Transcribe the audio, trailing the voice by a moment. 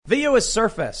Video has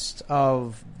surfaced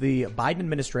of the Biden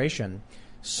administration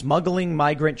smuggling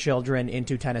migrant children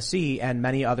into Tennessee and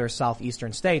many other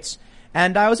southeastern states.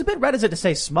 And I was a bit reticent to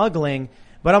say smuggling,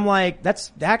 but I'm like,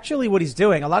 that's actually what he's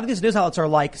doing. A lot of these news outlets are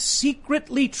like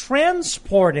secretly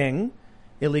transporting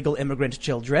illegal immigrant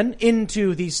children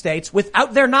into these states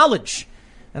without their knowledge.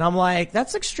 And I'm like,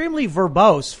 that's extremely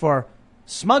verbose for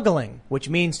smuggling, which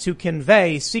means to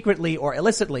convey secretly or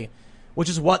illicitly, which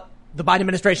is what the Biden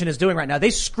administration is doing right now.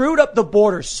 They screwed up the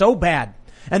border so bad,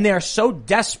 and they are so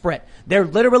desperate. They're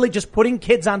literally just putting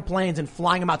kids on planes and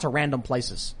flying them out to random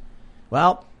places.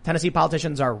 Well, Tennessee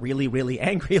politicians are really, really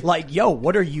angry. Like, yo,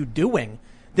 what are you doing?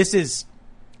 This is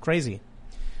crazy.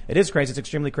 It is crazy. It's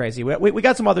extremely crazy. We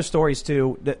got some other stories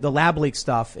too. The lab leak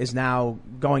stuff is now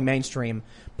going mainstream.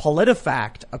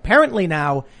 PolitiFact apparently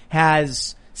now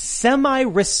has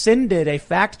semi-rescinded a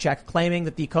fact check claiming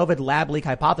that the COVID lab leak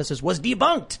hypothesis was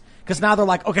debunked. Because now they're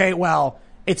like, okay, well,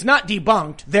 it's not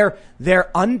debunked. They're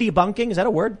undebunking. Is that a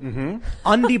word? Mm-hmm.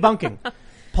 Undebunking.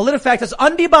 PolitiFact is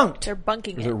undebunked. They're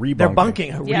bunking it. Rebunking? They're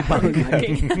bunking. Yeah.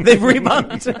 Rebunk. They've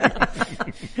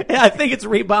rebunked. Yeah, I think it's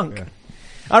rebunk. Yeah.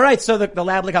 All right, so the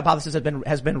lab leak hypothesis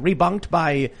has been rebunked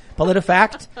by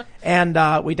PolitiFact,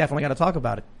 and we definitely got to talk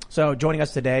about it. So joining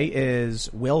us today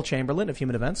is Will Chamberlain of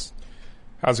Human Events.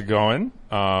 How's it going?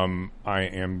 I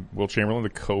am Will Chamberlain, the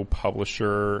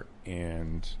co-publisher,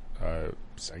 and I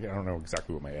don't know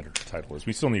exactly what my editor title is.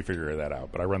 We still need to figure that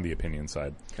out, but I run the opinion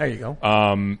side. There you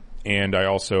go. And I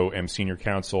also am senior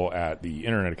counsel at the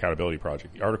Internet Accountability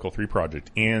Project, the Article 3 Project,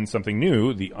 and something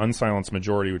new, the Unsilenced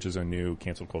Majority, which is a new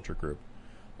cancel culture group.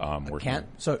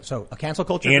 So a cancel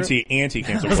culture group?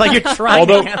 Anti-cancel It's like you're trying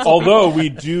to cancel although we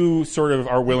do sort of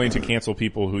are willing to cancel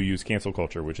people who use cancel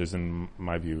culture, which is, in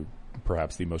my view,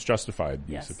 perhaps the most justified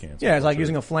use of cancel Yeah, it's culture. like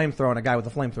using a flamethrower on a guy with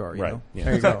a flamethrower, you know? Yeah.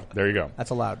 There you go. There you go.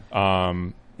 That's allowed.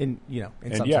 And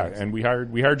some yeah, and we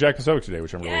hired Jack Kosovic today,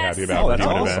 which I'm really happy about. That's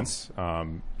Human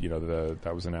awesome. Events.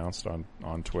 That was announced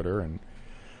on Twitter, and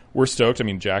we're stoked. I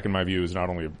mean, Jack, in my view, is not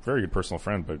only a very good personal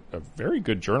friend, but a very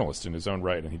good journalist in his own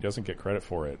right, and he doesn't get credit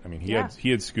for it. I mean, he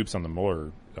had scoops on the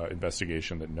Mueller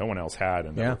investigation that no one else had,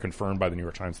 and that were confirmed by the New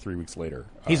York Times 3 weeks later.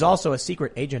 He's also a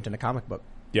secret agent in a comic book.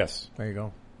 Yes. There you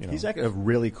go. He's like a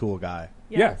really cool guy.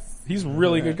 Yes. Yeah, he's a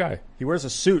really good guy. He wears a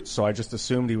suit, so I just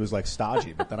assumed he was like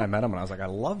stodgy. But then I met him, and I was like, "I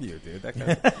love you, dude." That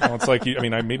guy. Well, it's like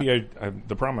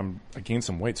the problem. I gained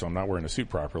some weight, so I'm not wearing a suit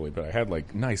properly. But I had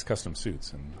like nice custom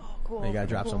suits, and Cool. You got to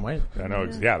drop some weight. I know.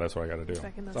 Yeah, that's what I got to do.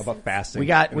 It's all about fasting. We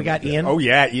got Ian. Oh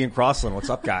yeah, Ian Crossland. What's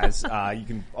up, guys? You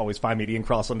can always find me at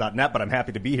iancrossland.net, but I'm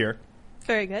happy to be here.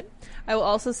 Very good. I will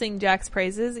also sing Jack's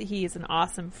praises. He is an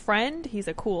awesome friend. He's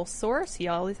a cool source. He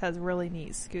always has really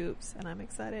neat scoops, and I'm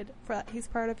excited for that. He's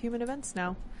part of Human Events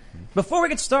now. Before we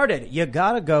get started, you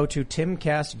gotta go to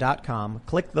timcast.com,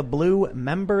 click the blue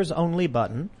Members Only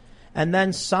button, and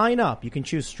then sign up. You can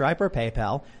choose Stripe or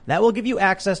PayPal. That will give you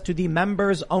access to the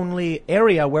Members Only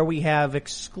area where we have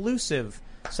exclusive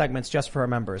segments just for our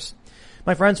members.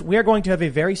 My friends, we are going to have a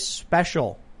very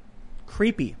special,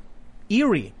 creepy,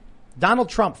 eerie, Donald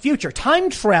Trump future time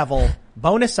travel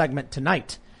bonus segment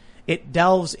tonight. It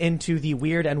delves into the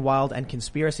weird and wild and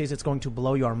conspiracies. It's going to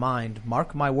blow your mind.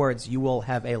 Mark my words, you will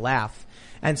have a laugh.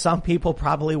 And some people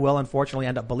probably will, unfortunately,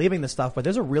 end up believing this stuff. But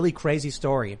there's a really crazy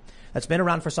story that's been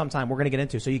around for some time we're going to get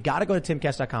into. So you got to go to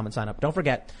timcast.com and sign up. Don't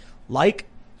forget, like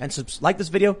this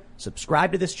video,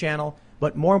 subscribe to this channel.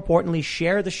 But more importantly,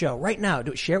 share the show right now.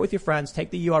 Share it with your friends.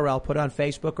 Take the URL, put it on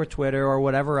Facebook or Twitter or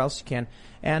whatever else you can,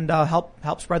 and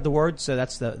help spread the word. So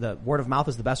that's the word of mouth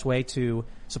is the best way to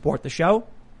support the show.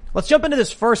 Let's jump into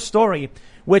this first story,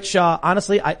 which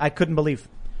honestly I couldn't believe.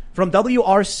 From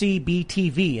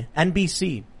WRCB-TV,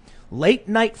 NBC, late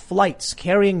night flights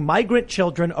carrying migrant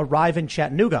children arrive in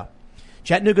Chattanooga.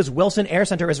 Chattanooga's Wilson Air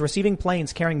Center is receiving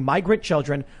planes carrying migrant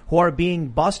children who are being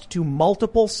bused to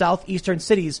multiple southeastern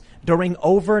cities during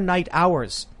overnight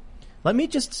hours. Let me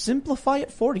just simplify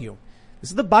it for you.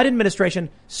 This is the Biden administration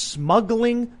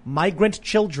smuggling migrant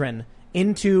children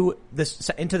into the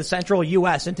central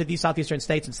U.S., into these southeastern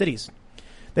states and cities.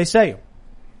 They say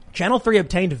Channel 3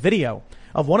 obtained video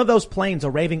of one of those planes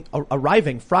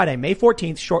arriving Friday, May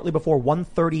 14th, shortly before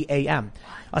 1:30 a.m.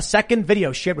 A second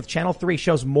video shared with Channel 3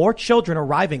 shows more children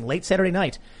arriving late Saturday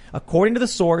night. According to the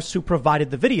source who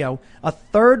provided the video, a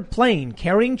third plane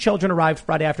carrying children arrived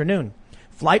Friday afternoon.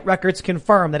 Flight records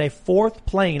confirm that a fourth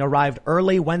plane arrived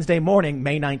early Wednesday morning,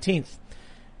 May 19th.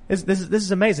 This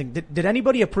is amazing. Did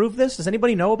anybody approve this? Does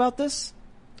anybody know about this?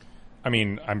 I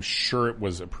mean, I'm sure it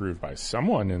was approved by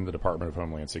someone in the Department of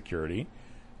Homeland Security.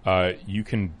 You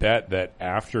can bet that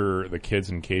after the kids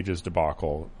in cages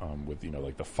debacle, with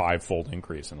like the 5-fold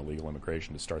increase in illegal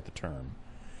immigration to start the term,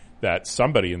 that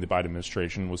somebody in the Biden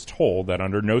administration was told that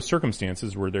under no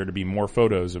circumstances were there to be more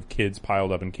photos of kids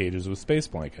piled up in cages with space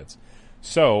blankets.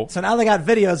 So now they got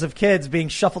videos of kids being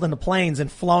shuffled into planes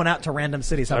and flown out to random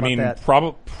cities. How about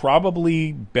that?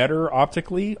 Probably better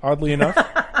optically, oddly enough,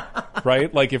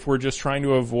 right? Like if we're just trying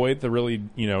to avoid the really,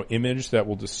 image that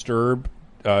will disturb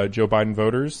Joe Biden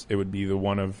voters, it would be the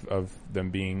one of them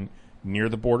being near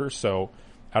the border. So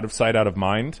out of sight, out of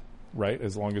mind, right?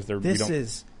 As long as they're...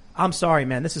 I'm sorry,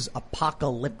 man. This is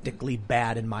apocalyptically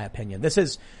bad in my opinion. This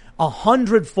is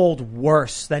 100-fold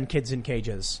worse than kids in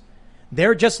cages.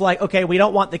 They're just like, okay, we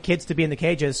don't want the kids to be in the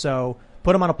cages, so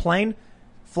put them on a plane,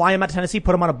 fly them out to Tennessee,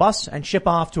 put them on a bus, and ship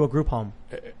off to a group home.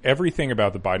 Everything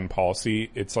about the Biden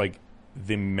policy, it's like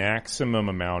the maximum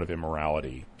amount of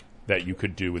immorality that you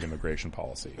could do with immigration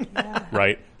policy,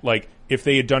 right? Like, if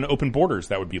they had done open borders,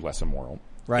 that would be less immoral.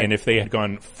 Right. And if they had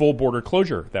gone full border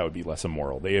closure, that would be less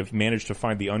immoral. They have managed to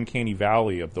find the uncanny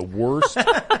valley of the worst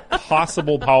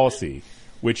possible policy,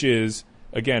 which is,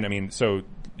 again, I mean, so...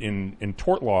 In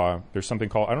tort law, there's something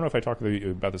called, I don't know if I talked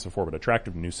about this before, but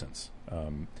attractive nuisance.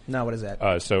 No, what is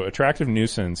that? So attractive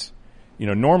nuisance,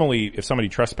 normally if somebody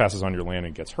trespasses on your land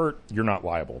and gets hurt, you're not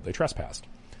liable. They trespassed.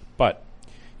 But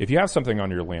if you have something on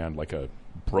your land like a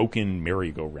broken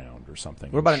merry-go-round or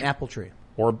something. What about an apple tree?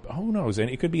 Or, who knows,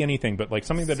 and it could be anything, but like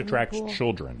something that attracts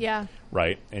children. Yeah.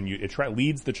 Right? And it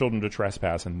leads the children to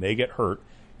trespass and they get hurt.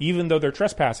 Even though they're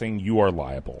trespassing, you are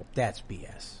liable. That's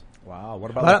BS. Wow, what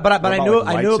about? But I knew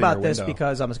lights knew in about your this window?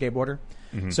 because I'm a skateboarder.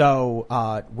 Mm-hmm.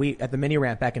 So we at the mini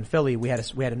ramp back in Philly, we had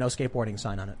a no skateboarding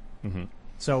sign on it. Mm-hmm.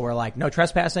 So we're like no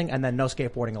trespassing and then no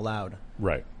skateboarding allowed.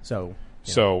 Right. So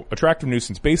attractive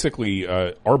nuisance, basically,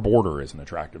 our border is an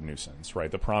attractive nuisance, right?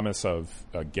 The promise of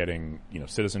getting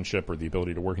citizenship or the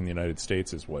ability to work in the United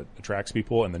States is what attracts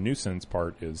people, and the nuisance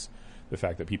part is the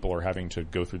fact that people are having to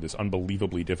go through this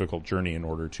unbelievably difficult journey in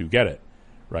order to get it.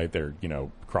 Right, they're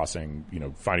crossing,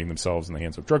 finding themselves in the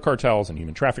hands of drug cartels and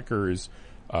human traffickers,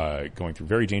 going through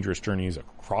very dangerous journeys,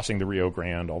 crossing the Rio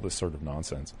Grande, all this sort of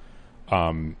nonsense.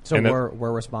 So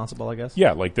we're responsible, I guess.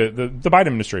 Yeah, like the Biden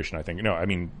administration, I think. I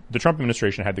mean, the Trump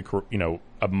administration had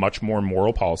a much more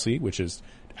moral policy, which is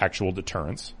actual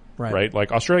deterrence. Right.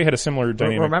 Like Australia had a similar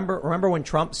dynamic. Remember when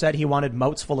Trump said he wanted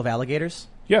moats full of alligators?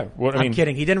 Yeah, I'm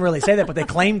kidding. He didn't really say that, but they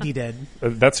claimed he did.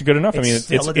 That's good enough.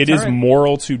 It is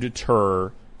moral to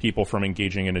deter people from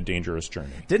engaging in a dangerous journey.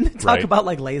 Didn't it talk about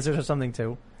like lasers or something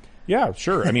too? Yeah,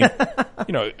 sure. I mean,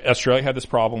 Australia had this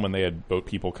problem when they had boat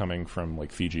people coming from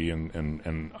like Fiji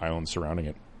and islands surrounding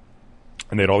it,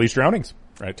 and they had all these drownings,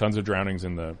 right? Tons of drownings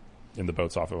in the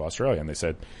boats off of Australia, and they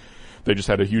said they just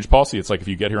had a huge policy. It's like if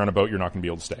you get here on a boat, you're not going to be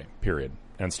able to stay. Period.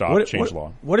 And stop. Change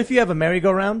law. What if you have a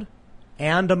merry-go-round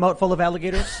and a moat full of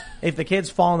alligators? If the kids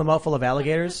fall in the moat full of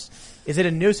alligators, is it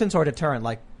a nuisance or a deterrent?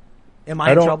 Like, am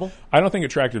I in trouble? I don't think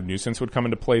attractive nuisance would come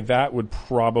into play. That would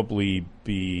probably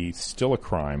be still a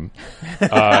crime.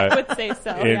 I would say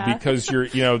so, yeah. Because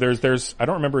there's I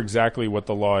don't remember exactly what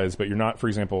the law is, but you're not, for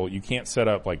example, you can't set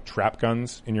up like trap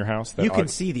guns in your house. You can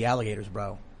see the alligators,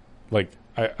 bro. Like,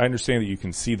 I understand that you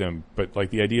can see them, but like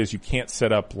the idea is you can't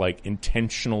set up like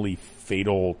intentionally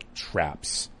fatal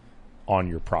traps on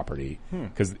your property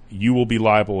because you will be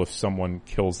liable if someone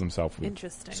kills themselves.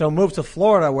 Interesting. So move to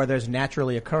Florida where there's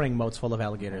naturally occurring moats full of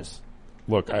alligators.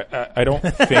 Look, I don't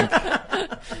think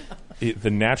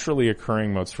the naturally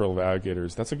occurring moats full of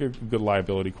alligators. That's a good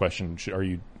liability question.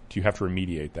 Do you have to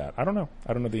remediate that? I don't know.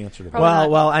 I don't know the answer to that.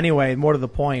 Well. Anyway, more to the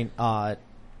point.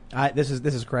 This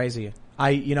is crazy.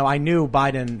 I knew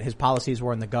Biden, his policies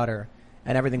were in the gutter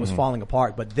and everything was falling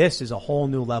apart, but this is a whole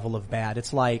new level of bad.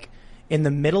 It's like in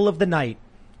the middle of the night,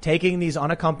 taking these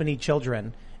unaccompanied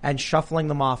children and shuffling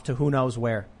them off to who knows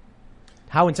where.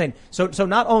 How insane. So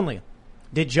not only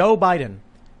did Joe Biden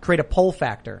create a pull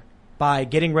factor by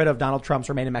getting rid of Donald Trump's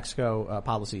Remain in Mexico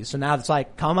policies. So now it's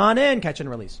like, come on in, catch and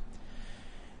release.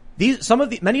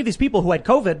 Many of these people who had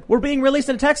COVID were being released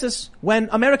into Texas when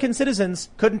American citizens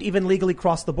couldn't even legally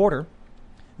cross the border.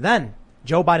 Then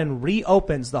Joe Biden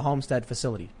reopens the Homestead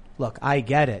facility. Look, I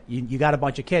get it. You got a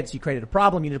bunch of kids. You created a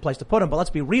problem. You need a place to put them. But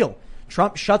let's be real.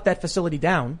 Trump shut that facility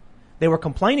down. They were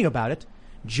complaining about it.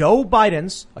 Joe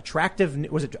Biden's attractive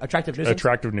nuisance?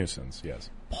 Attractive nuisance,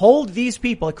 yes. Pulled these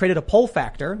people. It created a pull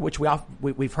factor, which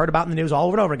we've heard about in the news all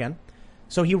over and over again.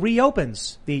 So he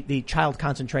reopens the child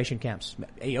concentration camps.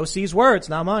 AOC's words,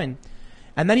 not mine.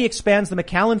 And then he expands the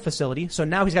McAllen facility. So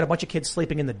now he's got a bunch of kids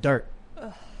sleeping in the dirt.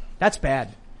 Ugh. That's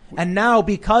bad. And now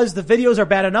because the videos are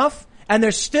bad enough and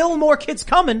there's still more kids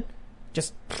coming,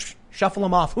 just shuffle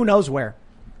them off. Who knows where?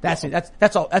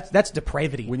 That's all. That's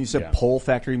depravity. When you said poll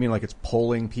factor, you mean like it's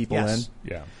polling people in?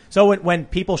 Yeah. So when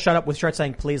people shut up with shirts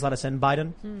saying, please let us in,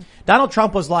 Biden, Donald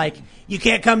Trump was like, you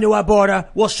can't come to our border.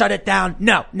 We'll shut it down.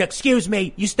 No, excuse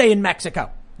me. You stay in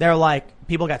Mexico. They're like,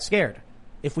 people got scared.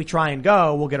 If we try and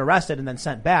go, we'll get arrested and then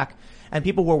sent back. And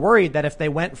people were worried that if they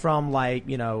went from like,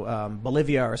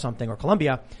 Bolivia or something or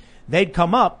Colombia, they'd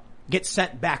come up, get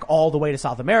sent back all the way to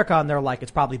South America. And they're like,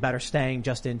 it's probably better staying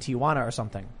just in Tijuana or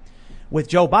something. With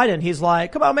Joe Biden, he's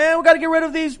like, come on, man, we got to get rid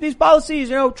of these policies.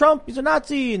 Trump, he's a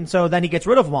Nazi. And so then he gets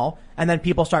rid of them all. And then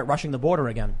people start rushing the border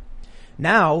again.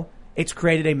 Now it's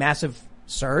created a massive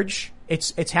surge.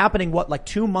 It's happening, like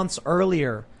 2 months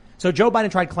earlier. So Joe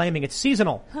Biden tried claiming it's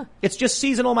seasonal. It's just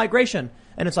seasonal migration.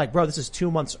 And it's like, bro, this is 2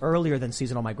 months earlier than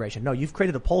seasonal migration. No, you've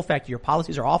created a pull factor. Your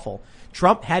policies are awful.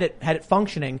 Trump had it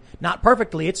functioning, not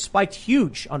perfectly. It spiked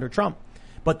huge under Trump,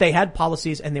 but they had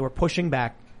policies and they were pushing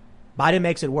back. Biden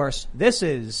makes it worse. This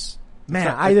is,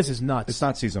 this is nuts. It's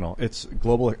not seasonal. It's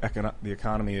global. The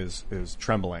economy is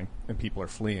trembling and people are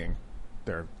fleeing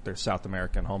their South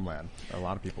American homeland. A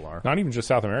lot of people are. Not even just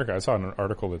South America. I saw an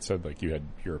article that said like you had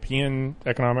European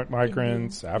economic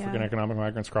migrants, African economic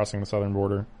migrants crossing the southern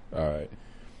border.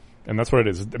 And that's what it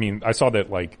is. I mean, I saw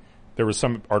that like there was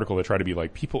some article that tried to be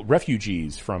like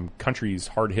refugees from countries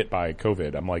hard hit by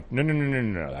COVID. I'm like,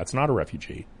 no. That's not a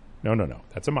refugee. No.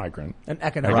 That's a migrant. An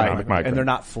economic migrant. And they're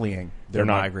not fleeing. They're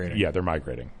not migrating. Yeah, they're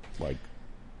migrating. Like,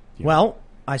 well,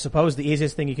 I suppose the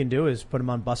easiest thing you can do is put them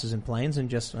on buses and planes and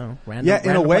just random. Yeah,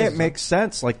 in a way, places. It makes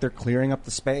sense. Like they're clearing up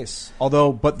the space.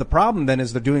 But the problem then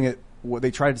is they're doing it.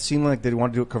 They tried to seem like they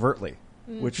want to do it covertly.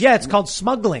 It's called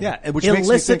smuggling. Yeah, which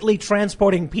illicitly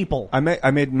transporting people. I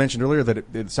made mentioned earlier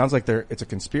that it sounds like it's a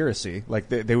conspiracy. Like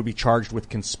they would be charged with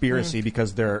conspiracy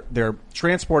because they're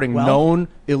transporting known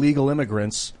illegal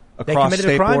immigrants across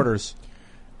state borders.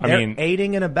 They're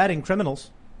aiding and abetting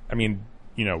criminals. I mean,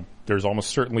 there's almost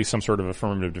certainly some sort of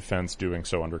affirmative defense doing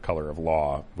so under color of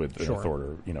law with an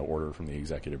order from the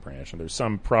executive branch. And there's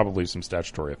probably some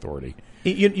statutory authority.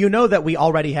 You know that we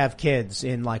already have kids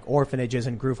in like orphanages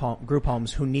and group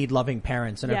homes who need loving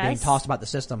parents and are being tossed about the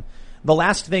system. The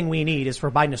last thing we need is for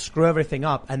Biden to screw everything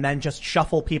up and then just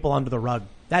shuffle people under the rug.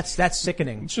 That's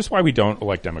sickening. It's just why we don't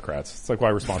elect Democrats. It's like why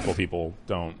responsible people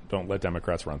don't let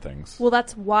Democrats run things. Well,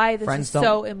 that's why this is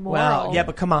so immoral. Well, yeah,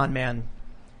 but come on, man.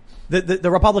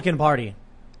 The Republican Party.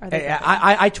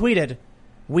 I tweeted,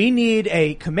 we need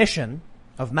a commission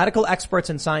of medical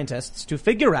experts and scientists to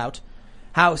figure out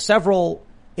how several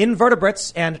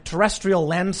invertebrates and terrestrial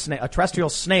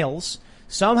snails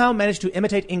somehow managed to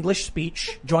imitate English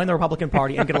speech, join the Republican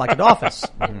Party, and get elected to office.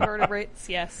 Invertebrates,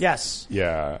 yes. Yes.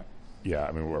 Yeah.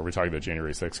 I mean, are we talking about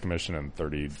January 6th Commission and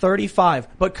 35.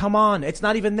 But come on, it's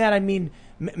not even that. I mean,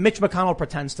 Mitch McConnell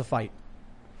pretends to fight.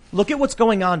 Look at what's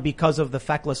going on because of the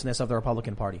fecklessness of the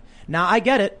Republican Party. Now, I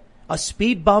get it. A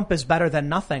speed bump is better than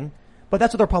nothing, but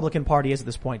that's what the Republican Party is at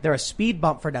this point. They're a speed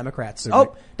bump for Democrats.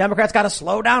 Democrats got to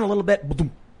slow down a little bit.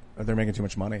 They're making too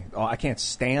much money. I can't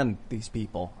stand these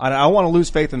people. I want to lose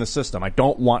faith in the system. I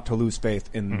don't want to lose faith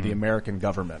in the American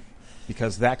government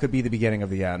because that could be the beginning of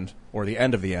the end or the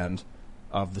end of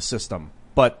the system.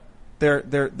 But they're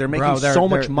making so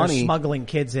much money. They're smuggling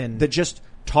kids in. That just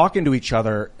talking to each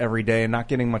other every day and not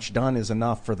getting much done is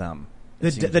enough for them.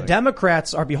 The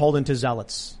Democrats are beholden to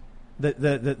zealots. Let's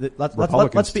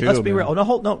be real.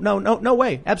 No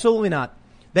way. Absolutely not.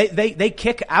 They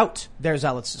kick out their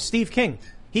zealots. Steve King,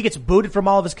 he gets booted from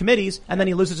all of his committees and then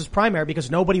he loses his primary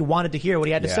because nobody wanted to hear what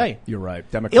he had to say. You're right.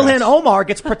 Democrats. Ilhan Omar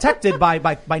gets protected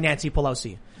by Nancy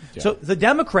Pelosi. Yeah. So the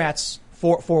Democrats,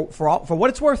 for what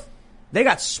it's worth, they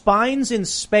got spines in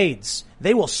spades.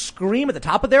 They will scream at the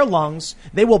top of their lungs.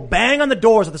 They will bang on the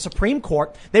doors of the Supreme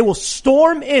Court. They will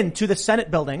storm into the Senate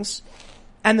buildings.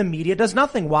 And the media does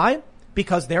nothing. Why?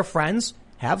 Because their friends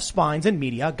have spines in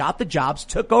media, got the jobs,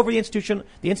 took over the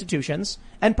institutions,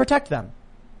 and protect them.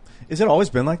 Has it always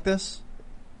been like this?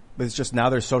 It's just now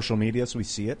there's social media, so we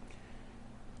see it?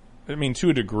 I mean, to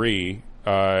a degree.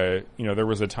 There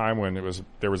was a time when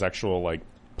there was actual, like,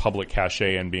 public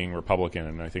cachet in being Republican,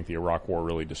 and I think the Iraq War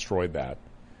really destroyed that,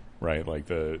 right? Like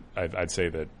I'd say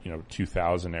that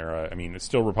 2000 era. I mean, it's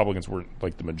still Republicans were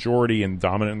like the majority and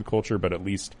dominant in the culture, but at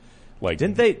least like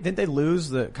didn't they lose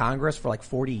the Congress for like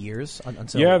 40 years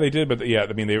until? Yeah, they did, but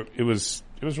I mean it was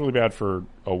really bad for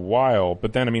a while,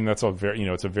 but then I mean that's a very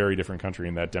it's a very different country,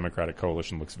 and that Democratic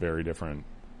coalition looks very different.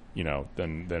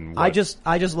 Than what? I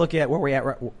just look at where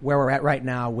we're at right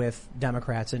now with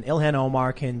Democrats, and Ilhan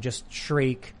Omar can just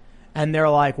shriek, and they're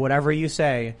like, whatever you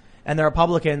say, and the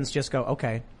Republicans just go,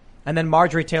 okay. And then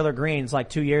Marjorie Taylor Greene's like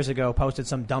 2 years ago posted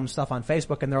some dumb stuff on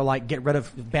Facebook, and they're like, get rid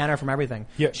of, ban her from everything.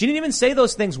 Yeah. She didn't even say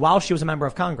those things while she was a member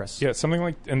of Congress. Yeah, something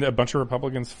like, and a bunch of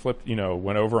Republicans flipped,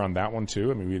 went over on that one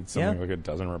too. I mean, we had something like a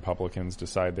dozen Republicans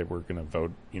decide they were going to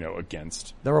vote,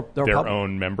 against their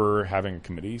own member having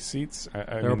committee seats.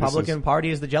 The Republican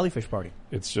Party is the jellyfish party.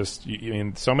 It's just,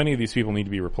 so many of these people need to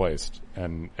be replaced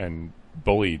and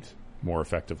bullied more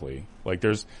effectively. Like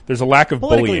there's a lack of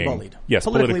politically bullying. Bullied. Yes,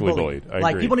 politically bullied. I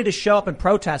like agree. people need to show up and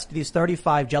protest these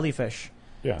 35 jellyfish.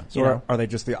 Yeah. So are they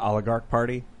just the oligarch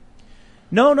party?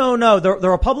 No. The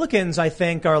Republicans, I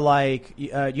think, are like.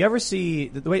 You ever see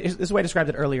this is the way I described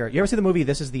it earlier? You ever see the movie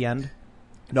This Is the End?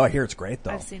 No, I hear it's great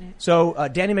though. I've seen it. So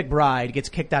Danny McBride gets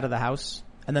kicked out of the house,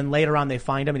 and then later on they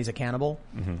find him, and he's a cannibal.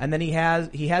 Mm-hmm. And then he has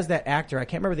that actor. I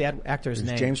can't remember the actor's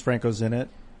name. James Franco's in it.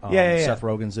 Yeah. Seth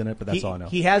Rogen's in it, but that's all I know.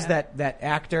 He has that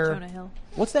actor. Jonah Hill.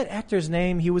 What's that actor's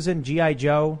name? He was in G.I.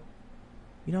 Joe.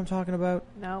 You know what I'm talking about?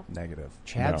 No. Negative.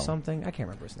 Chad No. something? I can't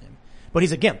remember his name. But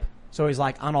he's a gimp. So he's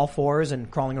like on all fours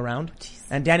and crawling around. Jeez.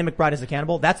 And Danny McBride is the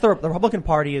cannibal. That's the Republican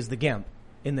Party is the gimp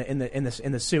in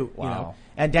the suit. Wow.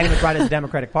 And Danny McBride is the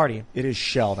Democratic Party. It is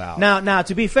shelled out. Now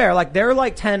to be fair, like there are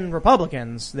like 10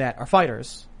 Republicans that are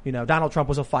fighters. Donald Trump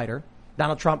was a fighter.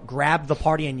 Donald Trump grabbed the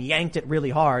party and yanked it really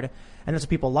hard, and that's what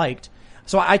people liked.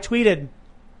 So I tweeted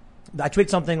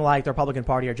something like the Republican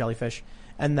Party are jellyfish,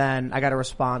 and then I got a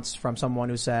response from someone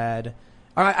who said,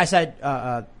 all right, I said,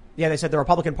 they said the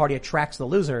Republican Party attracts the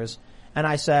losers. And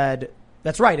I said,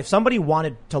 that's right. If somebody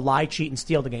wanted to lie, cheat, and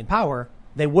steal to gain power,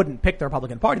 they wouldn't pick the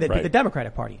Republican Party. They'd pick the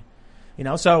Democratic Party.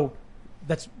 So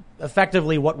that's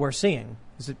effectively what we're seeing.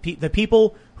 Is that the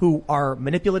people who are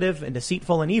manipulative and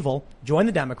deceitful and evil join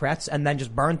the Democrats and then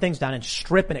just burn things down and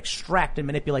strip and extract and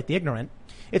manipulate the ignorant.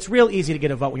 It's real easy to get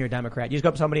a vote when you're a Democrat. You just go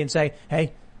up to somebody and say,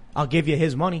 hey, I'll give you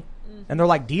his money. And they're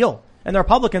like, deal. And the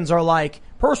Republicans are like,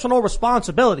 personal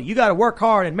responsibility. You got to work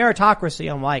hard and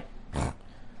meritocracy. I'm like,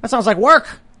 that sounds like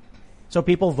work. So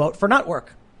people vote for not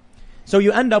work. So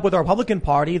you end up with a Republican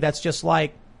Party that's just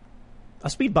like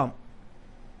a speed bump.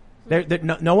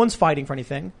 No one's fighting for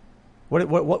anything.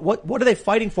 What are they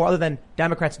fighting for other than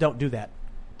Democrats don't do that?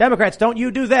 Democrats, don't you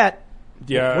do that?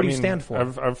 Yeah, what do you stand for?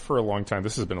 I've for a long time,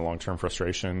 this has been a long-term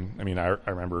frustration. I mean, I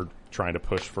remember trying to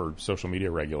push for social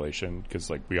media regulation because,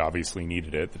 like, we obviously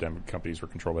needed it. The companies were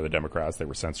controlled by the Democrats. They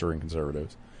were censoring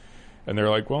conservatives. And they're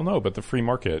like, well, no, but the free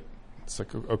market. It's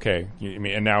like, okay.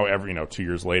 And now 2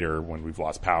 years later, when we've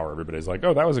lost power, everybody's like,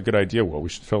 oh, that was a good idea. Well, we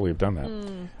should totally have done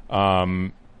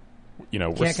that.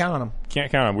 Can't count on them.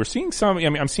 Can't count on them. We're seeing some,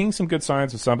 I'm seeing some good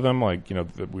signs with some of them. Like,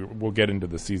 we'll get into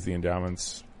the seize the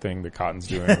endowments thing that Cotton's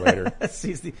doing later.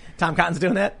 Tom Cotton's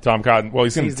doing that? Tom Cotton, well,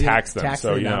 he's going to tax them. Tax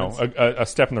so, the a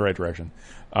step in the right direction.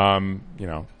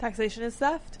 Taxation is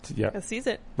theft. Yeah. Let's seize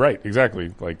it. Right,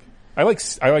 exactly. Like, I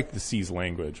like the seize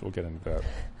language. We'll get into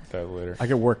that later. I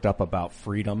get worked up about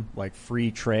freedom, like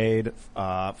free trade,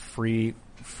 free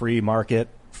market,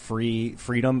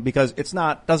 freedom, because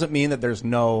doesn't mean that there's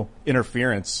no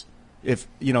interference. If,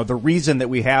 the reason that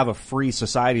we have a free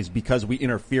society is because we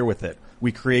interfere with it.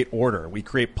 We create order. We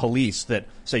create police that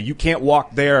say, you can't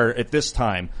walk there at this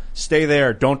time. Stay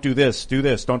there. Don't do this. Do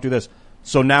this. Don't do this.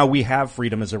 So now we have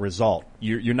freedom as a result.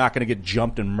 You're not going to get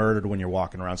jumped and murdered when you're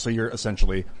walking around. So you're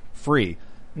essentially free.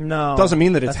 No. Doesn't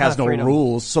mean that it has no freedom.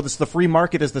 rules. So the free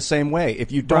market is the same way.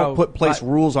 If you don't place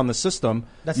rules on the system,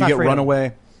 you get run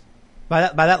away.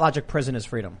 By that logic, prison is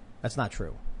freedom. That's not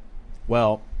true.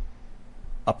 Well,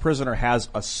 a prisoner has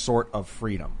a sort of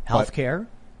freedom. Healthcare,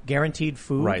 guaranteed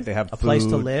food, right? They have a place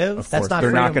to live. That's not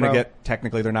freedom. They're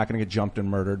not going to get jumped and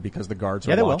murdered because the guards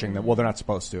are watching them. Well, they're not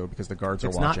supposed to because the guards are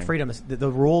watching. It's not freedom. The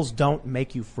rules don't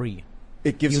make you free.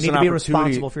 It gives you us need an to be opportunity.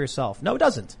 responsible for yourself. No, it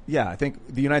doesn't. Yeah, I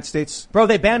think the United States. Bro,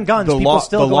 they ban guns. People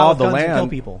still go out with guns and kill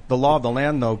people. The law of the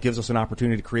land, though, gives us an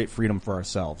opportunity to create freedom for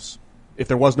ourselves. If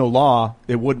there was no law,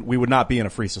 we would not be in a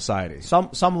free society.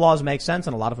 Some laws make sense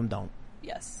and a lot of them don't.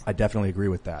 Yes. I definitely agree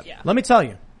with that. Yeah. Let me tell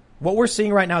you, what we're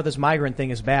seeing right now with this migrant thing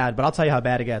is bad, but I'll tell you how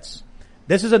bad it gets.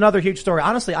 This is another huge story.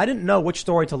 Honestly, I didn't know which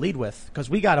story to lead with because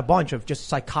we got a bunch of just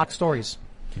psychotic stories.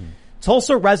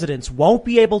 Tulsa residents won't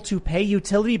be able to pay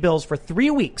utility bills for 3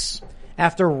 weeks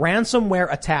after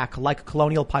ransomware attack like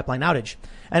Colonial Pipeline outage.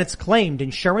 And it's claimed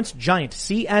insurance giant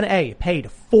CNA paid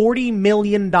 $40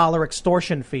 million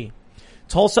extortion fee.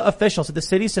 Tulsa officials said the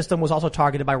city system was also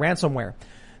targeted by ransomware.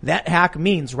 That hack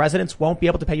means residents won't be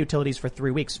able to pay utilities for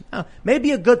 3 weeks.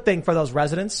 Maybe a good thing for those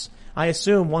residents. I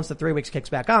assume once the 3 weeks kicks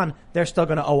back on, they're still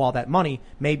going to owe all that money.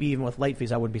 Maybe even with late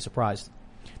fees, I wouldn't be surprised.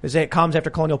 They say it comes after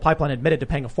Colonial Pipeline admitted to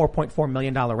paying a $4.4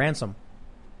 million ransom.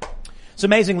 It's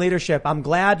amazing leadership. I'm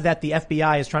glad that the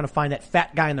FBI is trying to find that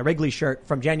fat guy in the Wrigley shirt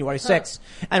from January 6th.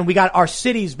 And we got our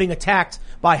cities being attacked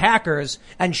by hackers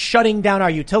and shutting down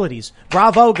our utilities.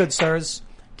 Bravo, good sirs.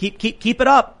 Keep it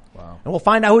up. Wow. And we'll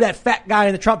find out who that fat guy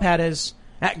in the Trump hat is.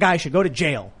 That guy should go to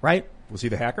jail, right? Was he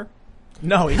the hacker?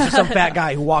 No, he's just some fat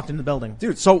guy who walked in the building.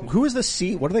 Dude, so who is the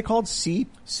C? What are they called?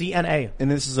 CNA.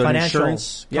 And this is an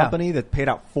insurance company that paid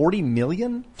out $40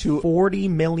 million to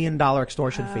 $40 million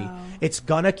extortion fee. It's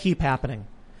gonna keep happening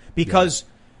because,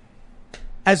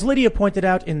 as Lydia pointed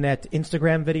out in that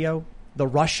Instagram video, the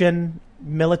Russian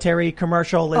military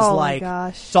commercial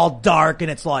is it's all dark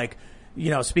and it's like,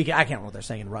 speaking, I can't remember what they're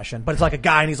saying in Russian, but it's like a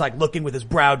guy and he's like looking with his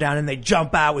brow down and they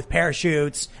jump out with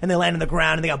parachutes and they land on the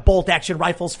ground and they got bolt action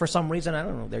rifles for some reason. I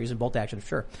don't know. They're using bolt action,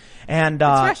 sure. And,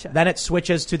 then it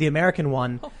switches to the American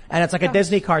one and it's like a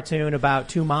Disney cartoon about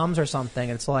two moms or something.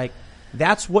 And it's like,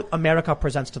 that's what America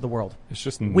presents to the world. It's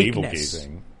just navel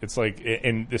gazing. It's like,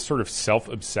 and this sort of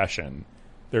self-obsession.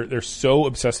 They're so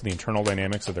obsessed with the internal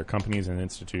dynamics of their companies and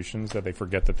institutions that they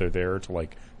forget that they're there to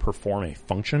like perform a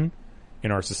function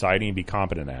in our society and be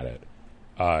competent at it.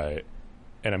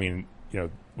 And I mean,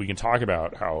 we can talk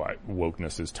about how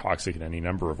wokeness is toxic in any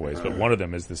number of ways, but one of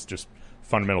them is this just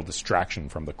fundamental distraction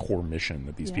from the core mission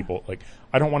that these people, like,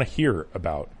 I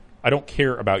don't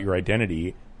care about your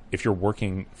identity if you're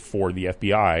working for the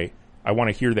FBI. I want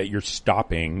to hear that you're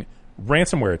stopping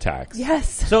ransomware attacks.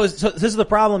 Yes. So this is the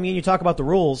problem. You talk about the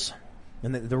rules,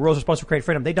 and the rules are supposed to create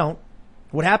freedom. They don't.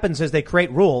 What happens is they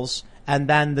create rules, and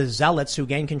then the zealots who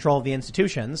gain control of the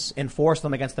institutions enforce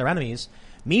them against their enemies.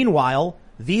 Meanwhile,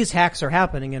 these hacks are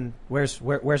happening, and where's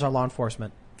our law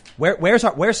enforcement? Where's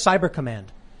Cyber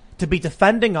Command to be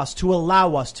defending us, to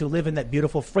allow us to live in that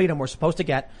beautiful freedom we're supposed to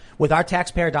get with our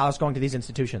taxpayer dollars going to these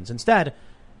institutions? Instead,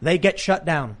 they get shut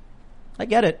down. I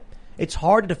get it. It's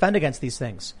hard to defend against these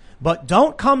things, but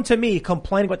don't come to me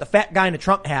complaining about the fat guy in the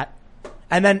Trump hat.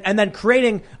 And then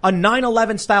creating a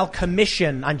 9/11 style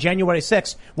commission on January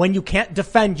 6th when you can't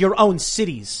defend your own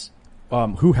cities.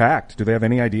 Who hacked? Do they have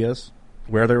any ideas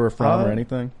where they were from or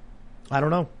anything? I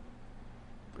don't know.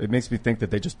 It makes me think that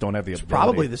they just don't have the ability.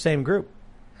 Probably the same group.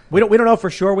 We don't know for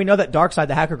sure. We know that DarkSide,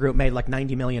 the hacker group, made like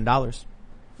 $90 million.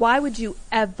 Why would you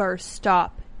ever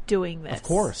stop doing this? Of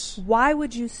course. Why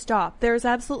would you stop? There's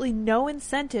absolutely no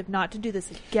incentive not to do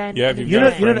this again. Yeah, if you've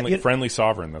got a friendly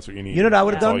sovereign, that's what you need. You know what I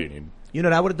would have done? That's all you need. You know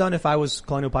what I would have done if I was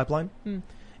Colonial Pipeline?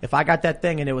 If I got that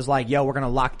thing and it was like, yo, we're going to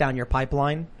lock down your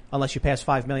pipeline unless you pass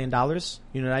 $5 million,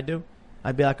 you know what I'd do?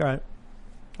 I'd be like, all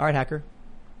right, hacker,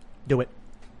 do it.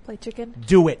 Play chicken?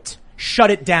 Do it.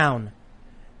 Shut it down.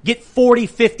 Get 40,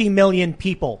 50 million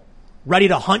people ready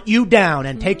to hunt you down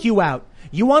and take you out.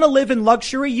 You want to live in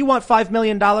luxury? You want $5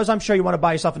 million? I'm sure you want to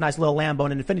buy yourself a nice little Lambo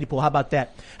and an infinity pool. How about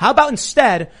that? How about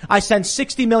instead I send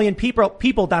 60 million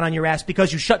people down on your ass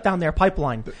because you shut down their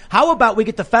pipeline? How about we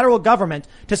get the federal government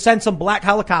to send some black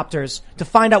helicopters to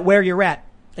find out where you're at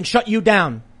and shut you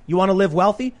down? You want to live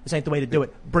wealthy? This ain't the way to do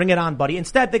it. Bring it on, buddy.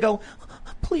 Instead, they go,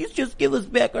 please just give us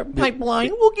back our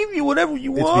pipeline. We'll give you whatever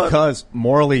you want. It's because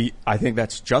morally, I think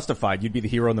that's justified. You'd be the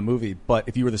hero in the movie. But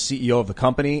if you were the CEO of the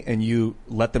company and you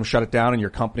let them shut it down and your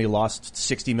company lost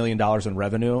 $60 million in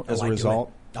revenue as a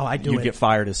result, you'd get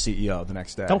fired as CEO the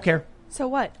next day. Don't care. So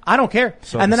what? I don't care.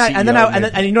 So and then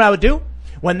you know what I would do?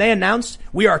 When they announced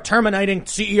we are terminating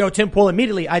CEO Tim Pool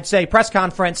immediately, I'd say, press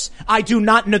conference, I do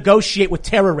not negotiate with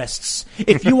terrorists.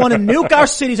 If you want to nuke our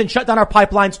cities and shut down our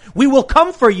pipelines, we will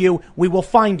come for you, we will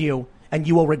find you, and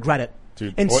you will regret it.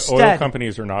 Dude, oil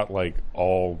companies are not like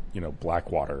all,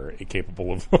 Blackwater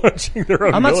capable of launching their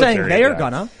own. I'm not saying they are attacks.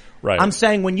 gonna. Right. I'm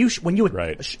saying when you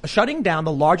shutting down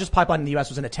the largest pipeline in the U.S.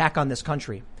 was an attack on this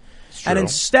country. And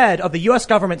instead of the U.S.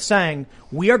 government saying,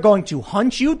 we are going to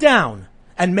hunt you down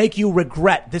and make you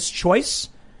regret this choice,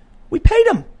 we paid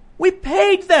them. We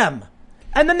paid them.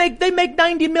 And then they make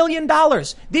 $90 million.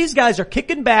 These guys are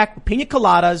kicking back with pina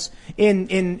coladas in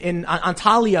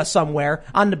Antalya somewhere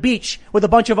on the beach with a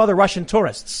bunch of other Russian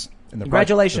tourists. And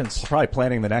congratulations. They're probably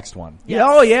planning the next one. Yeah.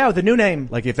 Oh yeah, with the new name.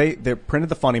 Like if they printed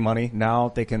the funny money, now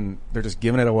they're just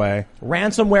giving it away.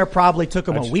 Ransomware probably took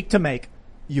them a week to make.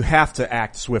 You have to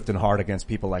act swift and hard against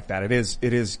people like that. It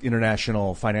is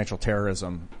international financial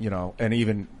terrorism, and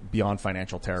even beyond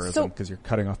financial terrorism because you're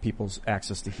cutting off people's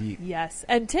access to heat. Yes.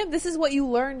 And Tim, this is what you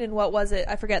learned in what was it?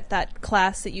 I forget that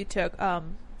class that you took.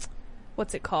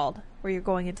 What's it called? Where you're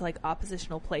going into like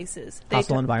oppositional places.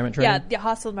 Hostile environment training? Yeah, the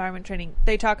hostile environment training.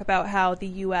 They talk about how the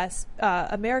U.S.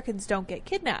 Americans don't get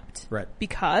kidnapped. Right.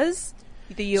 Because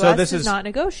the U.S. does not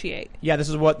negotiate. Yeah, this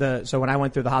is what so when I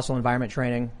went through the hostile environment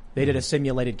training, They did a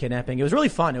simulated kidnapping. It was really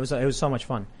fun. It was so much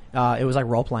fun. It was like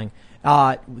role playing.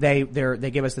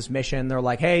 They give us this mission. They're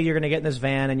like, hey, you're going to get in this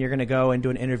van and you're going to go and do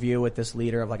an interview with this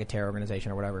leader of like a terror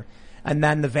organization or whatever. And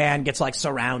then the van gets like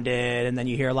surrounded and then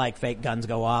you hear like fake guns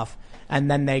go off. And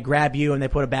then they grab you and they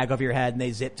put a bag over your head and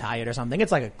they zip tie it or something.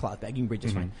 It's like a cloth bag. You can breathe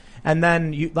just fine. And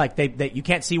then you like you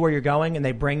can't see where you're going and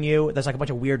they bring you. There's like a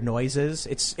bunch of weird noises.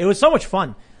 It was so much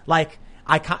fun. Like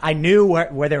I knew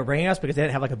where they were bringing us because they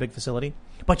didn't have like a big facility.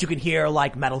 But you could hear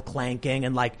like metal clanking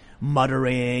and like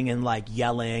muttering and like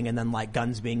yelling and then like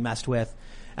guns being messed with.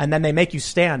 And then they make you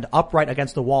stand upright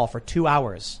against the wall for 2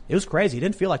 hours. It was crazy.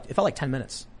 It felt like 10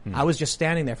 minutes. I was just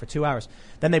standing there for 2 hours.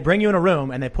 Then they bring you in a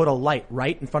room and they put a light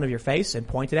right in front of your face and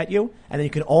point it at you. And then you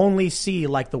can only see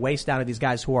like the waist down of these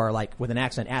guys who are like with an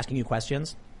accent asking you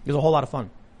questions. It was a whole lot of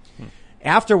fun.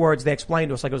 Afterwards, they explained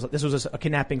to us like this was a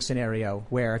kidnapping scenario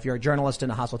where if you're a journalist in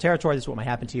a hostile territory, this is what might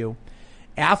happen to you.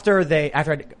 After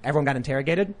everyone got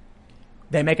interrogated,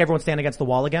 they make everyone stand against the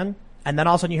wall again. And then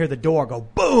all of a sudden you hear the door go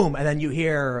boom. And then you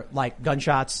hear like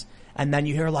gunshots. And then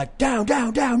you hear like, down,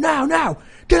 down, down, now,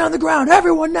 get on the ground,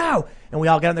 everyone now. And we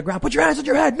all get on the ground, put your hands on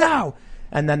your head now.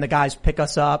 And then the guys pick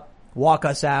us up, walk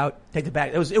us out, take the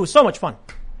bag. It was so much fun.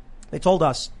 They told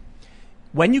us,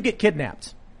 when you get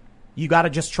kidnapped, you gotta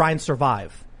just try and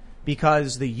survive.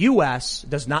 Because the U.S.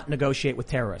 does not negotiate with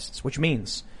terrorists, which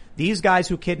means these guys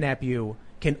who kidnap you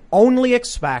can only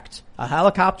expect a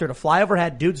helicopter to fly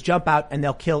overhead, dudes jump out, and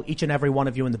they'll kill each and every one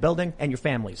of you in the building and your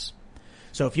families.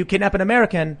 So if you kidnap an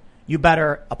American, you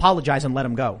better apologize and let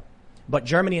them go. But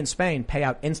Germany and Spain pay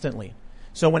out instantly.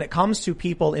 So when it comes to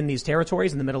people in these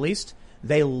territories in the Middle East,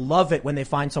 they love it when they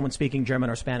find someone speaking German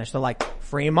or Spanish. They're like,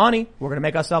 free money. We're going to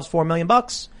make ourselves $4 million.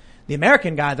 The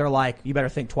American guy, they're like, you better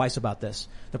think twice about this.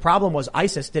 The problem was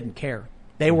ISIS didn't care.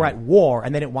 They were at war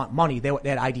and they didn't want money. They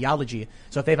had ideology.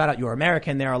 So if they found out you were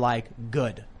American, they're like,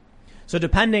 good. So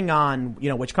depending on,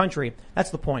 which country,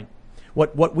 that's the point.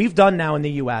 What we've done now in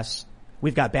the U.S.,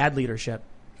 we've got bad leadership.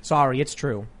 Sorry, it's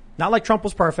true. Not like Trump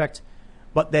was perfect,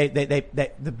 but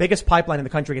the biggest pipeline in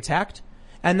the country gets hacked.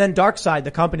 And then DarkSide,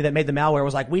 the company that made the malware,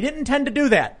 was like, we didn't intend to do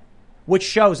that, which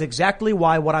shows exactly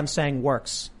why what I'm saying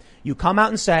works. You come out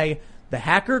and say, the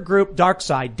hacker group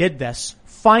DarkSide did this.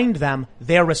 Find them.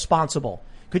 They're responsible.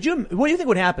 What do you think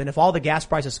would happen if all the gas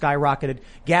prices skyrocketed,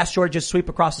 gas shortages sweep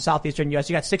across the southeastern U.S.?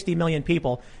 You got 60 million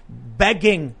people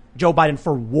begging Joe Biden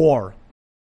for war.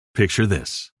 Picture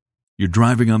this. You're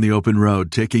driving on the open road,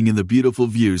 taking in the beautiful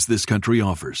views this country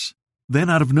offers. Then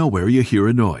out of nowhere, you hear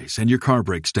a noise and your car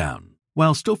breaks down.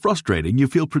 While still frustrating, you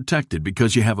feel protected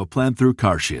because you have a plan through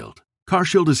CarShield.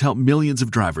 CarShield has helped millions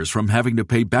of drivers from having to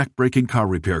pay back-breaking car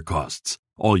repair costs.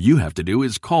 All you have to do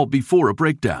is call before a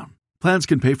breakdown. Plans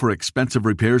can pay for expensive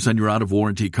repairs on your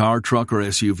out-of-warranty car, truck, or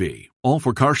SUV. All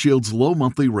for CarShield's low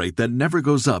monthly rate that never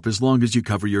goes up as long as you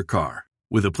cover your car.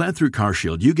 With a plan through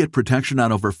CarShield, you get protection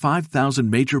on over 5,000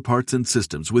 major parts and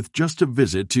systems with just a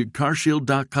visit to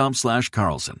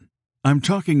carshield.com/Carlson. I'm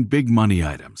talking big money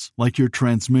items like your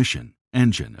transmission,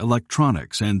 engine,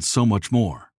 electronics, and so much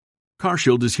more.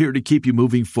 CarShield is here to keep you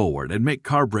moving forward and make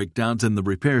car breakdowns and the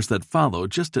repairs that follow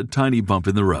just a tiny bump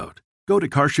in the road. Go to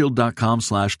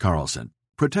carshield.com/Carlson.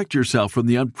 Protect yourself from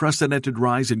the unprecedented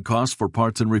rise in costs for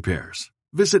parts and repairs.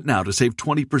 Visit now to save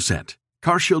 20%.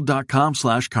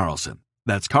 carshield.com/Carlson.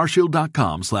 That's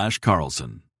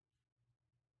carshield.com/Carlson.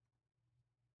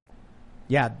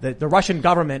 Yeah, the Russian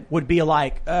government would be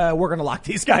like, we're going to lock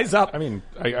these guys up. I mean,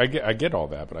 I get all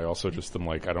that, but I also just am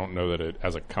like, I don't know that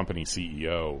as a company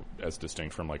CEO, as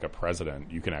distinct from like a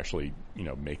president, you can actually,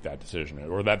 make that decision,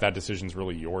 or that decision's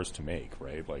really yours to make,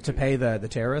 right? Like to pay the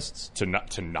terrorists? To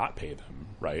not pay them,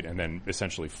 right? And then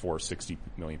essentially force 60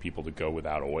 million people to go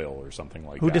without oil or something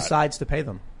like that. Who decides to pay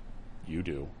them? You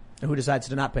do. And who decides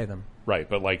to not pay them? Right,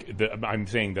 but like I'm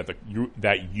saying that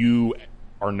you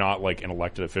are not like an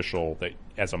elected official, that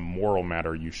as a moral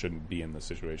matter you shouldn't be in the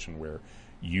situation where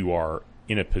you are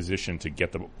in a position to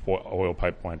get the oil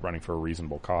pipeline running for a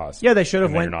reasonable cost. Yeah, they should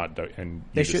have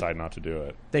decide not to do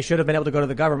it. They should have been able to go to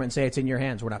the government and say it's in your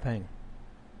hands, we're not paying.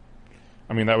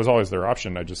 I mean, that was always their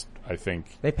option. I think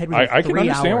they paid. I can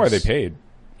understand why they paid.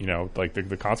 Like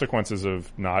the consequences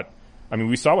of not. I mean,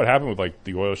 we saw what happened with like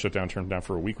the oil shutdown, turned down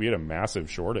for a week. We had a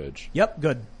massive shortage. Yep,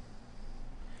 good.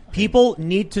 People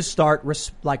need to start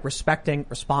respecting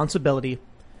responsibility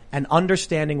and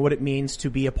understanding what it means to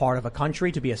be a part of a country,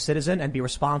 to be a citizen, and be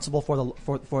responsible for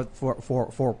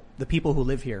the people who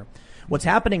live here. What's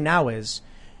happening now is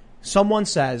someone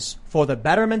says, for the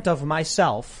betterment of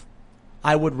myself,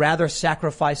 I would rather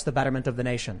sacrifice the betterment of the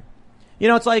nation.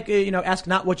 It's like, ask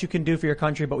not what you can do for your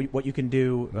country, but what you can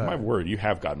do. My word, you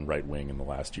have gotten right wing in the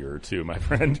last year or two, my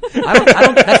friend. I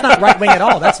don't, that's not right wing at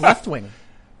all. That's left wing.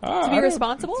 To be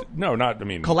responsible? No,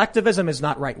 Collectivism is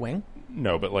not right wing.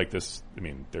 No, but like this,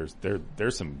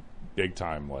 there's some big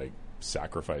time like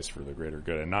sacrifice for the greater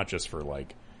good, and not just for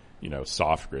like,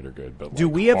 soft greater good, but do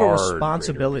like we have a hard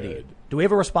responsibility? greater good. Do we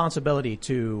have a responsibility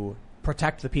to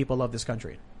protect the people of this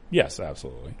country? Yes,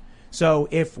 absolutely. So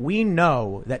if we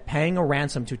know that paying a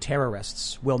ransom to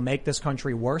terrorists will make this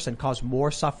country worse and cause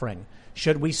more suffering,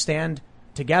 should we stand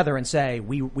together and say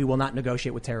we will not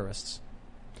negotiate with terrorists?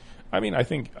 I mean, I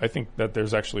think that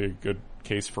there's actually a good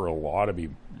case for a law to be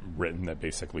written that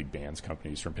basically bans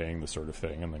companies from paying this sort of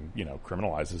thing, and then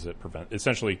criminalizes it,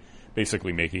 essentially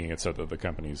basically making it so that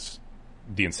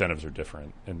the incentives are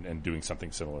different and doing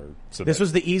something similar. So this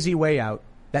was the easy way out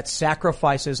that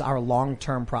sacrifices our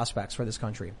long-term prospects for this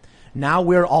country. Now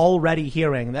we're already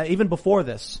hearing that even before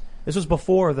this was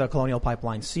before the Colonial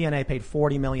Pipeline, CNA paid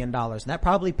 $40 million, and that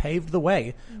probably paved the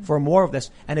way for more of this,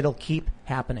 and it'll keep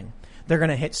happening. They're going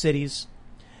to hit cities,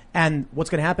 and what's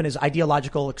going to happen is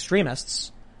ideological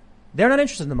extremists, they're not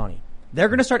interested in the money. They're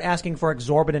going to start asking for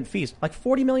exorbitant fees, like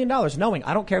 $40 million, knowing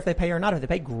I don't care if they pay or not. If they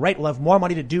pay, great, we'll have more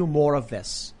money to do more of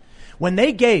this. When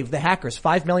they gave the hackers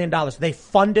 $5 million, they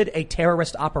funded a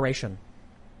terrorist operation.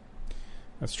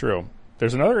 That's true.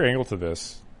 There's another angle to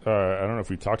this. I don't know if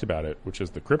we talked about it, which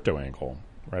is the crypto angle,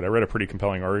 right? I read a pretty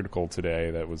compelling article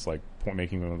today that was like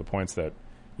making one of the points that,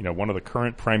 one of the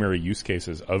current primary use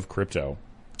cases of crypto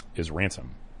is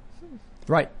ransom.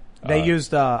 Right. They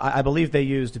used, I believe they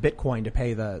used Bitcoin to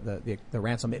pay the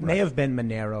ransom. It may have been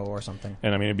Monero or something.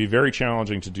 And it'd be very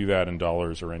challenging to do that in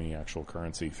dollars or any actual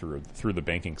currency through the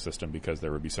banking system, because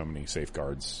there would be so many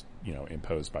safeguards,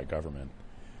 imposed by government.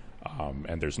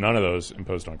 And there's none of those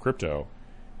imposed on crypto.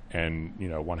 And,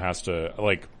 one has to,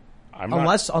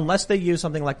 unless they use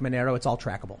something like Monero, it's all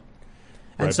trackable.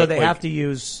 And right, so they have to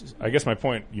use. I guess my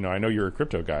point, I know you're a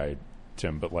crypto guy,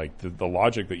 Tim, but like the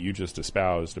logic that you just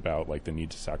espoused about like the need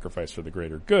to sacrifice for the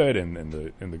greater good and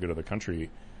the good of the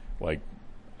country, like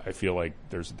I feel like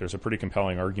there's a pretty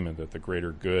compelling argument that the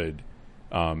greater good,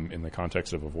 in the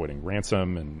context of avoiding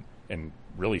ransom and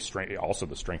really also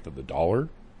the strength of the dollar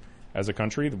as a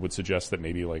country, that would suggest that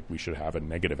maybe like we should have a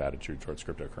negative attitude towards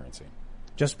cryptocurrency.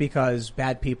 Just because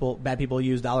bad people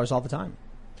use dollars all the time.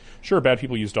 Sure, bad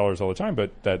people use dollars all the time,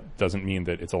 but that doesn't mean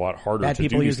that it's a lot harder to do these kind of things. Bad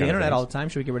people use the internet all the time.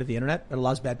 Should we get rid of the internet? It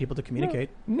allows bad people to communicate.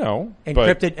 No.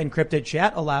 Encrypted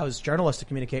chat allows journalists to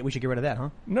communicate. We should get rid of that, huh?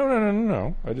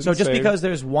 No. So just because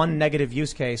there's one negative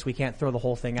use case, we can't throw the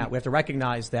whole thing out. We have to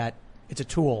recognize that it's a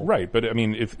tool. Right, but I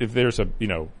mean, if there's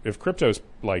if crypto's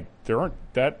like, there aren't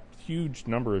that huge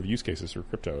number of use cases for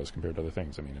crypto as compared to other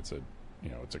things. I mean, it's a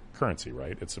currency,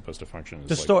 right? It's supposed to function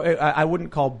as I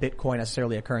wouldn't call Bitcoin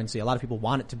necessarily a currency. A lot of people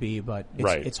want it to be, but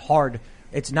it's hard.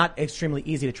 It's not extremely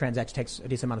easy to transact. It takes a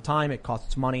decent amount of time. It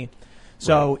costs money.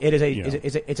 So it is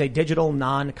it's a digital,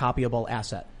 non-copyable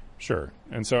asset. Sure.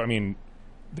 And so, I mean,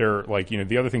 they're like,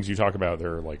 the other things you talk about,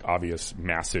 they're like obvious,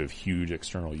 massive, huge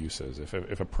external uses.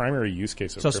 If a primary use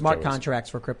case of crypto smart contracts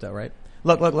for crypto, right?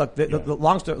 Look. The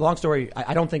long story.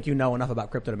 I don't think you know enough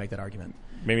about crypto to make that argument.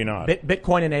 Maybe not.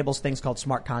 Bitcoin enables things called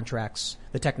smart contracts.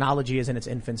 The technology is in its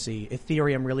infancy.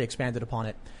 Ethereum really expanded upon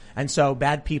it. And so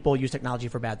bad people use technology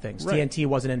for bad things. Right. TNT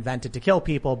wasn't invented to kill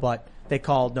people, but they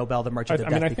called Nobel the merchant of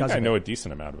death because of it. I think I know a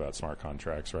decent amount about smart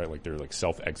contracts, right? Like they're like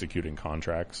self-executing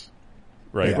contracts,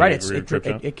 right? Yeah.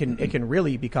 Right. It can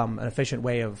really become an efficient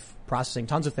way of processing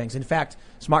tons of things. In fact,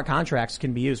 smart contracts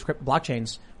can be used.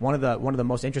 Blockchains. One of the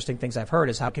most interesting things I've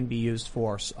heard is how it can be used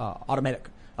for automatic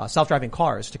self-driving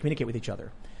cars to communicate with each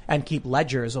other and keep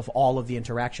ledgers of all of the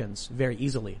interactions very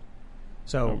easily.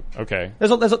 So okay,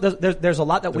 there's a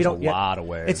lot that we don't. There's a lot of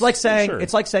ways. It's like saying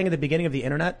at the beginning of the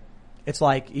internet. It's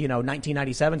like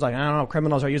 1997. It's like, I don't know,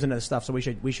 criminals are using this stuff, so we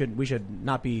should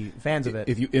not be fans of it.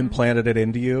 If you implanted it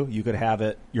into you, you could have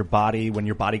it. Your body, when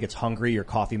your body gets hungry, your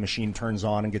coffee machine turns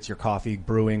on and gets your coffee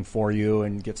brewing for you,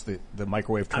 and gets the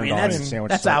microwave turned on. And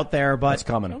sandwich. That's out there, but it's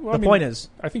coming. Well, point is,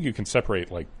 I think you can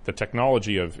separate like the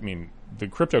technology of. I mean, the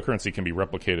cryptocurrency can be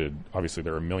replicated. Obviously,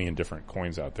 there are a million different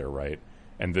coins out there, right?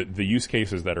 And the use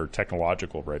cases that are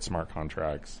technological, right? Smart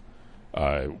contracts,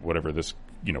 whatever this.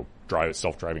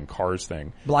 Self-driving cars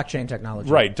thing. Blockchain technology.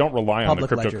 Right. Don't rely on the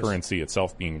cryptocurrency ledgers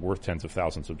itself being worth tens of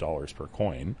thousands of dollars per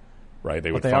coin. Right.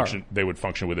 They would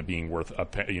function with it being worth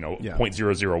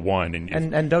 0.001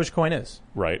 and Dogecoin is.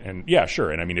 Right. And yeah,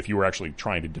 sure. And I mean, if you were actually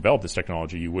trying to develop this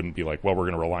technology, you wouldn't be like, well, we're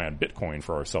going to rely on Bitcoin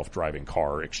for our self-driving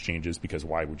car exchanges, because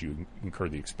why would you incur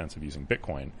the expense of using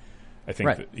Bitcoin? I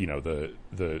think that,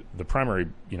 the primary,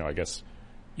 I guess,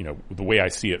 the way I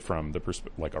see it from the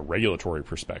like a regulatory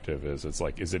perspective is it's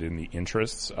like, is it in the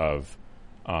interests of,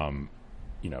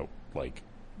 like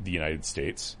the United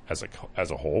States as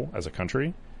a whole, as a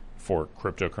country, for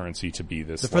cryptocurrency to be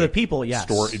this for the people, yes,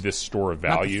 store of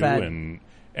value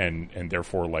and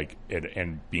therefore like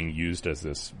and being used as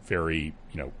this very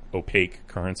opaque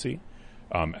currency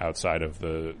outside of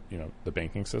the the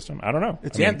banking system? I don't know.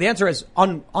 The answer is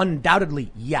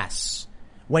undoubtedly yes.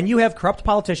 When you have corrupt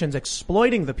politicians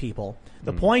exploiting the people,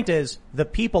 the point is the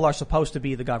people are supposed to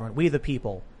be the government. We the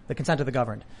people, the consent of the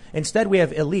governed. Instead, we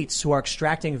have elites who are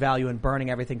extracting value and burning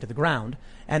everything to the ground,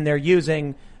 and they're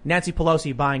using Nancy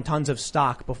Pelosi buying tons of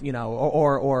stock,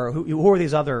 or who are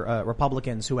these other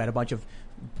Republicans who had a bunch of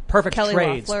perfect Kelly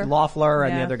trades? Loeffler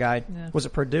and the other guy. Yeah. Was it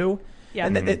Purdue? Yeah.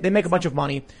 And they make a bunch of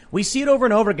money. We see it over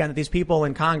and over again that these people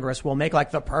in Congress will make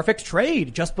like the perfect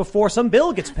trade just before some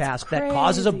bill gets passed that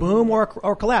causes a boom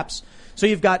or collapse. So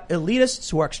you've got elitists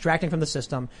who are extracting from the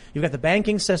system. You've got the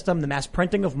banking system, the mass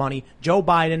printing of money. Joe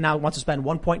Biden now wants to spend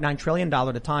 $1.9 trillion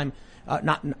at a time,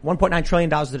 not $1.9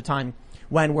 trillion at a time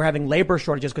when we're having labor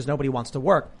shortages because nobody wants to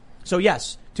work. So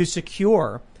yes, to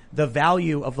secure the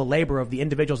value of the labor of the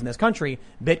individuals in this country,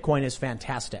 Bitcoin is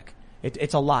fantastic.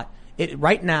 It's a lot.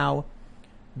 Right now,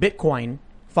 Bitcoin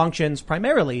functions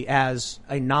primarily as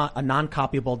a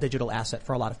non-copyable digital asset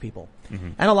for a lot of people.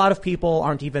 Mm-hmm. And a lot of people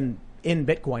aren't even in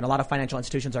Bitcoin. A lot of financial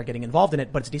institutions are getting involved in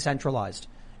it, but it's decentralized.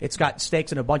 It's got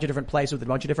stakes in a bunch of different places with a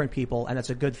bunch of different people, and it's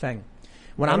a good thing.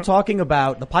 When I'm talking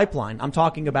about the pipeline, I'm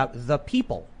talking about the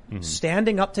people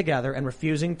standing up together and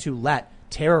refusing to let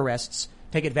terrorists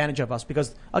take advantage of us.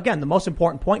 Because, again, the most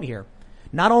important point here,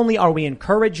 not only are we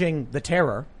encouraging the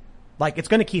terror, like it's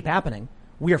going to keep happening,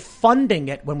 we are funding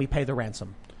it when we pay the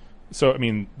ransom. So, I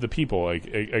mean, the people, like,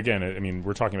 again, I mean,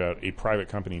 we're talking about a private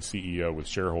company CEO with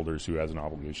shareholders who has an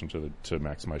obligation to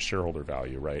maximize shareholder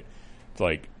value, right?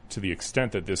 Like, to the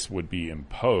extent that this would be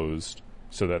imposed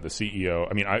so that the CEO,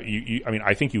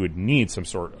 I think you would need some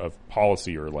sort of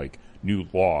policy or, like, new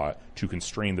law to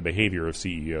constrain the behavior of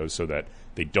CEOs so that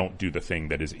they don't do the thing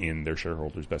that is in their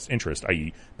shareholders' best interest,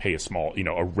 i.e. pay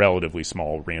a relatively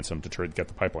small ransom to try to get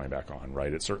the pipeline back on,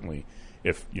 right? It certainly,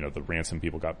 if, the ransom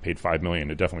people got paid $5 million,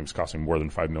 it definitely was costing more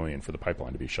than $5 million for the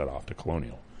pipeline to be shut off to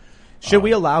Colonial. Should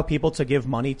we allow people to give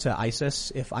money to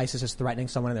ISIS if ISIS is threatening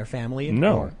someone in their family?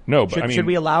 No. But should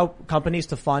we allow companies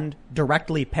to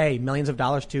directly pay millions of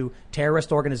dollars to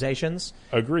terrorist organizations?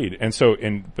 Agreed.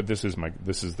 But this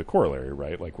is the corollary,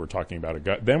 right? Like we're talking about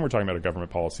then we're talking about a government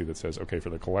policy that says, okay,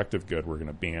 for the collective good, we're going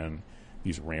to ban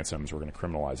these ransoms, we're going to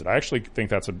criminalize it. I actually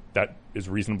think that is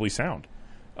reasonably sound.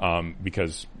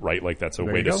 Because, right, like that's a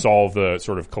way to solve the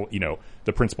sort of,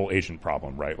 the principal agent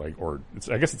problem, right? Like,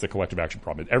 I guess it's a collective action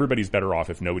problem. Everybody's better off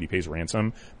if nobody pays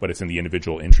ransom, but it's in the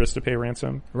individual interest to pay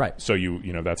ransom. Right. So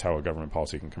that's how a government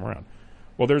policy can come around.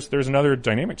 Well, there's another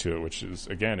dynamic to it, which is,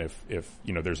 again, if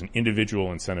there's an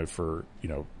individual incentive for,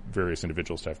 various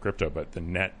individuals to have crypto, but the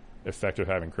net effect of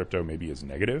having crypto maybe is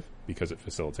negative because it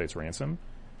facilitates ransom,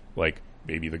 like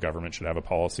maybe the government should have a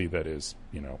policy that is,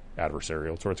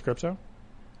 adversarial towards crypto.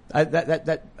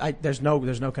 There's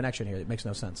no connection here. It makes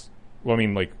no sense. Well, I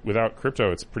mean, like without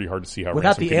crypto, it's pretty hard to see how.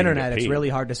 Without the internet, it's really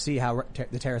hard to see how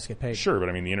the terrorists get paid. Sure, but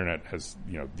I mean, the internet has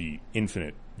the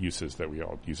infinite uses that we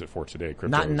all use it for today. Crypto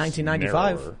not in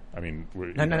 1995. Narrower. I mean,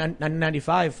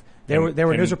 1995, there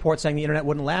were news reports saying the internet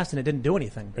wouldn't last, and it didn't do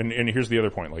anything. And here's the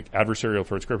other point: like adversarial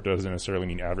towards crypto doesn't necessarily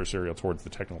mean adversarial towards the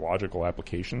technological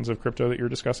applications of crypto that you're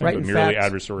discussing, right, but in merely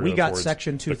fact, adversarial we got towards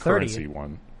Section the 230 currency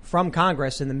one from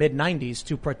Congress in the mid 90s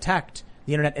to protect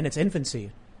the internet in its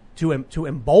infancy, to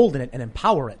embolden it and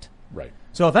empower it. Right.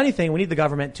 So if anything, we need the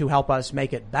government to help us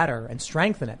make it better and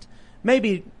strengthen it.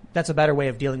 Maybe that's a better way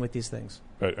of dealing with these things.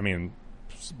 But I mean,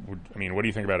 what do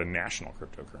you think about a national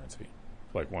cryptocurrency,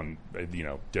 like one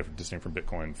distinct from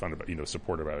Bitcoin, funded by,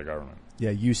 supported by the government?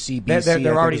 Yeah, UCBC.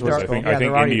 They're already. I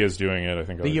think India is doing it. I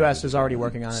think the U.S. is already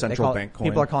working on it. Central bank coin.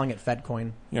 People are calling it Fed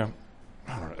coin. Yeah.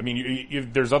 I don't know. I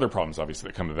mean, there's other problems obviously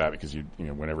that come to that because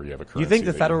whenever you have a currency. You think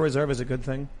the Federal Reserve is a good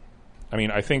thing? I mean,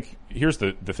 I think here's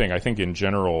the thing. I think in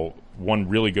general, one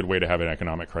really good way to have an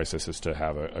economic crisis is to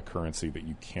have a currency that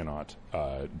you cannot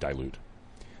dilute.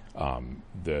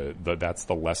 That's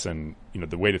the lesson.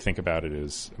 The way to think about it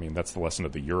is, I mean, that's the lesson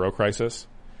of the Euro crisis.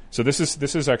 So this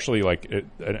is actually like an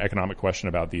economic question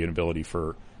about the inability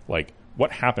for like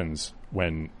what happens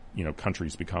when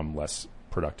countries become less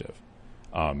productive.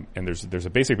 And there's a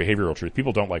basic behavioral truth.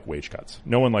 People don't like wage cuts.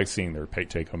 No one likes seeing their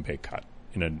take-home pay cut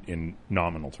in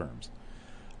nominal terms.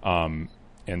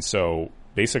 And so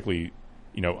basically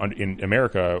in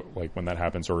America, like when that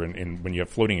happens, or when you have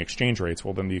floating exchange rates,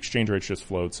 well, then the exchange rate just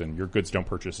floats and your goods don't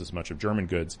purchase as much of German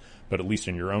goods, but at least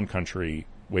in your own country,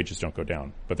 wages don't go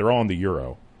down. But they're all in the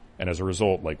euro. And as a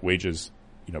result, like wages,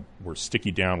 were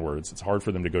sticky downwards. It's hard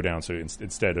for them to go down. So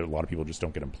instead, a lot of people just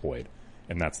don't get employed.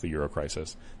 And that's the euro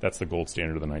crisis. That's the gold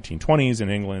standard of the 1920s in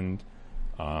England.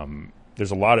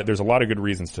 There's a lot of good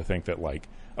reasons to think that like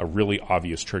a really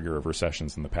obvious trigger of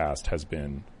recessions in the past has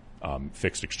been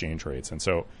fixed exchange rates. And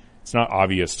so it's not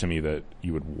obvious to me that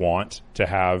you would want to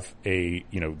have the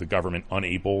government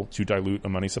unable to dilute a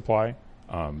money supply,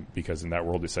 because in that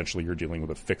world, essentially, you're dealing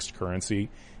with a fixed currency.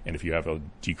 And if you have a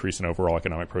decrease in overall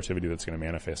economic productivity, that's going to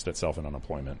manifest itself in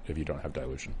unemployment if you don't have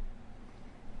dilution.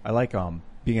 I like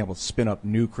being able to spin up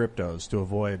new cryptos to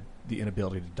avoid the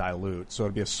inability to dilute. So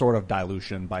it'd be a sort of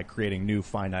dilution by creating new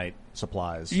finite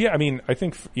supplies. Yeah, I mean, I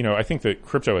think that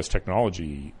crypto as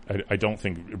technology, I don't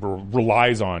think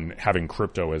relies on having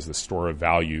crypto as the store of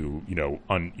value,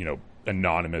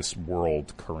 anonymous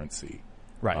world currency.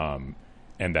 Right.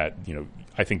 And that,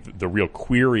 I think the real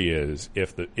query is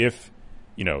if the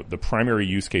primary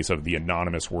use case of the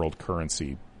anonymous world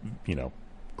currency,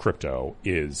 crypto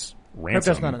is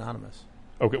ransom. Crypto's not anonymous.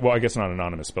 Okay, well, I guess not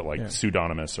anonymous, but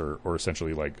pseudonymous or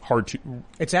essentially like hard to.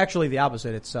 It's actually the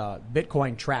opposite. It's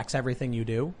Bitcoin tracks everything you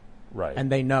do, right?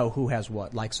 And they know who has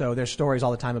what. Like, so there's stories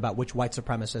all the time about which white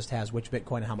supremacist has which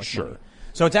Bitcoin and how much money.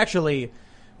 So it's actually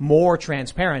more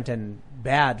transparent and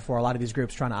bad for a lot of these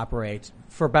groups trying to operate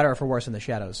for better or for worse in the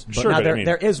shadoes. But now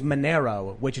there is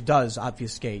Monero, which does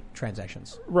obfuscate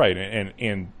transactions. Right,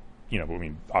 and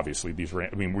obviously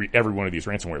every one of these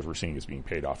ransomwares we're seeing is being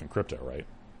paid off in crypto, right?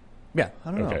 Yeah.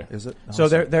 I don't know. Is it? So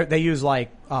they use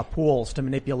like pools to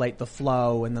manipulate the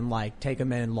flow and then like take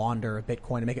them in and launder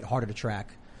Bitcoin and make it harder to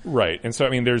track. Right. And so, I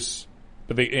mean, they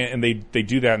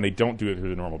do that and they don't do it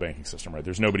through the normal banking system, right?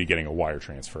 There's nobody getting a wire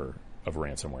transfer of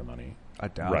ransomware money. I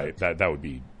doubt it. Right. That would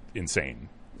be insane.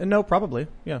 No, probably.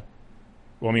 Yeah.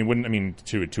 Well,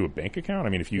 to a bank account?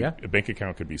 I mean, a bank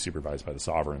account could be supervised by the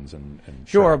sovereigns and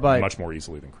sure, but much more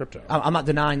easily than crypto. I'm not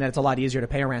denying that it's a lot easier to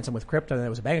pay a ransom with crypto than it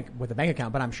was with a bank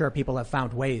account, but I'm sure people have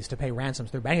found ways to pay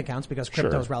ransoms through bank accounts because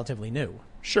crypto is relatively new.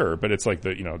 Sure, but it's like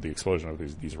the explosion of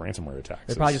these ransomware attacks.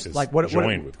 They probably just like what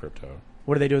with crypto.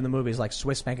 What do they do in the movies? Like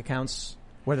Swiss bank accounts,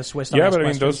 where the Swiss but I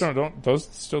mean those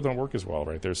still don't work as well,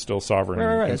 right? There's still sovereign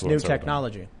influence. It's new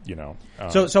technology.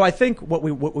 So I think what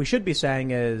we should be saying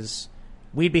is,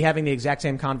 we'd be having the exact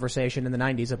same conversation in the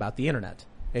 90s about the internet.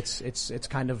 It's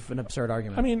kind of an absurd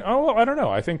argument. I mean, I don't know.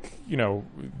 I think,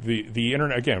 the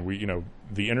internet, again,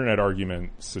 the internet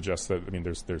argument suggests that,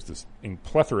 there's this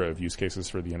plethora of use cases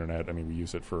for the internet. We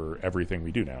use it for everything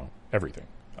we do now. Everything.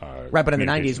 Right, but in the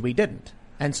 90s we didn't.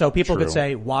 And so people could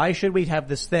say, why should we have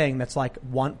this thing that's like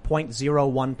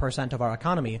 1.01% of our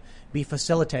economy be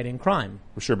facilitating crime?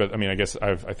 Sure, but I guess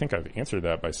I think I've answered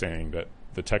that by saying that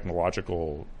the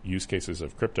technological use cases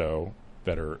of crypto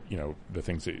that are, the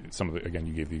things that again,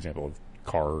 you gave the example of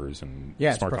cars and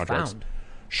smart contracts.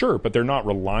 Sure, but they're not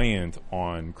reliant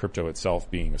on crypto itself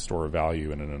being a store of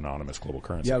value and an anonymous global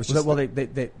currency. Yeah,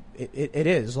 it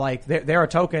is. Like, there are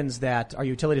tokens that are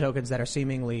utility tokens that are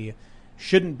seemingly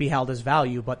shouldn't be held as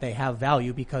value, but they have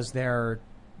value because they're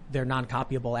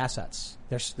non-copyable assets.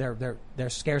 There's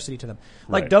scarcity to them.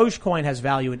 Like Dogecoin has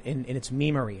value in its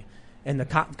memery and the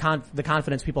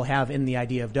confidence people have in the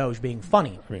idea of Doge being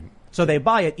funny. So they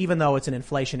buy it even though it's an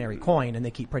inflationary coin and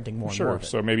they keep printing more and more of it.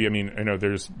 So maybe,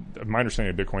 there's my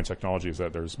understanding of Bitcoin technology is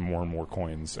that there's more and more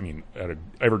coins, at an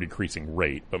ever decreasing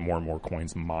rate, but more and more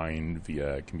coins mined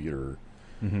via computer.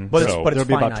 Mm-hmm. But there'll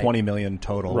be about 20 million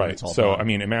total. Right. So,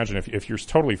 imagine if you're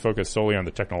totally focused solely on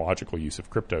the technological use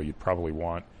of crypto, you'd probably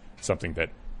want something that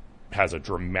has a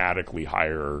dramatically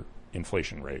higher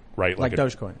inflation rate, right? Like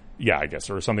Dogecoin. Yeah, I guess,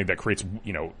 or something that creates,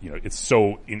 it's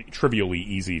so trivially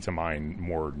easy to mine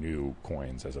more new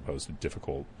coins as opposed to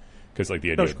difficult, because like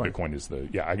the idea of Bitcoin is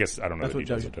I guess I don't know the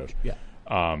details of Doge. Yeah.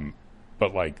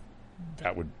 But like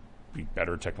that would be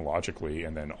better technologically,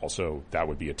 and then also that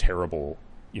would be a terrible,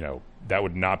 that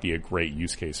would not be a great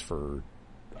use case for,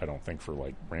 I don't think, for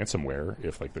like ransomware.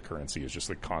 If like the currency is just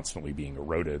like constantly being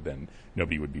eroded, then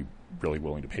nobody would be really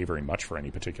willing to pay very much for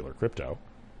any particular crypto.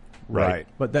 Right.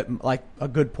 But that, like, a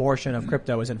good portion of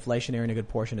crypto is inflationary and a good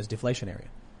portion is deflationary.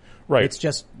 Right. It's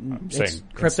just,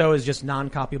 crypto is just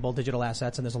non-copyable digital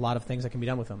assets, and there's a lot of things that can be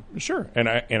done with them. Sure. And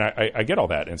I get all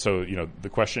that. And so, the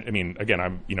question, again,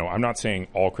 I'm not saying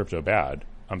all crypto bad.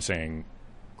 I'm saying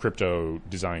crypto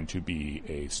designed to be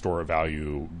a store of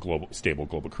value, stable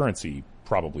global currency,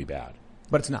 probably bad.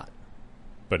 But it's not.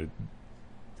 But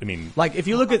I mean, like if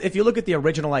you look at the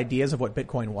original ideas of what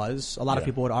Bitcoin was, a lot of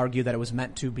people would argue that it was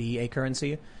meant to be a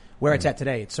currency. Where it's at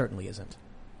today, it certainly isn't.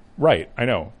 Right, I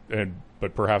know,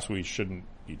 but perhaps we shouldn't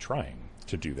be trying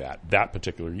to do that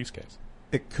particular use case.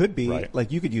 It could be right.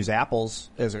 Like you could use apples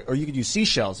or you could use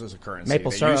seashells as a currency.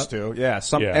 Maple syrup. Used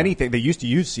to, anything. They used to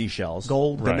use seashells.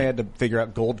 Gold. Then they had to figure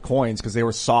out gold coins because they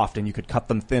were soft and you could cut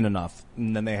them thin enough.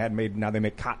 And then now they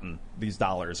make cotton. These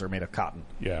dollars are made of cotton.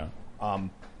 Yeah.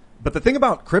 But the thing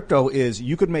about crypto is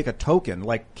you could make a token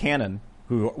like Canon,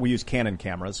 who we use Canon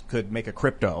cameras, could make a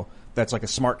crypto that's like a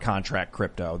smart contract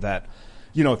crypto that,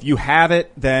 if you have it,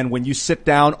 then when you sit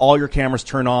down, all your cameras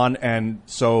turn on.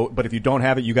 But if you don't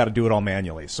have it, you got to do it all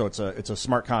manually. So it's a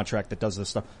smart contract that does this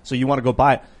stuff. So you want to go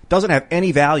buy it. It doesn't have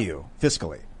any value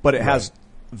fiscally, but it has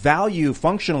value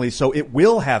functionally. So it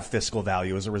will have fiscal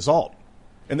value as a result.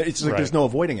 And it's like there's no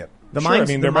avoiding it. The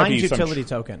Mines utility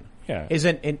token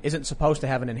isn't supposed to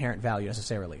have an inherent value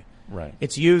necessarily. Right.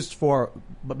 It's used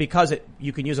but because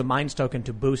you can use a Mines token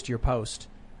to boost your post.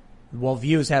 Well,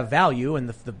 views have value, and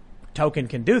the token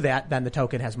can do that, then the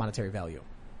token has monetary value.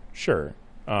 Sure.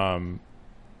 I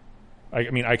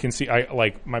can see.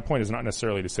 My point is not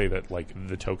necessarily to say that like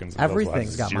the tokens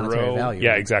everything's got monetary value.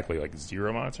 Yeah, exactly, like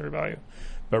zero monetary value,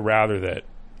 but rather that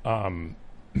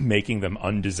making them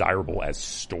undesirable as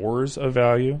stores of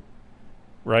value,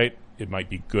 right? It might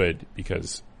be good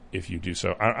because if you do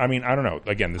so, I don't know.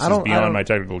 Again, this is beyond my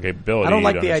technical capability. I don't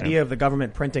like the idea of the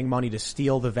government printing money to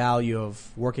steal the value of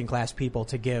working class people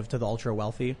to give to the ultra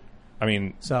wealthy. I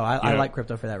mean, so I like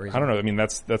crypto for that reason. I don't know. I mean,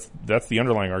 that's the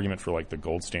underlying argument for like the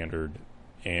gold standard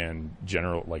and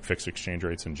general like fixed exchange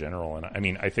rates in general. And I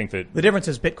mean, I think that the difference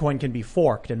is Bitcoin can be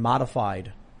forked and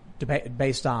modified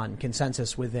based on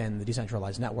consensus within the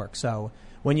decentralized network. So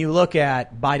when you look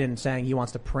at Biden saying he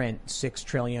wants to print 6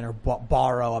 trillion or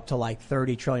borrow up to like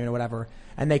 30 trillion or whatever,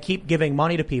 and they keep giving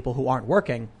money to people who aren't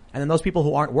working, and then those people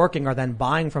who aren't working are then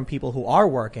buying from people who are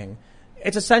working,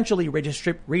 it's essentially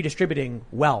redistributing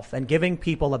wealth and giving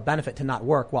people a benefit to not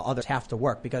work while others have to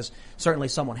work, because certainly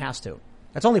someone has to.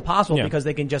 That's only possible because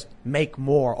they can just make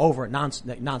more over it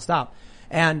nonstop.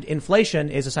 And inflation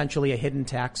is essentially a hidden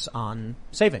tax on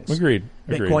savings. Agreed.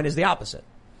 Bitcoin is the opposite.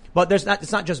 But it's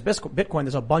not just Bitcoin.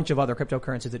 There's a bunch of other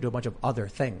cryptocurrencies that do a bunch of other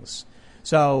things.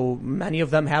 So many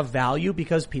of them have value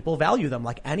because people value them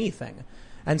like anything.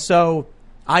 And so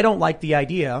I don't like the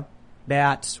idea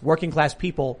that working class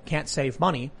people can't save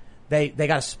money. They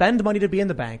got to spend money to be in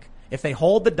the bank. If they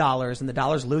hold the dollars and the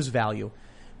dollars lose value,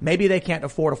 maybe they can't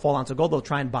afford a full ounce of gold. They'll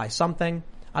try and buy something.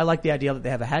 I like the idea that they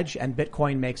have a hedge, and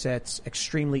Bitcoin makes it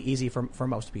extremely easy for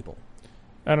most people.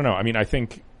 I don't know. I mean, I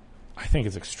think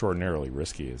it's extraordinarily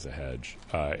risky as a hedge.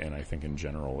 And I think in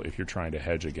general, if you're trying to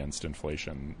hedge against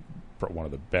inflation, one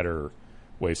of the better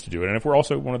ways to do it, and if we're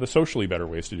also one of the socially better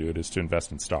ways to do it, is to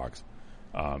invest in stocks,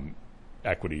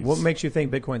 equities. What makes you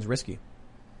think Bitcoin's risky?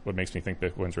 What makes me think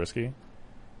Bitcoin's risky?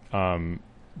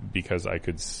 Because I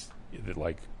could,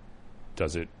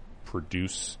 does it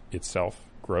produce itself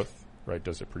growth? Right?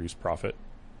 Does it produce profit?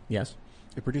 Yes.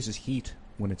 It produces heat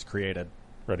when it's created.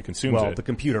 Right. It consumes it. Well, the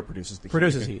computer produces the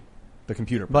heat. The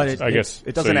computer produces it. I guess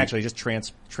it doesn't actually just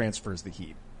transfers the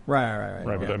heat. Right.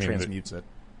 But I mean, transmutes it.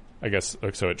 I guess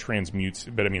so. It transmutes,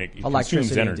 but I mean, it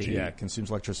consumes energy. Yeah, it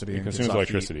consumes electricity. It consumes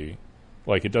electricity. Heat.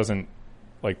 Like it doesn't.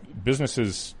 Like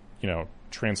businesses,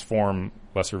 transform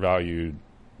lesser valued,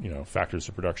 factors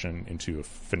of production into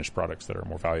finished products that are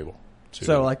more valuable.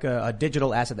 So like a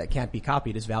digital asset that can't be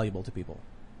copied is valuable to people.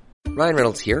 Ryan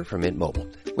Reynolds here from Mint Mobile.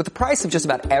 With the price of just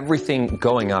about everything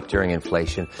going up during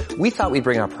inflation, we thought we'd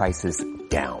bring our prices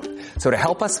down. So to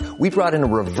help us, we brought in a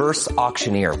reverse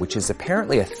auctioneer, which is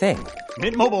apparently a thing.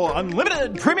 Mint Mobile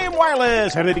Unlimited Premium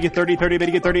Wireless. How to get 30, 30, bit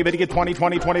to get 30, bit to get 20,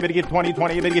 20, 20, bit to get 20,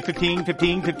 20, bit to get 15,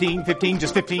 15, 15, 15,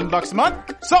 just $15 a month?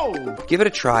 Sold! Give it a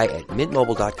try at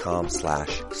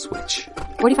mintmobile.com/switch.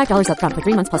 $45 up front for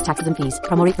 3 months plus taxes and fees.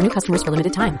 Promo rate for new customers for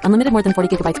limited time. Unlimited more than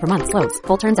 40 gigabytes per month. Slows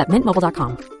full terms at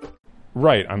mintmobile.com.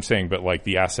 Right. I'm saying, but like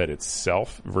the asset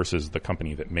itself versus the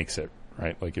company that makes it,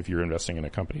 right? Like if you're investing in a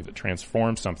company that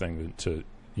transforms something to,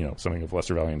 something of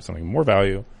lesser value into something more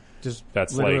value.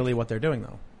 That's literally what they're doing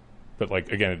though. But like,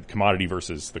 again, commodity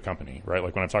versus the company, right?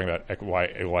 Like when I'm talking about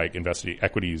investing,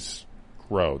 equities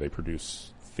grow, they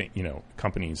produce,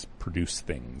 companies produce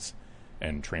things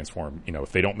and transform,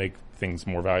 if they don't make things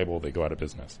more valuable, they go out of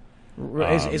business.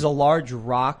 Is a large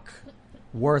rock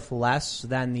worth less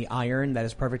than the iron that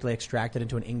is perfectly extracted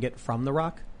into an ingot from the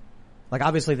rock? Like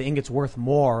obviously the ingot's worth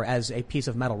more as a piece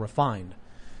of metal refined.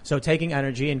 So taking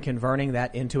energy and converting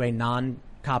that into a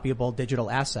non-copyable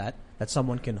digital asset that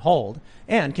someone can hold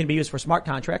and can be used for smart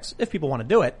contracts if people want to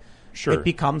do it. Sure. it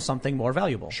becomes something more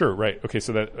valuable. Sure, right. Okay,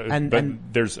 so that and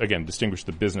there's again distinguish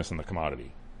the business and the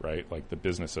commodity, right? Like the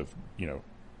business of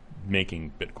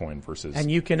making Bitcoin versus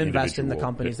and you can invest in the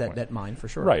individual companies Bitcoin. that mine for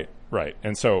sure. Right.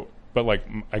 And so, but like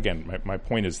again, my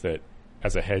point is that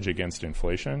as a hedge against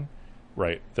inflation,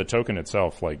 right? The token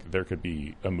itself, like there could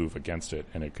be a move against it,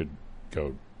 and it could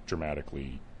go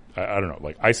dramatically. I don't know.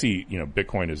 Like I see,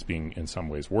 Bitcoin as being in some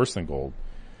ways worse than gold,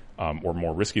 or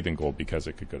more risky than gold because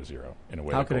it could go to zero in a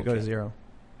way. How could it go to zero?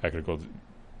 How could it go,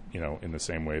 in the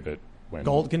same way that when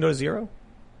gold can go to zero?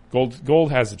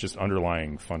 Gold has just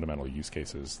underlying fundamental use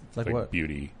cases like what?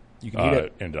 Beauty, you can eat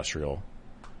it. Industrial.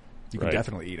 You can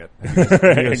definitely eat it.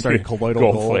 You started colloidal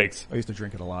gold flakes. I used to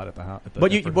drink it a lot at the house.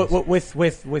 But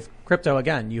with crypto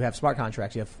again, you have smart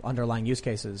contracts, you have underlying use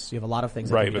cases, you have a lot of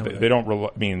things. Right, but they don't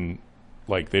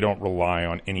they don't rely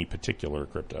on any particular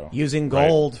crypto. Using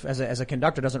gold as a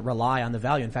conductor doesn't rely on the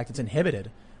value. In fact, it's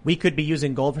inhibited. We could be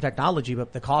using gold for technology,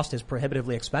 but the cost is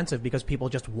prohibitively expensive because people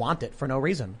just want it for no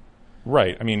reason.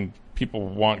 Right. I mean, people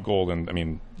want gold,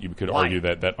 and you could argue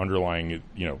that underlying,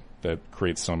 that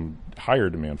creates some higher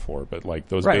demand for it. But like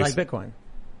those, like Bitcoin.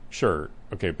 Sure.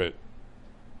 Okay, but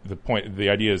the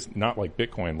idea is not like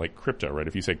Bitcoin, like crypto, right?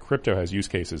 If you say crypto has use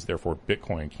cases, therefore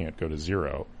Bitcoin can't go to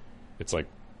zero, it's like,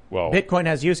 well, Bitcoin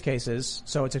has use cases,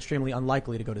 so it's extremely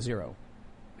unlikely to go to zero.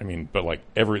 I mean, but like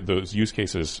those use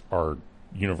cases are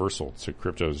universal to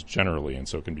cryptos generally, and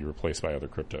so can be replaced by other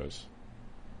cryptos,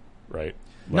 right?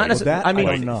 Not necessarily. I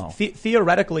don't know.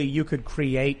 Theoretically, you could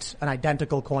create an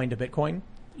identical coin to Bitcoin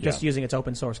just using its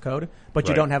open source code, but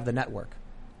you don't have the network.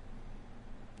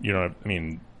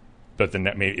 But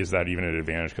is that even an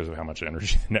advantage because of how much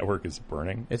energy the network is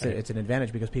burning? It's an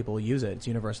advantage because people use it. It's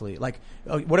universally like.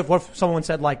 What if someone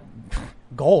said like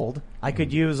gold? I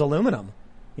could use aluminum.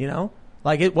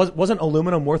 Like wasn't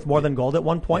aluminum worth more than gold at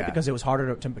one point because it was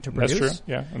harder to produce? That's true.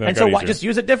 Yeah. And so just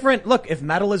use it different. Look, if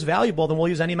metal is valuable, then we'll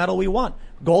use any metal we want.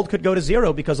 Gold could go to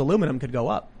zero because aluminum could go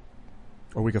up.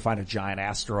 Or we could find a giant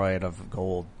asteroid of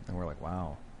gold, and we're like,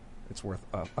 wow, it's worth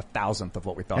a thousandth of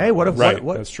what we thought. Hey, what if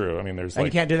what? That's true. I mean, and you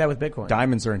can't do that with Bitcoin.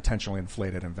 Diamonds are intentionally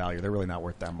inflated in value. They're really not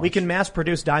worth that much. We can mass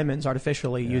produce diamonds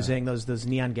artificially using those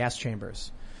neon gas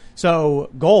chambers. So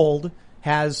gold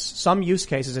has some use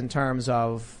cases in terms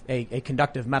of a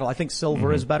conductive metal. I think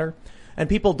silver is better. And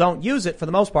people don't use it for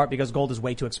the most part because gold is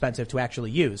way too expensive to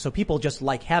actually use. So people just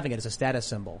like having it as a status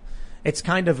symbol. It's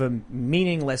kind of a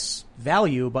meaningless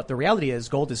value, but the reality is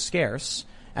gold is scarce.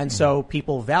 And so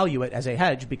people value it as a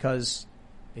hedge because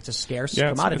it's a scarce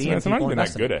commodity. It's not even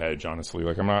that good a hedge, honestly.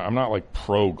 Like I'm not like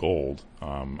pro gold.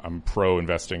 I'm pro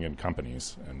investing in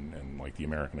companies and like the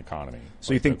American economy.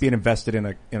 So you think being invested in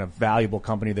a valuable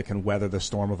company that can weather the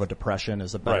storm of a depression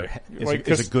is a better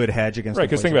is a good hedge against right?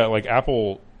 Because think about it, like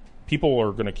Apple. People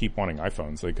are going to keep wanting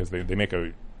iPhones because they make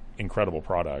a incredible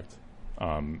product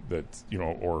that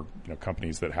or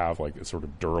companies that have like a sort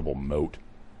of durable moat,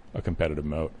 a competitive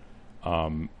moat.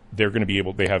 They're going to be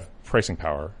able. They have pricing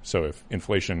power. So if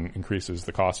inflation increases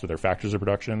the cost of their factors of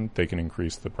production, they can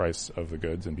increase the price of the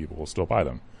goods, and people will still buy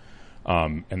them.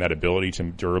 And that ability to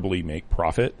durably make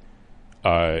profit,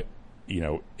 means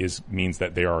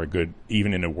that they are a good,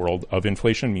 even in a world of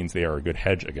inflation, means they are a good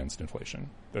hedge against inflation.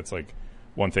 That's like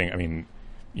one thing. I mean,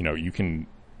 you can,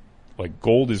 like,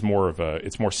 gold is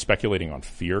it's more speculating on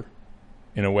fear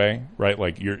in a way, right?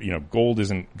 Like gold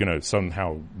isn't going to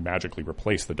somehow magically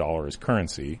replace the dollar as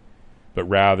currency, but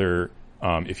rather,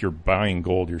 if you're buying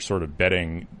gold, you're sort of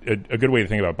betting. A good way to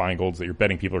think about buying gold is that you're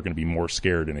betting people are going to be more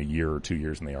scared in a year or 2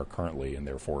 years than they are currently, and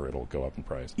therefore it'll go up in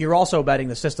price. You're also betting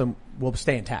the system will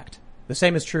stay intact. The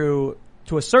same is true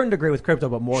to a certain degree with crypto,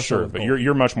 but more so with but gold.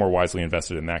 You're much more wisely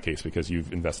invested in that case because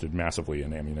you've invested massively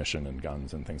in ammunition and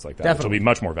guns and things like that, Definitely. which will be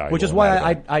much more valuable. Which is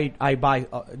why I buy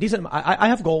decent. I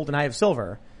have gold and I have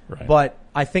silver, right. But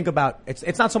I think about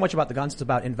it's not so much about the guns; it's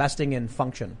about investing in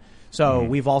function. So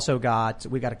we've got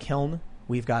a kiln,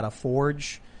 we've got a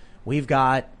forge, we've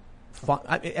got fun,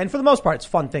 and for the most part, it's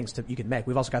fun things you can make.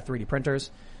 We've also got 3D printers.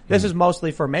 This is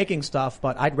mostly for making stuff,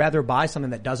 but I'd rather buy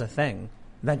something that does a thing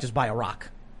than just buy a rock.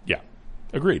 Yeah.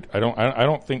 Agreed. I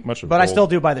don't think much of But gold. I still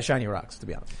do buy the shiny rocks, to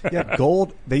be honest. Yeah,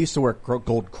 gold. They used to wear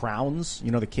gold crowns.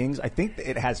 The kings. I think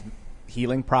it has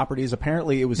healing properties.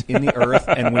 Apparently, it was in the earth,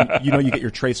 and when you get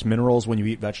your trace minerals when you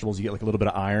eat vegetables, you get like a little bit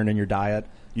of iron in your diet.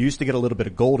 You used to get a little bit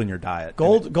of gold in your diet.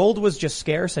 Gold was just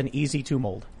scarce and easy to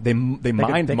mold. They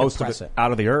mined most of it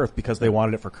out of the earth because they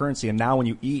wanted it for currency. And now when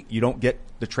you eat, you don't get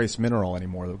the trace mineral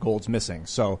anymore. The gold's missing.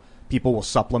 So people will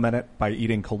supplement it by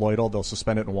eating colloidal. They'll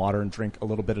suspend it in water and drink a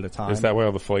little bit at a time. Is that why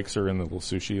all the flakes are in the little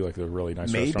sushi, like the really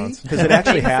nice restaurants? Because it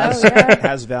actually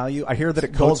has value. I hear that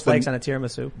it Gold coats flakes on a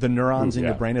tiramisu. the neurons in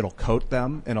your brain. It'll coat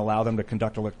them and allow them to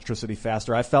conduct electricity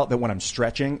faster. I felt that when I'm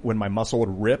stretching, when my muscle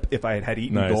would rip, if I had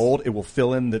eaten gold, it will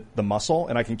fill in the muscle,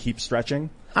 and I can keep stretching.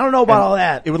 I don't know about all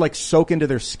that. It would like soak into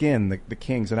their skin, the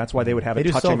kings, and that's why they would have it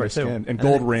touching their skin. And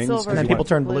gold rings. And then people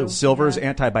turn blue. Silver's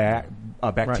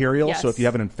antibacterial, Yes. so if you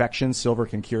have an infection, silver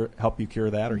can help you cure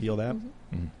that or heal that.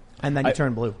 Mm-hmm. And then you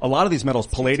turn blue. A lot of these metals,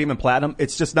 palladium and platinum,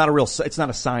 it's just not it's not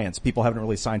a science. People haven't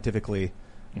really scientifically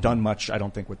done much, I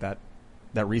don't think, with that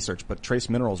research. But trace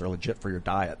minerals are legit for your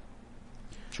diet.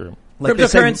 True. Like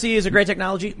cryptocurrency is a great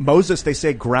technology. Moses, they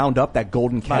say, ground up that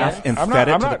golden calf and fed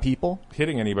it to the people.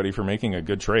 Hitting anybody for making a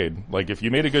good trade. Like, if you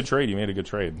made a good trade, you made a good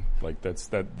trade. Like,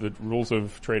 the rules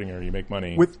of trading are you make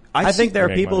money. I think there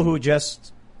are people who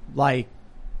just, like,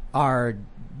 are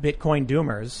Bitcoin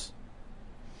doomers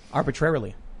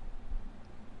arbitrarily.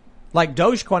 Like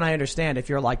Dogecoin, I understand if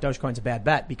you're like Dogecoin's a bad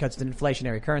bet because it's an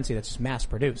inflationary currency that's just mass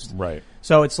produced. Right.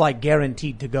 So it's like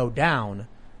guaranteed to go down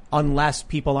unless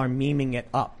people are memeing it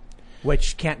up,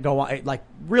 which can't go on, like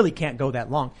really can't go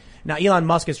that long. Now Elon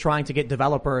Musk is trying to get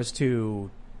developers to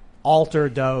alter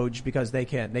Doge because they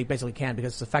basically can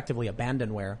because it's effectively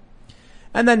abandonware.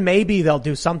 And then maybe they'll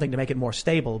do something to make it more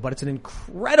stable, but it's an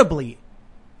incredibly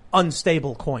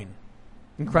unstable coin.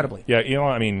 Incredibly. Yeah,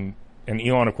 Elon,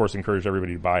 Elon, of course, encouraged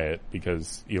everybody to buy it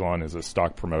because Elon is a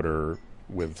stock promoter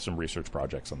with some research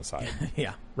projects on the side.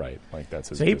 Yeah. Right. Like that's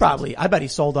his So he business. I bet he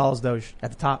sold all his Doge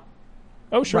at the top.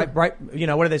 Oh, sure. Right. You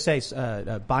know, what do they say?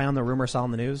 Buy on the rumor, sell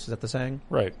on the news. Is that the saying?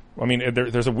 Right. I mean,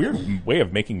 there's a weird way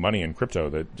of making money in crypto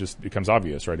that just becomes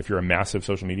obvious, right? If you're a massive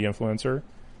social media influencer,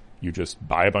 you just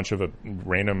buy a bunch of a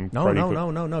random...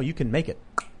 No. You can make it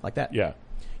like that. Yeah.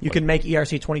 You can make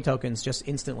ERC-20 tokens just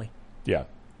instantly. Yeah.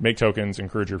 Make tokens,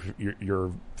 encourage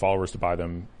your followers to buy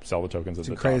them, sell the tokens at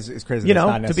the top. It's crazy. You know,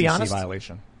 not an to be SEC honest,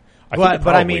 violation. I think it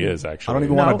probably I mean, is, actually. I don't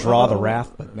even want to draw the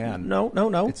wrath, but man. No.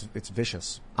 It's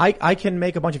vicious. I can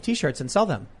make a bunch of t-shirts and sell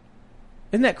them.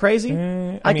 Isn't that crazy?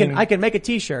 I can make a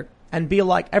t-shirt and be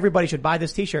like, everybody should buy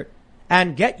this t-shirt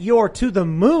and get your To the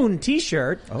Moon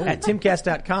t-shirt at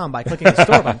timcast.com by clicking the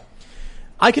store button.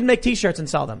 I can make t-shirts and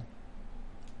sell them.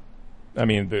 I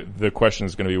mean, the question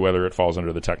is going to be whether it falls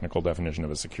under the technical definition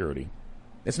of a security.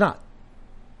 It's not.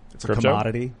 It's Crypto? a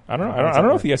commodity. I don't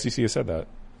know if the SEC has said that.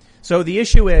 So the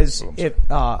issue is, if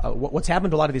what's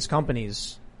happened to a lot of these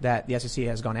companies that the SEC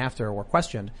has gone after or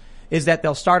questioned, is that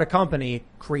they'll start a company,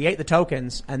 create the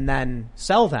tokens, and then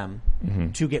sell them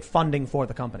to get funding for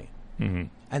the company. Mm-hmm.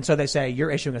 And so they say,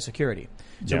 you're issuing a security.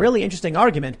 It's a really interesting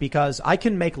argument because I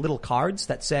can make little cards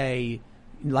that say,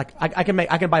 like, I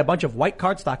can buy a bunch of white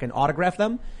cardstock and autograph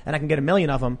them, and I can get 1 million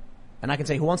of them, and I can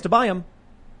say, who wants to buy them?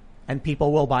 And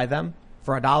people will buy them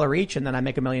for $1 each, and then I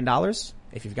make $1 million.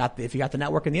 If you've got the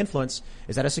network and the influence,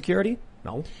 is that a security?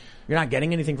 No. You're not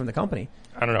getting anything from the company.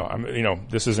 I don't know.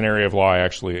 This is an area of law.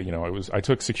 I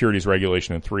took securities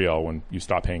regulation in 3L when you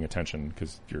stop paying attention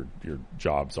because your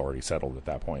job's already settled at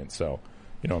that point. So,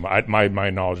 my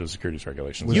knowledge of securities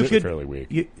regulations is fairly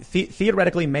weak.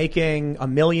 Theoretically, making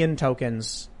 1 million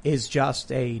tokens is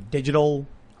just a digital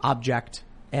object,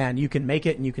 and you can make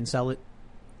it and you can sell it.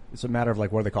 It's a matter of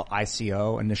like what do they call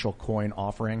ICO, initial coin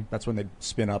offering. That's when they'd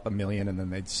spin up 1 million and then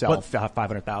they'd sell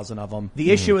 500,000 of them.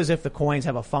 The issue is if the coins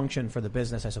have a function for the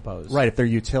business, I suppose. Right. If they're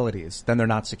utilities, then they're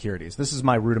not securities. This is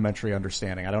my rudimentary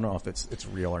understanding. I don't know if it's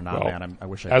real or not, well, man. I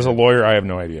wish I as did. a lawyer, I have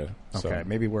no idea. Okay. So.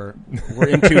 Maybe we're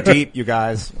in too deep, you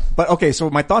guys. But okay. So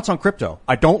my thoughts on crypto.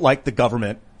 I don't like the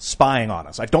government spying on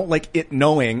us. I don't like it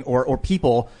knowing or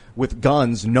people with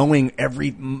guns knowing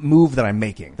every move that I'm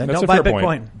making. Then That's don't a buy fair Bitcoin.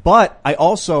 point. But I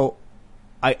also,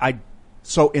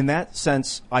 so in that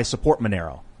sense, I support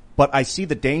Monero. But I see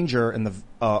the danger in the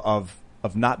of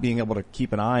not being able to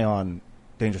keep an eye on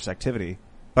dangerous activity.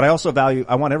 But I also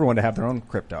I want everyone to have their own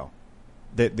crypto.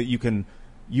 That you can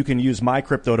use my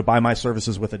crypto to buy my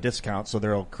services with a discount, so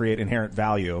they'll create inherent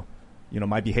value.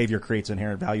 My behavior creates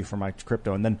inherent value for my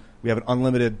crypto, and then we have an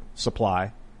unlimited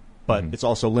supply, but it's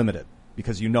also limited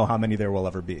because you know how many there will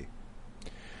ever be.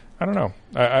 I don't know.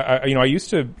 I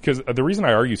used to, because the reason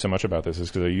I argue so much about this is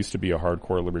because I used to be a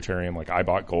hardcore libertarian. Like I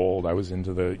bought gold. I was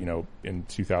into in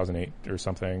 2008 or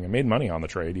something. I made money on the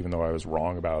trade, even though I was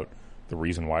wrong about the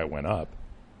reason why it went up.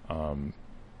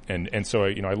 And so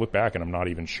I look back and I'm not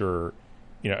even sure.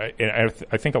 And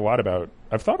I think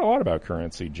I've thought a lot about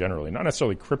currency generally, not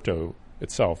necessarily crypto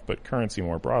itself, but currency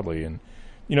more broadly. And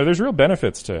there's real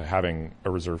benefits to having a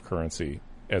reserve currency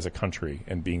as a country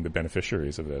and being the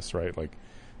beneficiaries of this, right? Like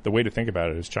the way to think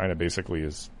about it is China basically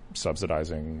is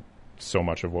subsidizing so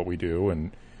much of what we do,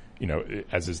 and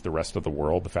as is the rest of the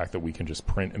world, the fact that we can just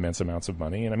print immense amounts of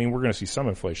money. And I mean, we're going to see some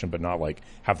inflation, but not like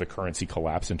have the currency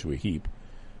collapse into a heap.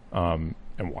 And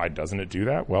why doesn't it do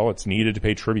that? Well, it's needed to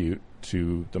pay tribute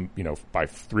to the, by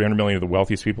 300 million of the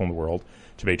wealthiest people in the world,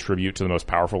 to pay tribute to the most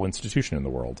powerful institution in the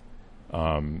world.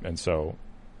 And so,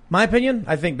 my opinion,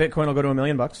 I think Bitcoin will go to $1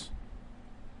 million.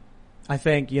 I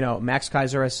think, Max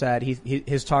Kaiser has said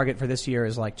his target for this year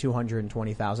is like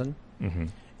 220,000. Mm-hmm.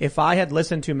 If I had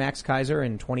listened to Max Kaiser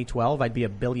in 2012, I'd be a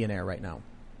billionaire right now.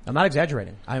 I'm not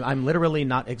exaggerating. I'm literally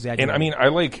not exaggerating. And I mean, I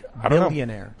don't know.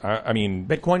 Billionaire. I mean,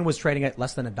 Bitcoin was trading at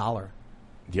less than $1.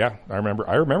 Yeah, I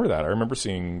remember that. I remember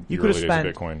seeing the early days of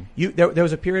Bitcoin. There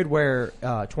was a period where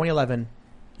 2011,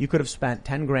 you could have spent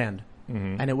 10 grand,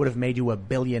 and it would have made you a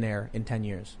billionaire in 10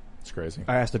 years. It's crazy.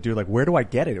 I asked a dude, like, where do I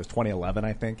get it? It was 2011,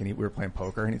 I think, and we were playing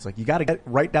poker, and he's like, you got to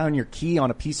write down your key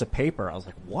on a piece of paper. I was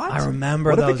like, what? I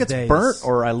remember what those if it gets days. burnt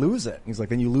or I lose it? He's like,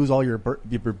 then you lose all your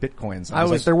Bitcoins. I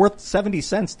was like, they're worth 70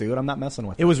 cents, dude. I'm not messing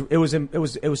with it. It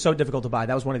was so difficult to buy.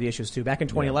 That was one of the issues too. Back in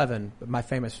 2011, my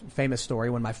famous story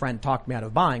when my friend talked me out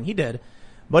of buying, he did.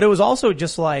 But it was also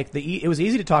just like it was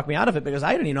easy to talk me out of it because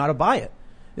I didn't even know how to buy it.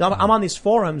 I'm on these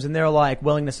forums and they're like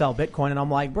willing to sell Bitcoin, and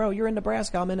I'm like, bro, you're in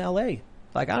Nebraska, I'm in LA.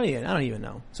 Like, I don't even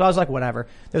know. So I was like, whatever.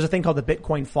 There's a thing called the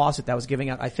Bitcoin faucet that was giving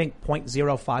out, I think,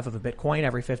 0.05 of a Bitcoin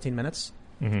every 15 minutes.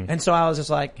 Mm-hmm. And so I was just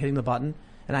like hitting the button,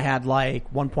 and I had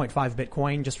like 1.5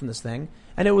 Bitcoin just from this thing,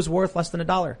 and it was worth less than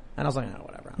 $1. And I was like, oh,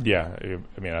 whatever. Yeah.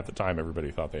 I mean, at the time,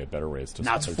 everybody thought they had better ways to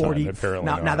now it's spend 40. their time.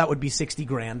 Apparently now that would be 60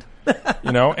 grand.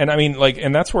 And I mean, like,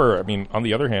 and that's where, I mean, on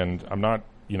the other hand, I'm not,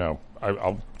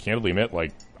 I'll candidly admit,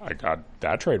 like, I got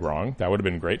that trade wrong. That would have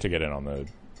been great to get in on the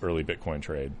early Bitcoin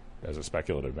trade as a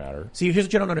speculative matter. See, here's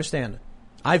what you don't understand.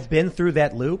 I've been through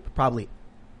that loop probably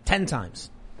 10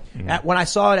 times. Mm-hmm. When I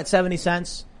saw it at 70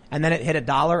 cents and then it hit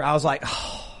 $1, I was like,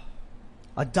 oh,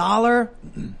 $1?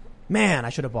 Man, I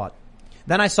should have bought.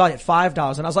 Then I saw it at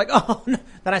 $5 and I was like, oh, no.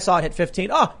 Then I saw it hit 15.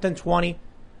 Oh, then 20,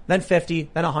 then 50,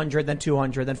 then 100, then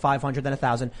 200, then 500, then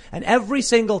 1,000. And every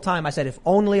single time I said, if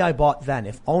only I bought then,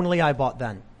 if only I bought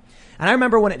then. And I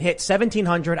remember when it hit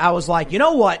 1,700, I was like, you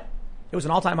know what? It was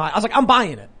an all-time high. I was like, I'm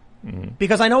buying it. Mm-hmm.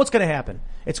 Because I know what's going to happen.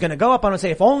 It's going to go up. I'm going to say,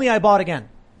 if only I bought again.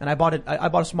 And I bought it. I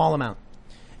bought a small amount.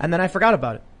 And then I forgot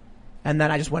about it. And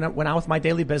then I just went on with my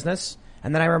daily business.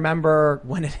 And then I remember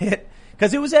when it hit,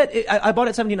 because I bought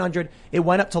it at 1,700. It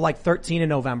went up to like 13 in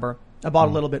November. I bought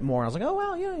a little bit more. I was like, oh,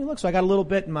 well, yeah, look. So I got a little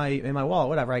bit in my wallet,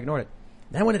 whatever. I ignored it.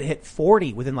 Then when it hit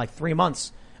 40 within like 3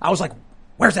 months, I was like,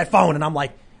 where's that phone? And I'm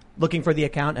like looking for the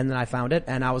account. And then I found it.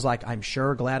 And I was like, I'm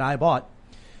sure glad I bought.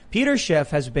 Peter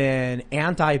Schiff has been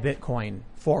anti-Bitcoin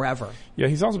forever. Yeah,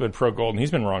 he's also been pro-gold, and he's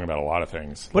been wrong about a lot of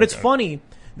things. But it's funny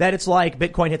that it's like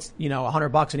Bitcoin hits,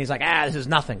 $100 and he's like, this is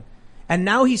nothing. And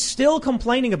now he's still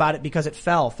complaining about it because it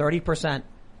fell 30%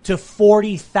 to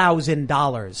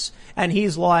 $40,000. And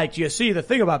he's like, do you see the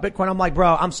thing about Bitcoin? I'm like,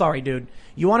 bro, I'm sorry, dude.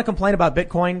 You want to complain about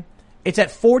Bitcoin? It's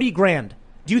at 40 grand.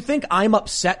 Do you think I'm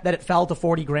upset that it fell to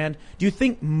 40 grand? Do you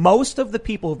think most of the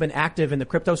people who've been active in the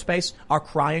crypto space are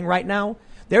crying right now?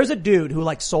 There's a dude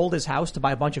who sold his house to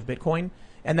buy a bunch of Bitcoin,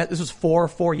 and this was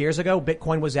four years ago.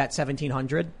 Bitcoin was at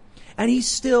 1,700, and he's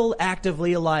still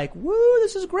actively like, woo,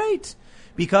 this is great,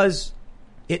 because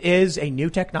it is a new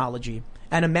technology.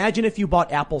 And imagine if you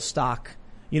bought Apple stock,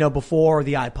 before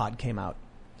the iPod came out.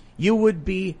 You would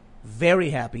be very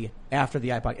happy after the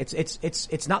iPod.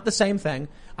 It's not the same thing.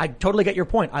 I totally get your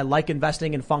point. I like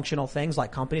investing in functional things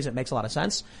like companies. It makes a lot of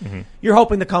sense. Mm-hmm. You're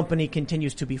hoping the company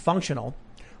continues to be functional.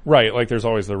 Right, like there's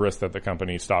always the risk that the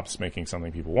company stops making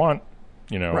something people want,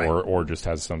 right. or just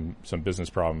has some business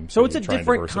problems. So it's a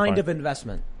different kind of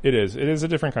investment. It is a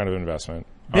different kind of investment.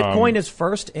 Bitcoin is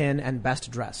first in and best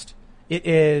dressed. It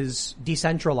is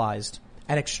decentralized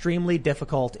and extremely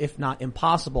difficult, if not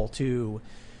impossible, to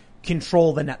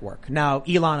control the network. Now,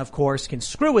 Elon, of course, can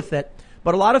screw with it,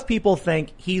 but a lot of people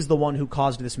think he's the one who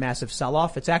caused this massive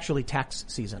sell-off. It's actually tax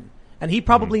season. And he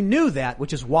probably knew that,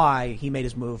 which is why he made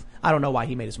his move. I don't know why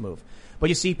he made his move. But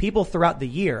you see, people throughout the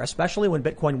year, especially when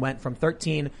Bitcoin went from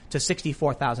 $13,000 to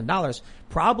 $64,000,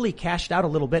 probably cashed out a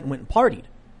little bit and went and partied.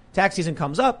 Tax season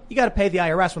comes up, you got to pay the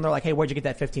IRS when they're like, hey, where'd you get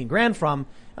that 15 grand from?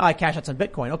 Oh, I cashed out some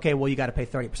Bitcoin. Okay, well, you got to pay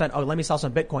 30%. Oh, let me sell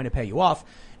some Bitcoin to pay you off.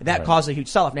 That caused a huge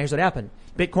sell-off. Now, here's what happened.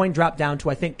 Bitcoin dropped down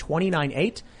to, I think,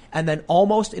 29.8, and then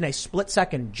almost in a split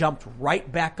second jumped right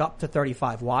back up to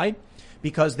 35. Why?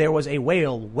 Because there was a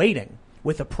whale waiting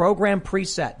with a program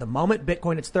preset. The moment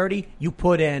Bitcoin hits 30, you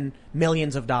put in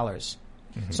millions of dollars.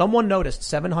 Mm-hmm. Someone noticed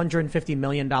 $750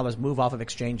 million move off of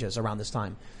exchanges around this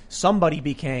time. Somebody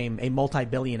became a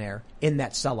multi-billionaire in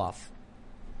that sell-off.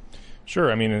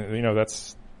 Sure. I mean,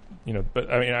 that's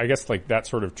But I mean, I guess like that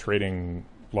sort of trading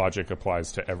logic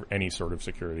applies to any sort of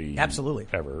security. Absolutely.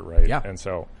 Ever, right? Yeah. And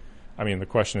so, I mean, the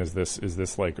question is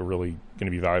this like a really going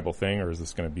to be valuable thing, or is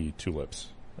this going to be tulips,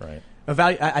 right?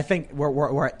 I think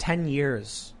we're at 10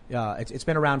 years. It's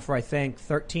been around for, I think,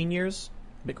 13 years,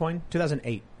 Bitcoin,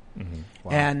 2008. Mm-hmm.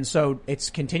 Wow. And so it's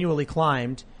continually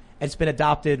climbed. It's been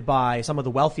adopted by some of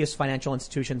the wealthiest financial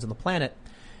institutions on the planet.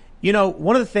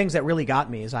 One of the things that really got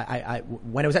me is I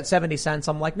when it was at 70 cents,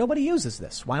 I'm like, nobody uses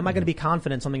this. Why am I going to be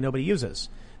confident in something nobody uses?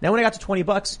 Now, when I got to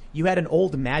 $20, you had an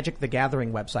old Magic the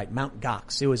Gathering website, Mt.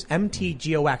 Gox. It was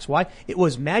MTGOXY. It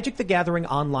was Magic the Gathering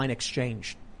Online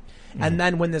Exchange. And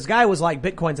then when this guy was like,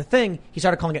 Bitcoin's a thing, he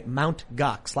started calling it Mt.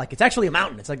 Gox. Like, it's actually a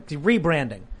mountain. It's like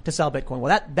rebranding to sell Bitcoin.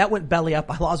 Well, that went belly up.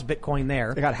 I lost Bitcoin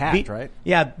there. They got hacked, right?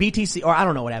 Yeah, BTC, or I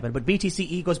don't know what happened, but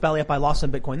BTCE goes belly up. I lost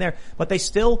some Bitcoin there. But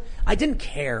I didn't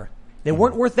care. They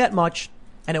weren't worth that much,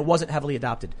 and it wasn't heavily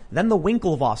adopted. Then the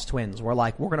Winklevoss twins were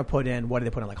like, we're going to put in, what did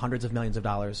they put in, like hundreds of millions of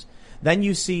dollars. Then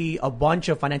you see a bunch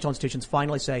of financial institutions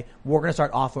finally say, we're going to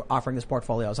start offering this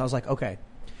portfolio. So I was like, okay,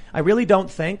 I really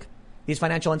don't think these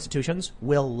financial institutions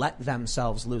will let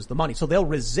themselves lose the money. So they'll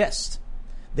resist.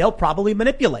 They'll probably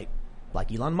manipulate,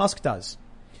 like Elon Musk does.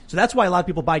 So that's why a lot of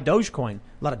people buy Dogecoin.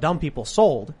 A lot of dumb people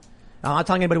sold. Now, I'm not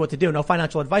telling anybody what to do. No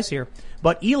financial advice here.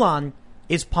 But Elon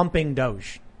is pumping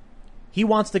Doge. He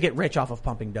wants to get rich off of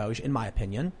pumping Doge, in my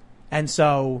opinion. And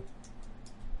so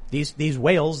these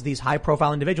whales, these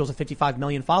high-profile individuals with 55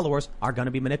 million followers are going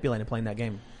to be manipulated playing that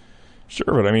game. Sure,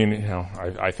 but I mean,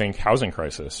 I think housing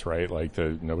crisis, right? Like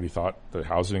nobody thought the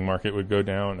housing market would go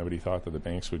down. Nobody thought that the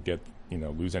banks would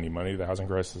lose any money to the housing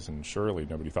crisis, and surely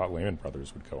nobody thought Lehman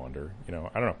Brothers would go under. I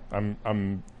don't know.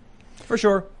 I'm for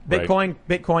sure.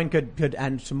 Bitcoin could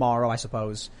end tomorrow, I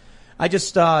suppose. I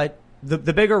just the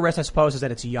bigger risk, I suppose, is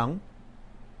that it's young.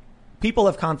 People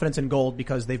have confidence in gold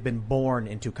because they've been born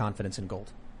into confidence in gold.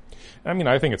 I mean,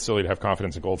 I think it's silly to have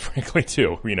confidence in gold, frankly,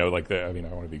 too. I want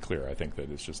to be clear. I think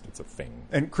that it's a thing.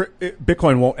 And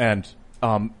Bitcoin won't end.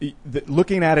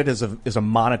 Looking at it as a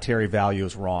monetary value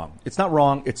is wrong. It's not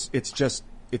wrong. It's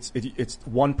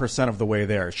 1% of the way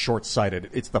there. It's short-sighted.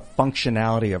 It's the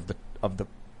functionality of the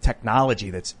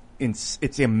technology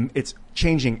it's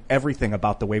changing everything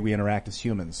about the way we interact as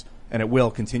humans, and it will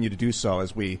continue to do so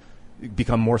as we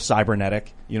become more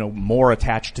cybernetic, more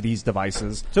attached to these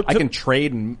devices. I can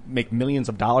trade and make millions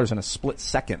of dollars in a split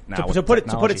second now. To put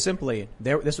it simply,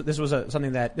 this was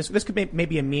something that this could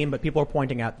maybe a meme, but people are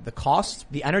pointing out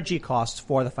the energy costs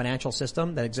for the financial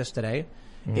system that exists today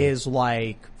is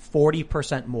like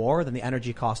 40% more than the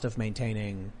energy cost of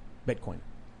maintaining Bitcoin,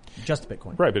 just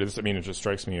Bitcoin. Right, but it just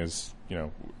strikes me as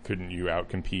couldn't you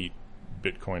outcompete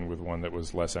Bitcoin with one that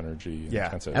was less energy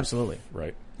intensive? Absolutely.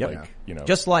 Right. Yep.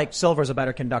 Just like silver is a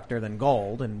better conductor than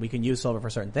gold, and we can use silver for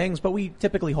certain things, but we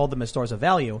typically hold them as stores of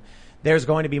value. There's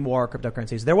going to be more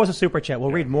cryptocurrencies. There was a super chat.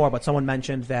 We'll read more, but someone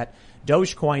mentioned that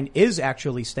Dogecoin is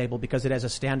actually stable because it has a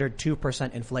standard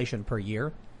 2% inflation per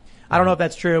year. I don't know if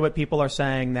that's true, but people are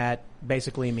saying that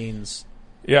basically means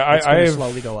it's going to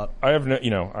slowly go up. I have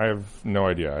no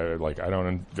idea. I don't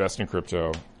invest in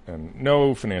crypto and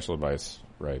no financial advice.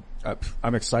 Right.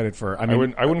 I'm excited for. I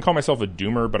wouldn't call myself a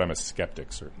doomer, but I'm a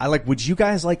skeptic. Certainly. Would you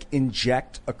guys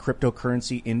inject a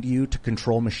cryptocurrency into you to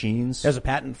control machines? There's a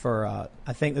patent for.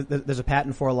 I think there's a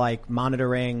patent for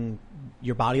monitoring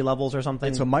your body levels or something.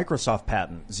 It's a Microsoft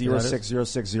patent,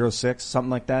 060606, something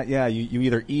like that. Yeah, you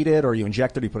either eat it or you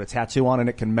inject it. You put a tattoo on, and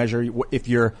it can measure if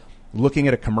you're looking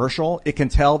at a commercial. It can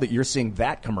tell that you're seeing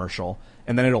that commercial,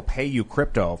 and then it'll pay you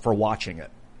crypto for watching it.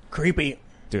 Creepy,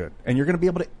 dude. And you're going to be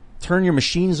able to turn your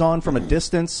machines on from a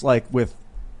distance,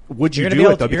 would you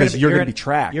do it though? Because you're going to be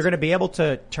tracked. You're going to be able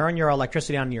to turn your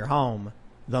electricity on in your home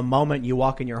the moment you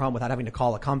walk in your home without having to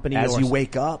call a company. As you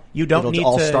wake up, it'll need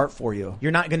to start for you.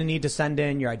 You're not going to need to send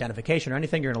in your identification or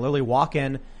anything. You're going to literally walk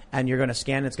in and you're going to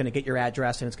scan. It's going to get your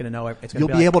address and it's going to know. You'll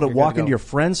be able to walk into your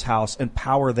friend's house and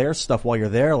power their stuff while you're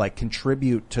there,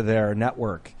 contribute to their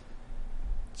network.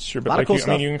 Sure, but you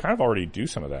can kind of already do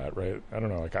some of that, right? I don't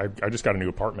know. I just got a new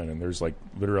apartment, and there's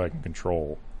literally I can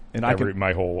control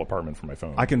my whole apartment from my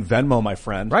phone. I can Venmo my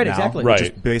friend, right? Now, exactly, right? Which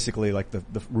is basically the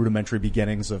rudimentary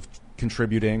beginnings of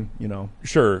contributing.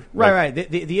 Sure, right.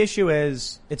 The issue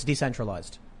is it's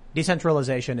decentralized.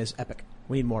 Decentralization is epic.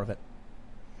 We need more of it.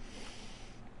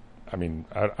 I mean,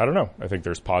 I don't know. I think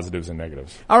there's positives and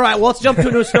negatives. All right, well, let's jump to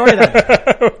a new story then,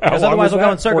 because otherwise we'll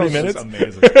go in circles. 40 minutes.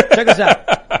 Amazing. Check this out.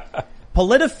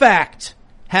 PolitiFact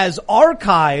has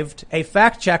archived a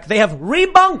fact check. They have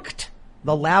rebunked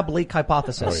the lab leak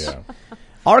hypothesis. Oh, yeah.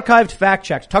 Archived fact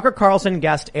check. Tucker Carlson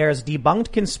guest airs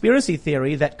debunked conspiracy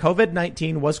theory that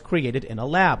COVID-19 was created in a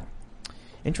lab.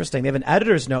 Interesting. They have an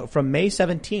editor's note from May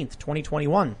 17th,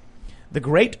 2021. The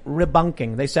Great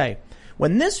Rebunking. They say,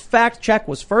 when this fact check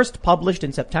was first published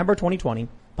in September 2020,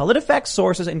 PolitiFact's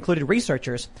sources included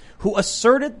researchers who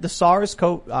asserted the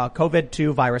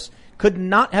SARS-CoV-2 virus could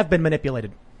not have been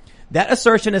manipulated. That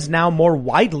assertion is now more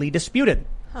widely disputed.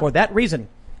 For that reason,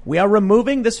 we are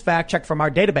removing this fact check from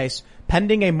our database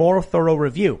pending a more thorough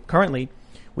review. Currently,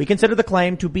 we consider the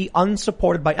claim to be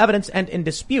unsupported by evidence and in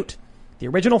dispute. The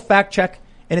original fact check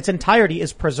in its entirety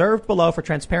is preserved below for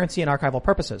transparency and archival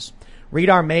purposes. Read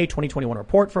our May 2021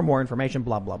 report for more information,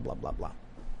 blah, blah, blah, blah, blah.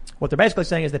 What they're basically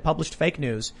saying is they published fake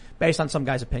news based on some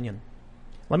guy's opinion.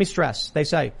 Let me stress, they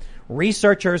say,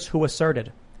 researchers who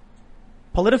asserted.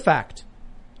 PolitiFact.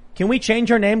 Can we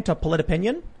change our name to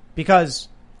PolitOpinion? Because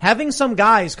having some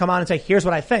guys come on and say, here's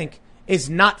what I think, is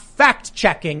not fact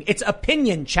checking, it's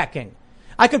opinion checking.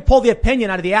 I could pull the opinion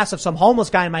out of the ass of some homeless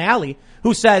guy in my alley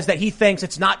who says that he thinks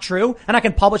it's not true, and I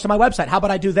can publish on my website. How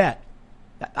about I do that?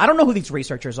 I don't know who these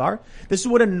researchers are. This is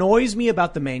what annoys me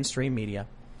about the mainstream media.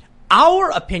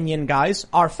 Our opinion, guys,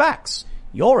 are facts.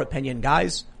 Your opinion,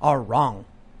 guys, are wrong.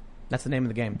 That's the name of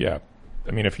the game. Yeah.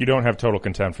 I mean, if you don't have total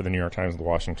contempt for the New York Times and the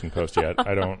Washington Post yet,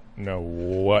 I don't know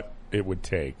what it would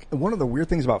take. One of the weird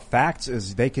things about facts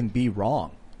is they can be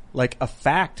wrong. Like, a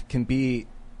fact can be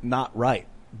not right,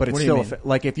 but it's still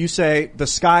like if you say the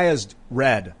sky is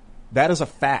red, that is a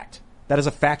fact. That is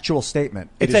a factual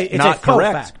statement. It's not a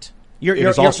correct. Fact. You're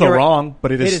also wrong,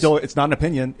 but it's not an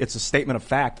opinion. It's a statement of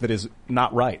fact that is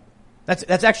not right.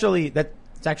 That's actually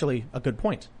a good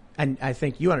point. And I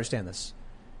think you understand this.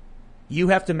 You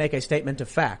have to make a statement of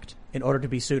fact in order to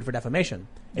be sued for defamation.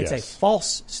 It's a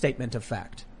false statement of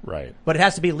fact. Right. But it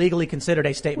has to be legally considered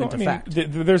a statement of fact.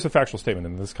 There's a factual statement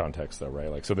in this context, though,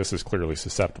 right? Like, so this is clearly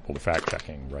susceptible to fact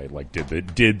checking, right? Like,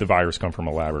 did the virus come from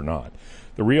a lab or not?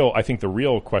 I think the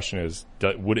real question is,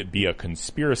 would it be a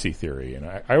conspiracy theory? And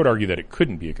I would argue that it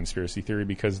couldn't be a conspiracy theory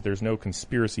because there's no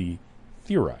conspiracy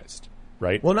theorized,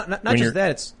 right? Well, not just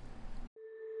that. It's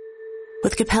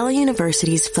with Capella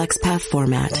University's FlexPath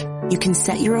format, you can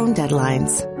set your own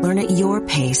deadlines, learn at your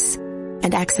pace,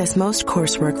 and access most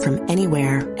coursework from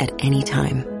anywhere at any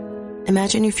time.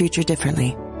 Imagine your future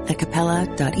differently at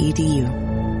capella.edu.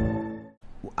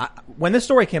 When this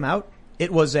story came out,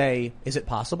 it was is it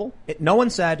possible? No one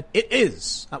said it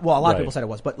is. Well, a lot of people said it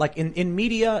was, but like in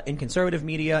media, in conservative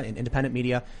media, in independent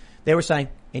media, they were saying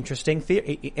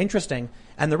interesting.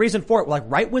 And the reason for it, like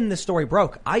right when this story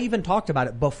broke, I even talked about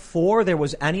it before there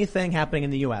was anything happening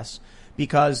in the U.S.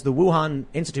 because the Wuhan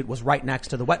Institute was right next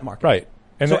to the wet market. Right.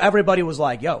 And so everybody was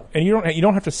like, yo. And you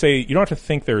don't have to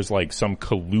think there's like some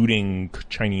colluding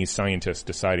Chinese scientist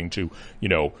deciding to,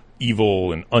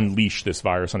 evil and unleash this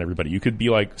virus on everybody. You could be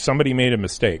like, somebody made a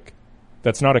mistake.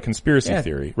 That's not a conspiracy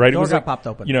theory, right? Door got popped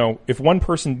open. If one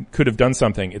person could have done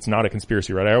something, it's not a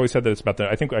conspiracy, right? I always said that it's about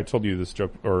I think I told you this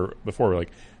joke before, like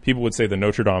people would say the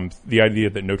idea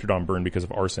that Notre Dame burned because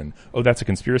of arson. Oh, that's a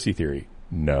conspiracy theory.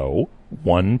 No,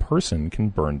 one person can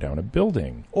burn down a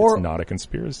building. It's not a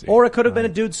conspiracy. Or it could have been a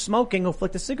dude smoking who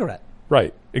flicked a cigarette.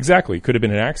 Right. Exactly. Could have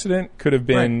been an accident. Could have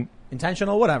been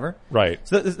intentional, whatever. Right.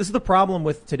 So this is the problem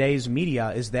with today's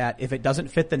media is that if it doesn't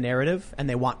fit the narrative and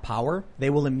they want power, they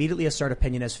will immediately assert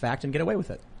opinion as fact and get away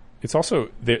with it. It's also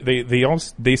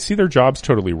they see their jobs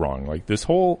totally wrong. Like this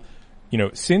whole,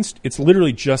 since it's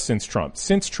literally just since Trump.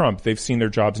 Since Trump, they've seen their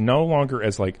jobs no longer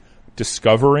as like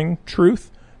discovering truth,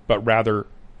 but rather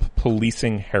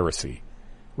policing heresy.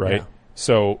 Right. Yeah.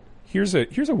 So here's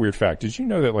a weird fact. Did you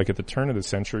know that like at the turn of the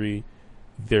century,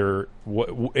 here's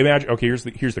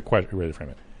the question, way to frame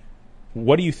it.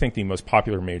 What do you think the most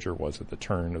popular major was at the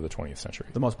turn of the 20th century?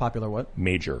 The most popular what?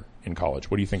 Major in college.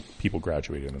 What do you think people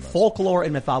graduated in the most? Folklore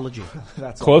and mythology.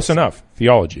 That's close enough.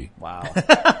 Theology. Wow.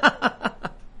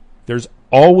 There's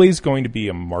always going to be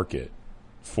a market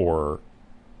for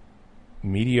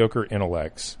mediocre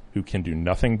intellects who can do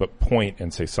nothing but point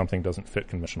and say something doesn't fit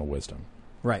conventional wisdom.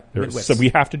 Right. So we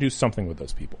have to do something with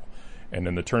those people. And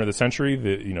in the turn of the century,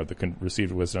 the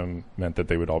received wisdom meant that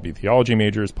they would all be theology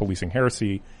majors policing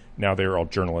heresy. Now they're all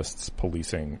journalists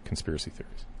policing conspiracy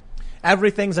theories.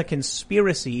 Everything's a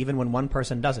conspiracy even when one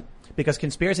person does it. Because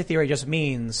conspiracy theory just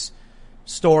means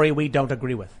story we don't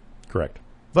agree with. Correct.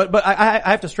 But I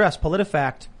have to stress,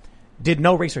 PolitiFact did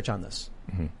no research on this.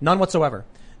 Mm-hmm. None whatsoever.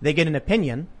 They get an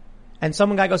opinion, and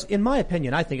some guy goes, in my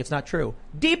opinion, I think it's not true.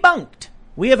 Debunked!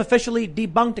 We have officially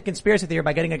debunked a conspiracy theory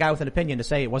by getting a guy with an opinion to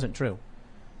say it wasn't true.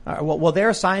 Well, there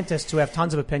are scientists who have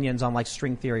tons of opinions on like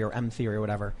string theory or M theory or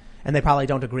whatever, and they probably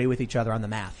don't agree with each other on the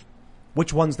math.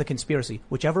 Which one's the conspiracy?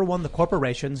 Whichever one the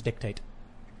corporations dictate.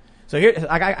 So here,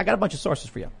 I got a bunch of sources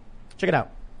for you. Check it out.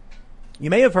 You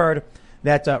may have heard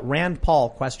that Rand Paul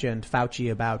questioned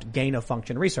Fauci about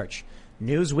gain-of-function research.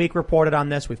 Newsweek reported on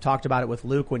this. We've talked about it with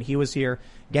Luke when he was here.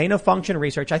 Gain-of-function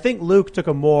research. I think Luke took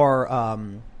a more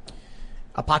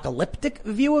apocalyptic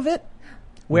view of it,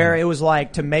 where it was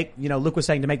like to make, Luke was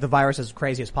saying to make the virus as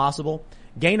crazy as possible.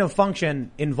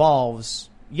 Gain-of-function involves,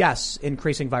 yes,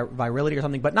 increasing virility or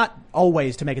something, but not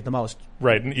always to make it the most.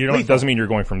 Right. It doesn't mean you're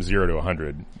going from 0 to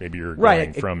 100. Maybe you're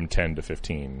going from 10 to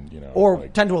 15, Or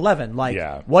 10 to 11.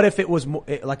 What if it was,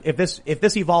 if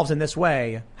this evolves in this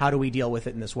way, how do we deal with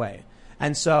it in this way?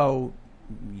 And so,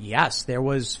 yes, there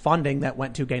was funding that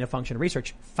went to gain-of-function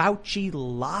research. Fauci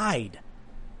lied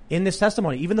in this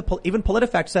testimony. Even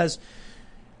PolitiFact says,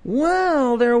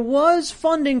 well, there was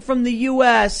funding from the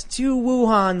U.S. to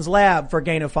Wuhan's lab for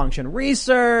gain-of-function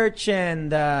research, and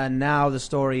now the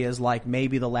story is like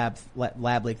maybe the lab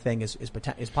leak thing is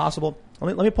possible.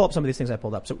 Let me pull up some of these things I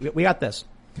pulled up. So we got this.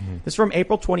 This is from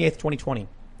April 28th, 2020.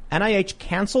 NIH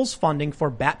cancels funding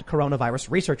for bat coronavirus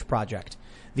research project.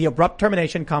 The abrupt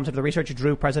termination comes after the research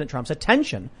drew President Trump's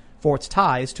attention for its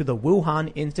ties to the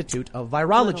Wuhan Institute of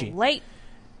Virology. Late.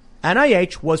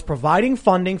 NIH was providing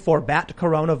funding for bat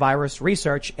coronavirus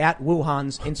research at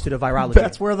Wuhan's Institute of Virology.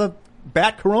 That's where the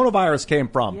bat coronavirus came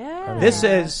from. Yeah. This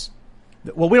is,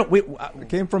 it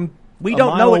came from we a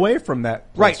don't mile know away from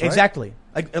that place, right, exactly.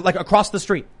 Like across the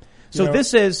street. So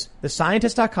this is the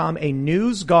Scientist.com, a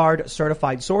NewsGuard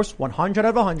certified source, 100 out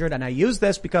of 100. And I use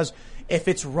this because if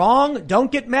it's wrong, don't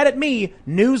get mad at me.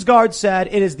 NewsGuard said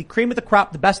it is the cream of the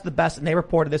crop, the best of the best, and they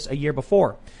reported this a year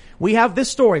before. We have this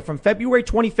story from February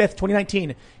 25th,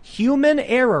 2019. Human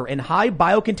error in high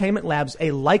biocontainment labs,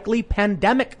 a likely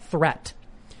pandemic threat.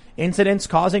 Incidents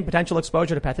causing potential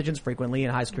exposure to pathogens frequently in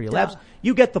high security labs.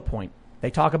 You get the point.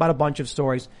 They talk about a bunch of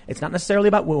stories. It's not necessarily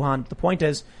about Wuhan. The point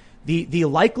is the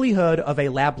likelihood of a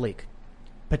lab leak,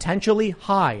 potentially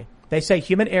high. They say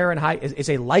human error in high is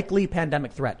a likely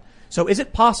pandemic threat. So is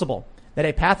it possible that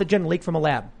a pathogen leaked from a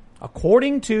lab?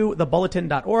 According to the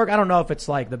bulletin.org, I don't know if it's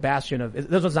like the bastion of,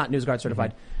 this one's not NewsGuard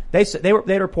certified.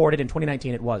 They reported in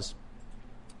 2019 it was.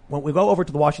 When we go over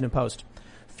to the Washington Post,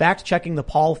 fact checking the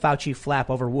Paul Fauci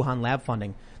flap over Wuhan lab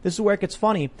funding. This is where it gets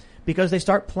funny because they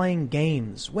start playing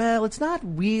games. Well, it's not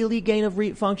really gain of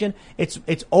function. It's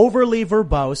overly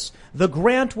verbose. The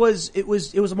grant was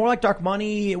more like dark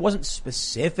money. It wasn't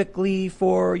specifically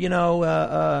for,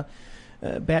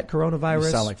 bat coronavirus. You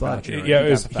sound like Fauci. Right? Yeah,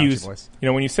 he was. Voice.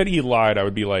 When you said he lied, I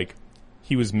would be like,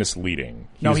 he was misleading.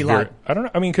 He lied. I don't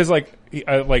know. I mean, because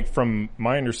from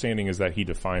my understanding is that he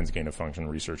defines gain of function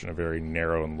research in a very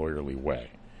narrow and lawyerly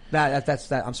way.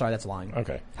 That's I'm sorry, that's lying.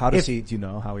 Okay. How does do you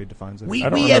know how he defines it? We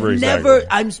have never,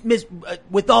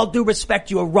 with all due respect,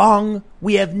 you are wrong.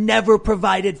 We have never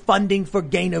provided funding for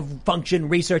gain of function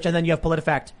research. And then you have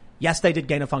PolitiFact. Yes, they did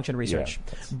gain of function research.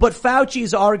 Yeah, but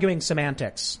Fauci's arguing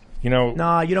semantics. You don't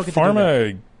get pharma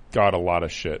to do that. Got a lot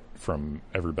of shit from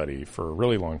everybody for a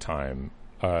really long time.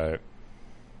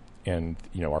 And,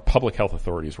 our public health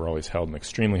authorities were always held in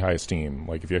extremely high esteem.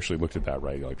 Like, if you actually looked at that,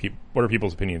 right? Like, what are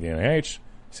people's opinion of the NIH,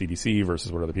 CDC,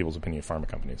 versus what are the people's opinion of pharma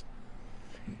companies?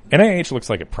 NIH looks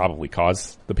like it probably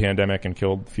caused the pandemic and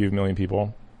killed a few million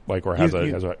people, or has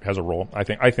a role. I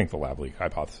think the lab leak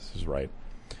hypothesis is right.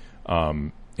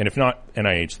 And if not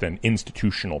NIH, then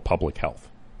institutional public health,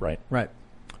 right? Right.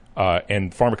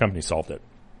 And pharma companies solved it.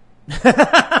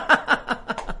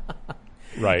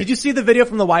 Right. Did you see the video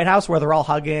from the White House where they're all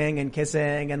hugging and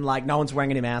kissing and no one's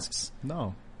wearing any masks?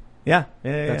 No. Yeah.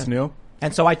 That's new.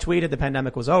 And so I tweeted the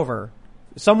pandemic was over,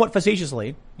 somewhat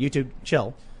facetiously, YouTube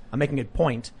chill. I'm making a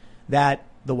point that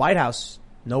the White House,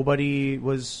 nobody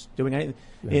was doing anything.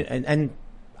 Yeah.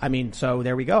 So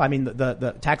there we go.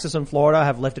 The Texas and Florida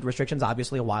have lifted restrictions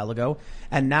obviously a while ago.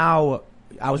 And now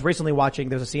I was recently watching,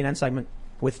 there's a CNN segment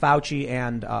with Fauci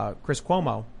and Chris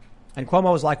Cuomo. And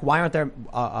Cuomo was like, why aren't there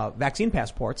vaccine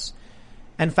passports?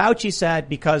 And Fauci said,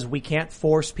 because we can't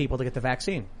force people to get the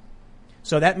vaccine.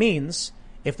 So that means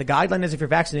if the guideline is if you're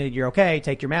vaccinated, you're okay,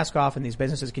 take your mask off, and these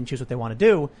businesses can choose what they want to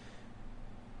do.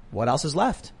 What else is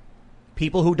left?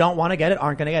 People who don't want to get it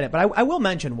aren't going to get it. But I will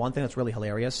mention one thing that's really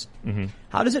hilarious. Mm-hmm.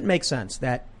 How does it make sense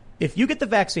that if you get the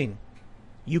vaccine,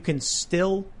 you can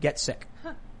still get sick,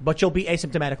 but you'll be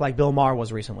asymptomatic like Bill Maher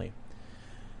was recently?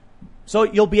 So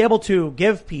you'll be able to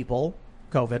give people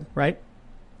COVID, right?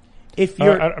 If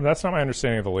you're that's not my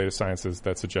understanding of the latest sciences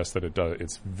that suggests that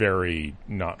it's very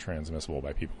not transmissible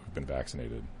by people who've been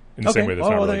vaccinated. In the same way that's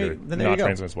not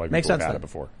transmissible by people who've had it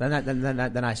before. Then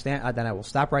I will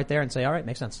stop right there and say, all right,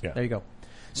 makes sense. Yeah. There you go.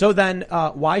 So then,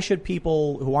 why should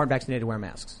people who aren't vaccinated wear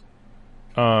masks?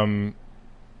 Who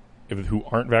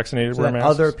aren't vaccinated wear masks?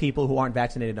 Other people who aren't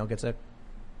vaccinated don't get sick.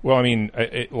 Well,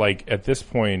 at this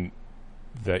point,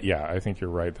 I think you're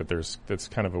right that that's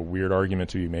kind of a weird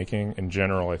argument to be making. In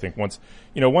general, I think once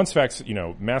facts,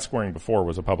 mask wearing before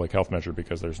was a public health measure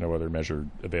because there's no other measure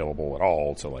available at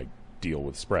all to like deal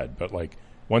with spread. But like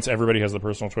once everybody has the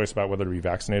personal choice about whether to be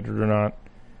vaccinated or not,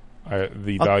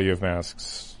 the value of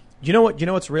masks. You know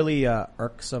what's really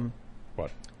irksome?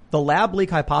 What? The lab leak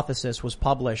hypothesis was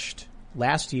published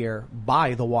last year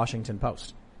by the Washington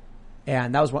Post.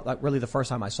 And that was really the first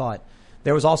time I saw it.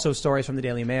 There was also stories from the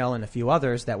Daily Mail and a few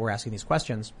others that were asking these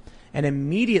questions. And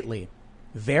immediately,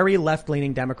 very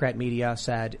left-leaning Democrat media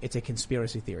said it's a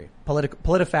conspiracy theory.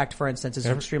 PolitiFact, for instance, is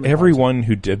extremely Everyone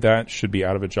who did that should be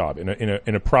out of a job.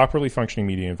 In a properly functioning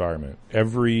media environment,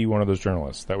 every one of those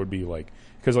journalists, that would be like...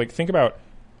 Because think about,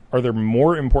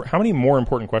 how many more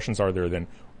important questions are there than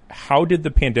how did the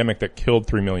pandemic that killed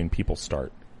 3 million people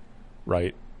start?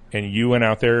 Right? And you went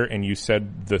out there and you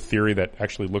said the theory that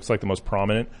actually looks like the most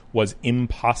prominent was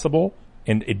impossible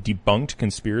and a debunked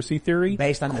conspiracy theory.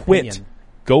 Based on an Quit. opinion.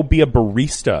 Go be a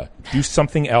barista. Do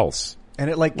something else. And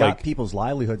it got people's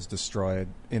livelihoods destroyed.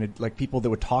 And people that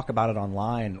would talk about it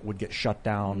online would get shut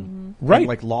down. Mm-hmm. Right.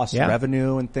 And lost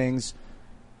revenue and things.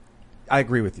 I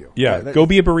agree with you. Yeah, go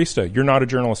be a barista. You're not a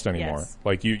journalist anymore.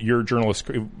 Yes. You're a journalist.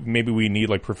 Maybe we need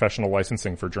professional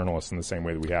licensing for journalists in the same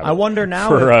way that we have. I wonder now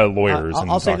for lawyers.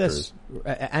 I'll and say doctors.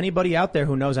 this: anybody out there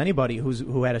who knows anybody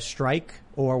who had a strike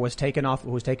or was taken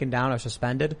down or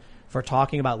suspended for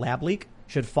talking about lab leak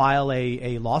should file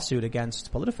a lawsuit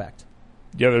against PolitiFact.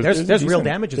 Yeah, there's real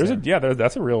damages.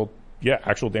 That's a real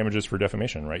actual damages for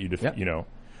defamation, right?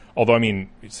 Although I mean,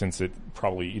 since it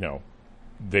probably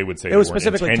they would say it was they weren't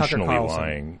specifically intentionally Tucker Carlson.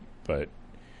 lying, but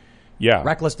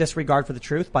reckless disregard for the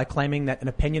truth by claiming that an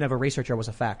opinion of a researcher was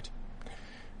a fact.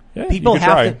 Yeah, people have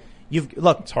try.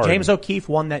 to. James O'Keefe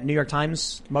won that New York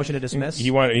Times motion to dismiss. He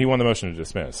won the motion to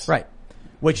dismiss, right?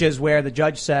 Which is where the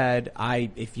judge said,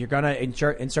 if you're going to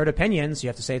insert opinions, you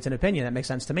have to say it's an opinion. That makes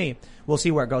sense to me. We'll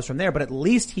see where it goes from there. But at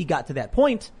least he got to that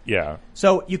point. Yeah.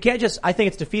 So you can't I think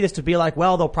it's defeatist to be like,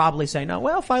 well, they'll probably say no.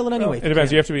 Well, file it anyway. It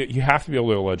depends. You have to be able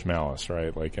to allege malice,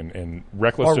 right? And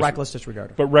reckless reckless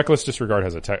disregard. But reckless disregard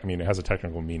has it has a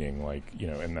technical meaning,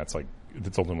 and that's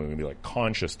ultimately going to be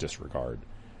conscious disregard.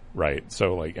 Right.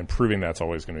 So and proving that's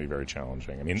always going to be very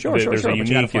challenging. I mean, there's a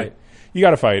unique, you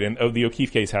got to fight. And the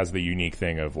O'Keefe case has the unique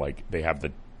thing of they have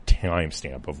the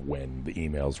timestamp of when the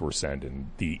emails were sent and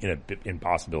the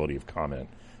impossibility of comment,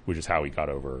 which is how he got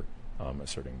over,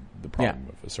 asserting the problem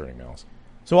of asserting malice.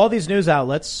 So all these news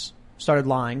outlets started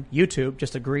lying. YouTube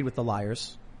just agreed with the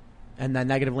liars and then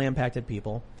negatively impacted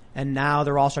people. And now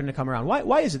they're all starting to come around.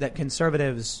 Why is it that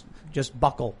conservatives just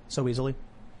buckle so easily?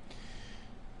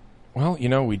 Well,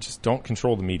 we just don't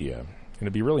control the media. And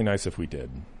it'd be really nice if we did.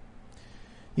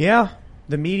 Yeah.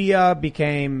 The media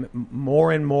became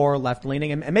more and more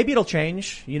left-leaning. And maybe it'll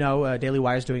change. Daily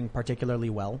Wire's doing particularly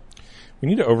well. We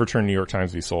need to overturn New York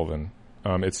Times v. Sullivan.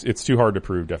 It's too hard to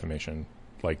prove defamation.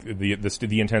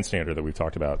 The intent standard that we've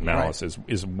talked about, malice,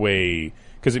 is way...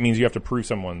 Because it means you have to prove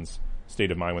someone's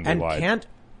state of mind when they lied.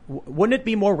 Wouldn't it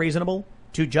be more reasonable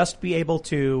to just be able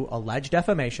to allege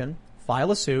defamation,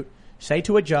 file a suit, say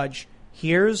to a judge,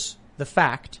 here's the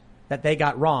fact that they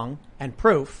got wrong and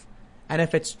proof. And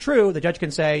if it's true, the judge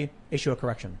can say, issue a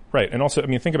correction. Right. And also,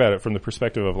 think about it from the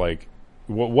perspective of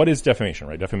what is defamation,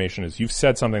 right? Defamation is you've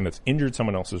said something that's injured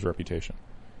someone else's reputation.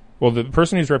 Well, the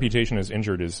person whose reputation is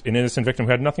injured is an innocent victim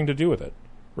who had nothing to do with it,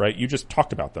 right? You just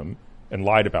talked about them and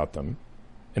lied about them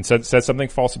and said something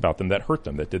false about them that hurt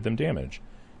them, that did them damage.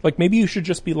 Maybe you should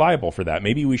just be liable for that.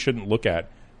 Maybe we shouldn't look at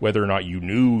whether or not you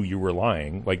knew you were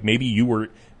lying. Maybe you were,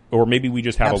 or maybe we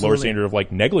just have a lower standard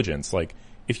of negligence.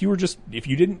 If you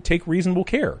didn't take reasonable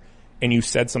care and you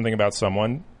said something about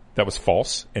someone that was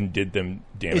false and did them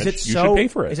damage, you should pay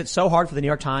for it. Is it so hard for the New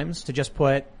York Times to just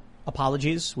put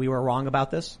apologies? We were wrong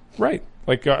about this. Right.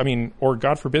 Or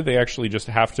God forbid they actually just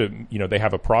have to, they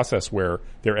have a process where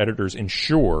their editors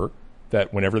ensure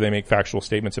that whenever they make factual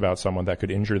statements about someone that could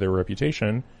injure their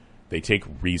reputation, they take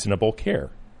reasonable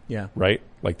care. Yeah. Right?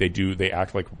 They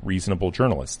act like reasonable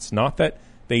journalists. Not that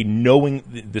the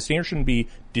standard shouldn't be,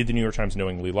 did the New York Times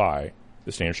knowingly lie?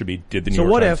 The standard should be, did the New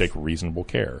York Times take reasonable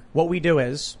care? What we do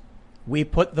is, we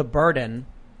put the burden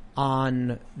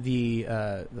on the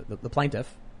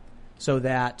plaintiff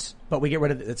but we get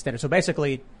rid of the standard. So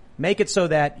basically, make it so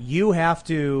that you have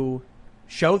to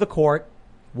show the court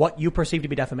what you perceive to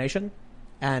be defamation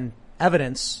and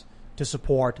evidence to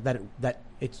support that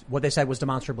it's what they said was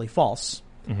demonstrably false.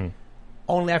 Mm-hmm.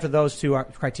 Only after those two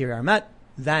criteria are met,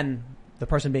 then the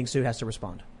person being sued has to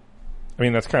respond.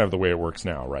 That's kind of the way it works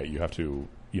now, right? You have to,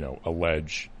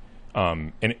 allege,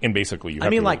 and basically you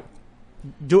have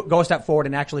go a step forward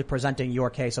and actually presenting your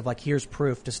case of like, here's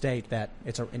proof to state that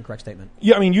it's an incorrect statement.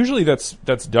 Yeah, I mean, usually that's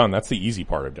done. That's the easy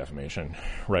part of defamation,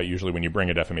 right? Usually when you bring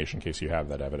a defamation case, you have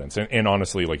that evidence. And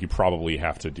honestly, like, you probably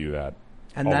have to do that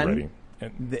and already.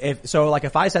 Then,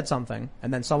 if I said something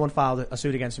and then someone filed a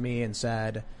suit against me and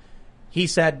said, he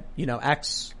said,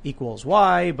 X equals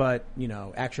Y, but,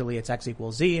 actually it's X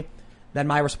equals Z, then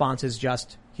my response is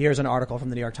just, here's an article from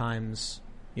the New York Times,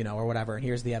 or whatever, and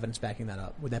here's the evidence backing that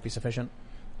up. Would that be sufficient?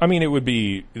 I mean, it would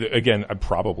be, again,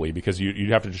 probably, because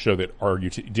you'd have to show that,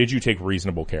 did you take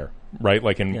reasonable care, right?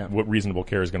 Like, what reasonable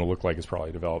care is going to look like is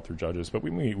probably developed through judges, but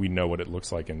we know what it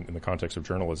looks like in the context of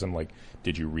journalism. Like,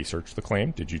 did you research the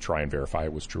claim? Did you try and verify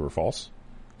it was true or false?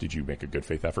 Did you make a good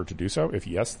faith effort to do so? If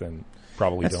yes, then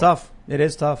probably don't. It's tough. It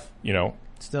is tough.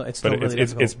 It's still really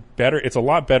difficult. It's better. It's a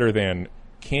lot better than,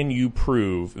 can you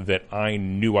prove that I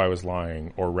knew I was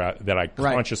lying or that I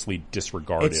consciously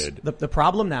disregarded? The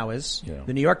problem now is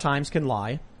the New York Times can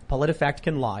lie, PolitiFact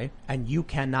can lie, and you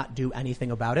cannot do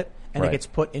anything about it. And it gets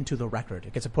put into the record.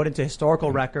 It gets put into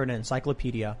historical record and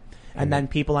encyclopedia. And then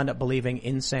people end up believing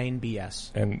insane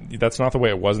BS. And that's not the way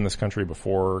it was in this country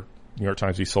before New York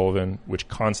Times v. Sullivan, which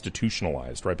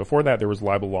constitutionalized, right? Before that, there was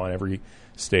libel law in every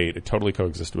state. It totally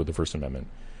coexisted with the First Amendment.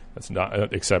 That's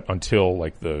not, except until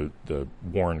like the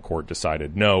Warren Court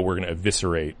decided, no, we're going to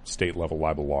eviscerate state level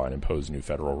libel law and impose new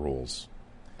federal rules.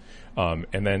 And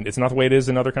then it's not the way it is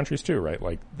in other countries too, right?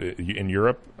 Like in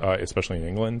Europe, especially in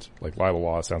England, like libel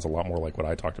law sounds a lot more like what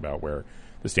I talked about, where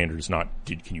the standard is not,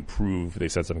 can you prove they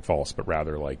said something false, but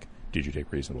rather like, did you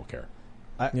take reasonable care?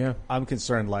 I'm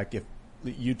concerned, like, if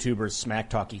YouTubers smack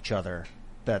talk each other,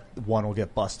 that one will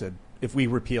get busted. If we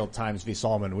repealed Times v.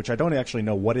 Sullivan, which I don't actually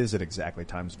know, what is it exactly,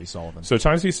 Times v. Sullivan? So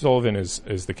Times v. Sullivan is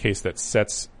the case that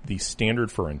sets the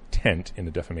standard for intent in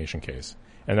a defamation case.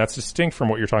 And that's distinct from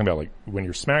what you're talking about. Like, when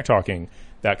you're smack talking,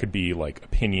 that could be like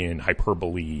opinion,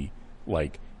 hyperbole.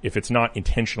 Like, if it's not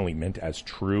intentionally meant as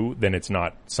true, then it's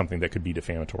not something that could be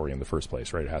defamatory in the first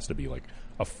place, right? It has to be like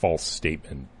a false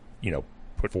statement,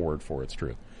 put forward for its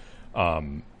truth. I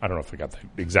don't know if I got that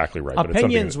exactly right.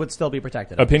 Opinions would still be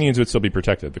protected. Opinions would still be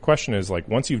protected. The question is, like,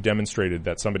 once you've demonstrated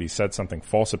that somebody said something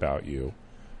false about you,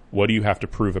 what do you have to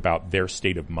prove about their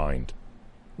state of mind,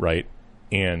 right?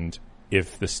 And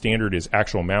if the standard is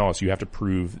actual malice, you have to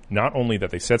prove not only that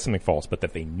they said something false, but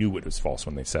that they knew it was false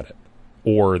when they said it,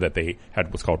 or that they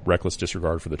had what's called reckless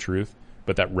disregard for the truth.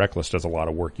 But that reckless does a lot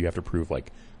of work. You have to prove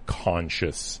like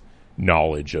conscious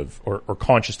knowledge of or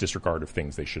conscious disregard of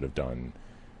things they should have done.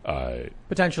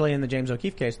 Potentially in the James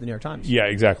O'Keefe case, the New York Times. Yeah,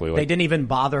 exactly. Like, they didn't even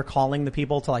bother calling the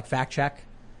people to like fact check.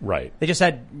 Right. They just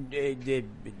said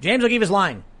James O'Keefe is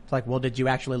lying. It's like, well, did you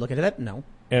actually look into that? No.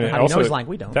 And how do you know he's lying?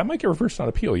 We don't. That might get reversed on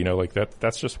appeal. Like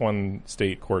that's just one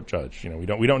state court judge. We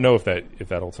don't know if that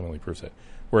ultimately proves it.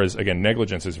 Whereas again,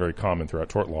 negligence is very common throughout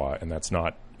tort law, and that's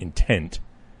not intent.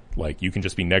 Like, you can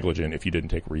just be negligent if you didn't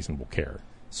take reasonable care.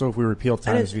 So if we repeal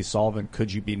Times v. Sullivan,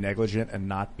 could you be negligent and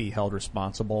not be held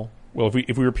responsible? Well,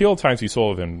 if we repeal Times v.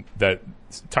 Sullivan, that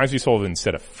Times v. Sullivan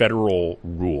set a federal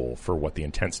rule for what the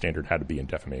intent standard had to be in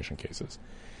defamation cases.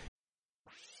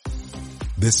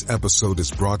 This episode is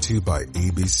brought to you by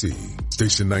ABC.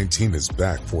 Station 19 is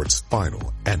back for its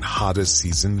final and hottest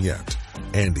season yet.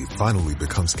 Andy finally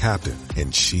becomes captain,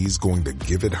 and she's going to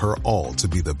give it her all to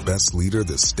be the best leader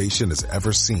the station has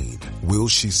ever seen. Will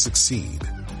she succeed?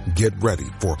 Get ready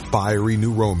for fiery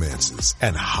new romances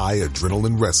and high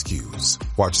adrenaline rescues.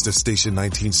 Watch the Station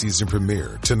 19 season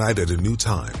premiere tonight at a new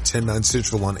time, 10/9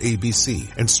 Central on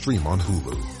ABC, and stream on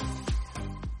Hulu.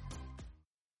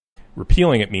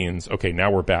 Repealing it means, okay, now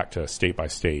we're back to state by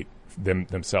state,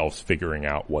 themselves figuring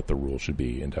out what the rule should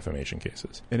be in defamation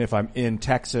cases. And if I'm in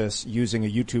Texas using a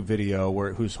YouTube video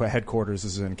whose headquarters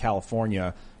is in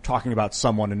California, talking about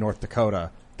someone in North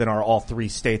Dakota, then are all three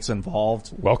states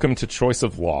involved? Welcome to choice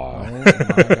of law. Oh my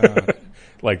God.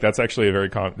 Like, that's actually a very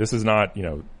common, this is not,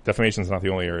 defamation is not the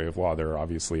only area of law. There are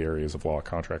obviously areas of law,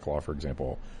 contract law, for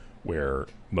example, where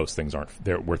most things aren't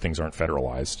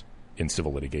federalized in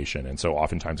civil litigation. And so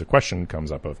oftentimes a question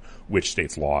comes up of which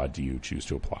state's law do you choose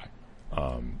to apply?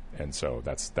 And so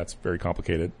that's very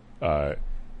complicated.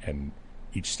 And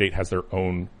each state has their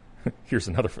own, here's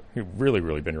another really,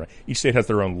 really been right. Each state has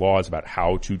their own laws about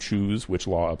how to choose which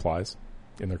law applies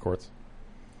in their courts.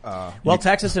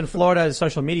 Texas and Florida's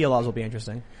social media laws will be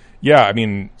interesting. Yeah, I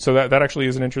mean, so that actually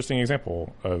is an interesting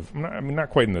example of, not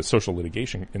quite in the civil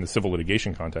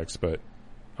litigation context, but,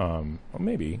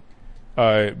 maybe.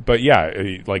 But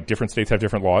yeah, like, different states have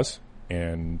different laws,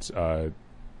 and,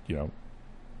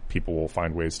 people will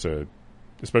find ways to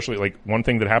Especially like one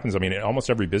thing that happens, I mean, in almost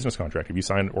every business contract, if you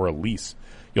sign or a lease,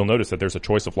 you'll notice that there's a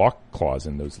choice of law clause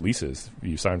in those leases.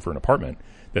 You sign for an apartment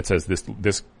that says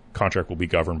this contract will be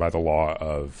governed by the law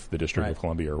of the District of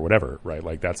Columbia or whatever, right?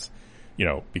 Like that's,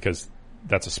 because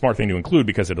that's a smart thing to include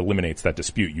because it eliminates that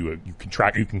dispute. You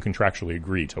can contractually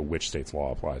agree to which state's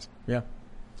law applies. Yeah.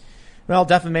 Well,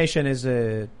 defamation is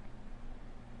it's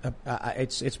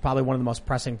probably one of the most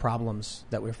pressing problems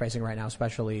that we're facing right now,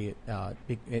 especially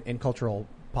in cultural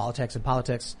politics and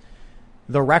politics.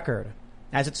 The record,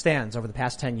 as it stands over the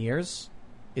past 10 years,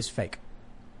 is fake.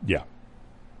 Yeah.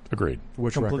 Agreed.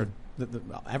 Which record?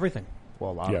 Everything.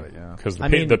 Well, a lot of it, yeah. Because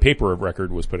the paper of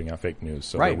record was putting out fake news,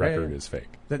 so the record is fake.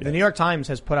 The New York Times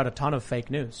has put out a ton of fake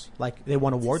news. Like, they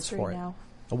won awards for it.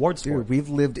 Awards for it. Dude, we've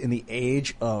lived in the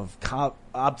age of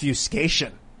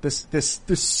obfuscation. There's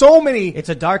so many. It's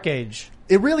a dark age.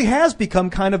 It really has become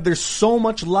kind of, there's so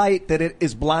much light that it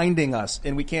is blinding us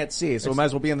and we can't see. So we might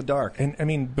as well be in the dark. And I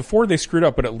mean, before they screwed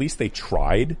up, but at least they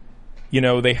tried.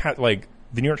 They had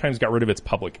the New York Times got rid of its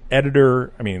public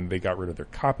editor. I mean, they got rid of their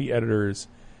copy editors.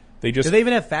 Do they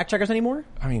even have fact checkers anymore?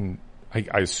 I mean,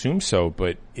 I assume so,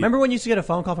 but... Remember when you used to get a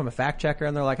phone call from a fact checker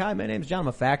and they're like, hi, my name's John, I'm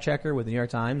a fact checker with the New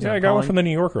York Times. Yeah, I got one from the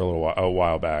New Yorker a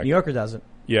while back. New Yorker doesn't.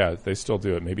 Yeah, they still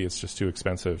do it. Maybe it's just too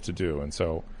expensive to do. And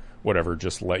so, whatever,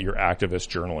 just let your activist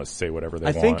journalists say whatever they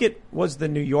want. I think it was the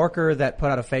New Yorker that put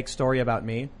out a fake story about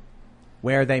me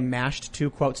where they mashed two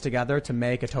quotes together to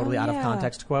make a totally out of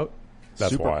context quote.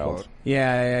 That's Super wild. Quote.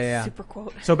 Yeah. Super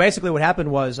quote. So basically what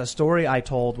happened was a story I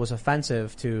told was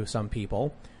offensive to some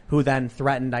people who then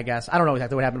threatened, I guess, I don't know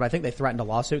exactly what happened, but I think they threatened a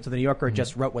lawsuit. So the New Yorker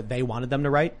just wrote what they wanted them to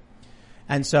write.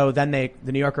 And so then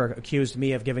the New Yorker accused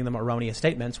me of giving them erroneous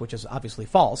statements, which is obviously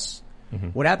false. Mm-hmm.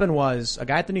 What happened was a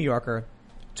guy at the New Yorker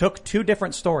took two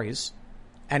different stories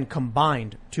and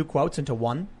combined two quotes into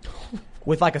one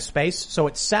with like a space. So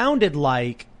it sounded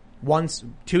like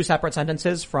two separate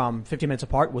sentences from 50 minutes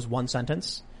apart was one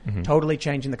sentence, totally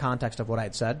changing the context of what I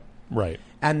had said. Right.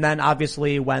 And then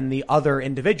obviously when the other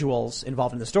individuals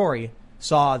involved in the story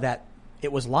saw that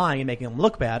it was lying and making them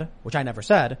look bad, which I never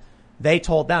said, they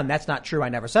told them that's not true. I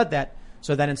never said that.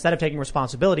 So then instead of taking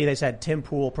responsibility, they said Tim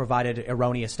Pool provided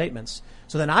erroneous statements.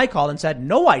 So then I called and said,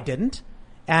 no, I didn't.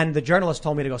 And the journalist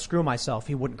told me to go screw myself.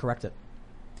 He wouldn't correct it.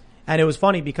 And it was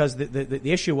funny because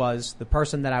the issue was the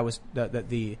person that I was,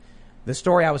 the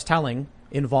story I was telling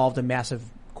involved a massive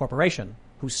corporation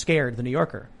who scared the New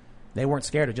Yorker. They weren't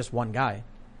scared of just one guy.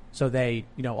 So they,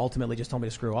 ultimately just told me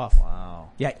to screw off. Wow.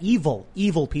 Yeah. Evil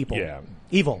people. Yeah.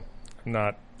 Evil.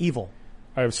 Not evil.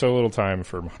 I have so little time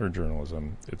for modern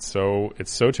journalism. It's so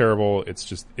terrible.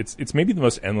 It's maybe the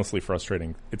most endlessly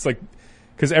frustrating. It's like,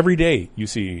 cause every day you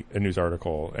see a news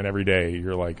article and every day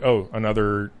you're like, oh,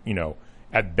 another,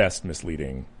 at best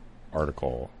misleading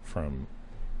article from,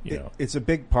 It's a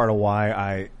big part of why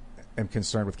I am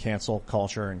concerned with cancel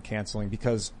culture and canceling,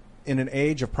 because in an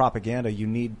age of propaganda, you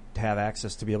need to have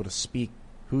access to be able to speak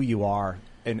who you are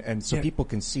and so people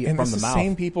can see it from the mouth. The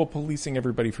same people policing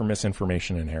everybody for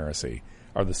misinformation and heresy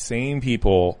are the same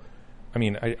people. I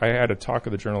mean, I had a talk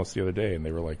with a journalist the other day and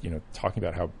they were like, talking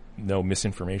about how no,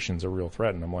 misinformation is a real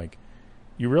threat. And I'm like,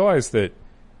 you realize that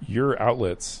your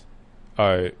outlets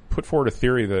put forward a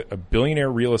theory that a billionaire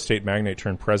real estate magnate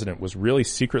turned president was really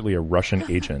secretly a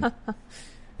Russian agent.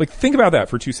 Like, think about that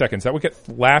for 2 seconds. That would get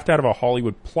laughed out of a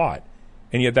Hollywood plot.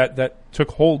 And yet that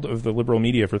took hold of the liberal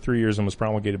media for 3 years and was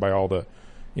promulgated by all the,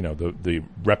 the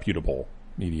reputable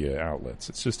media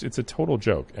outlets. It's a total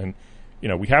joke. And,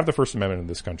 we have the First Amendment in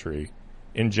this country.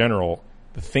 In general,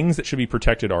 the things that should be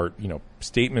protected are,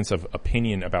 statements of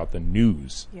opinion about the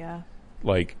news. Yeah.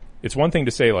 Like, it's one thing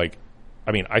to say, like,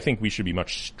 I think we should be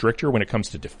much stricter when it comes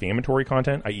to defamatory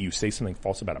content, i.e. you say something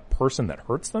false about a person that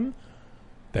hurts them,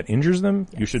 that injures them,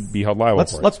 you should be held liable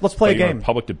for it. Let's play a game.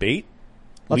 Public debate,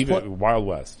 leave it Wild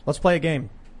West. Let's play a game.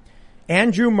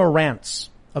 Andrew Marantz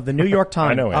of the New York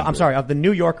Times. I know Andrew. Of the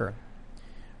New Yorker.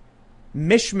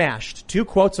 Mishmashed two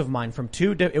quotes of mine from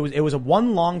it was a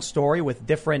one long story with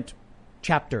different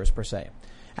chapters per se.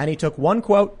 And he took one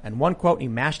quote and he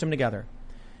mashed them together.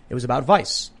 It was about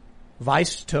Vice.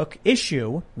 Vice took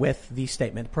issue with the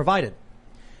statement provided.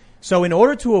 So in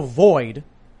order to avoid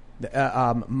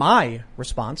my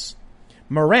response,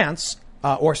 Marantz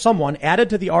or someone added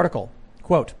to the article,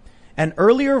 quote, an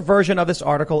earlier version of this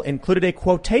article included a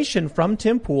quotation from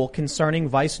Tim Pool concerning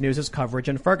Vice News' coverage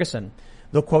in Ferguson.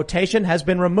 The quotation has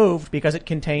been removed because it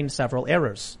contained several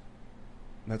errors.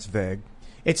 That's vague.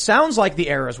 It sounds like the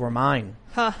errors were mine.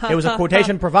 It was a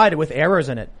quotation provided with errors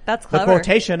in it. That's clever. The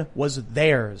quotation was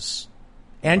theirs.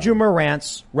 Andrew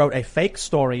Marantz wrote a fake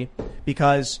story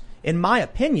because, in my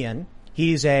opinion,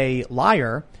 he's a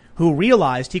liar who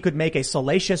realized he could make a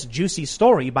salacious, juicy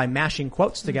story by mashing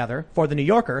quotes together for the New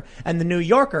Yorker, and the New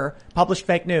Yorker published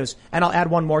fake news. And I'll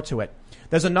add one more to it.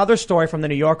 There's another story from the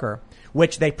New Yorker,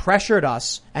 which they pressured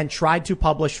us and tried to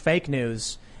publish fake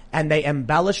news, and they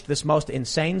embellished this most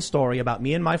insane story about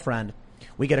me and my friend.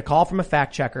 We get a call from a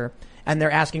fact checker, and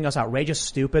they're asking us outrageous,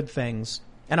 stupid things.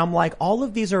 And I'm like, all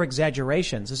of these are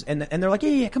exaggerations. And they're like,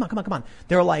 yeah, come on.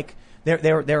 They're like,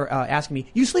 they're asking me,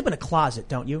 you sleep in a closet,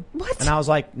 don't you? What? And I was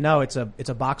like, no, it's a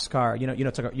boxcar.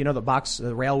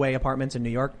 The railway apartments in New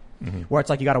York, where it's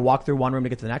like you got to walk through one room to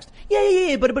get to the next.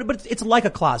 Yeah, but it's like a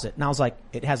closet. And I was like,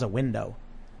 it has a window.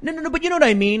 No, but you know what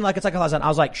I mean? Like it's like a closet. And I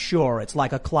was like, sure, it's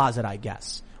like a closet, I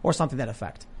guess, or something to that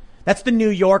effect. That's the New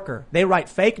Yorker. They write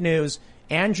fake news.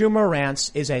 Andrew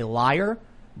Marantz is a liar.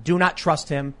 Do not trust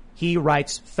him. He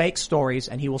writes fake stories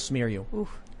and he will smear you. Oof.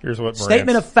 Here's what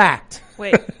Statement of fact.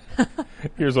 Wait.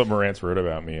 Here's what Marantz wrote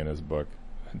about me in his book.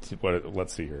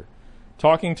 Let's see here.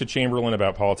 Talking to Chamberlain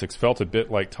about politics felt a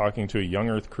bit like talking to a young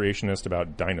earth creationist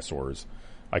about dinosaurs.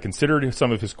 I considered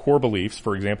some of his core beliefs,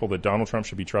 for example, that Donald Trump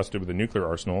should be trusted with a nuclear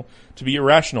arsenal, to be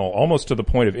irrational, almost to the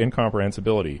point of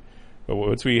incomprehensibility. But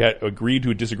once we had agreed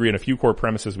to disagree on a few core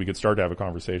premises, we could start to have a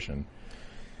conversation.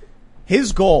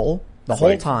 His goal the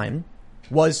whole time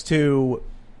was to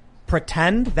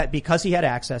pretend that because he had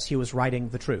access, he was writing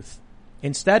the truth.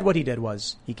 Instead, what he did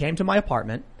was he came to my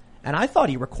apartment, and I thought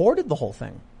he recorded the whole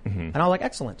thing. And I was like,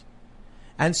 excellent.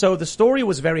 And so the story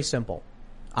was very simple.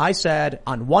 I said,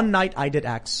 on one night I did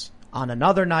X, on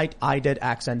another night I did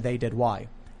X, and they did Y.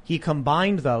 He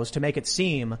combined those to make it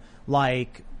seem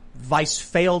like Vice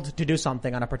failed to do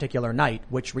something on a particular night,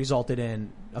 which resulted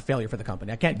in a failure for the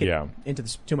company. I can't get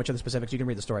into too much of the specifics. You can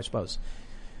read the story, I suppose.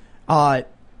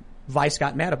 Vice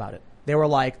got mad about it. They were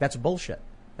like, that's bullshit.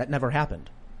 That never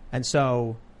happened. And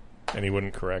so... And he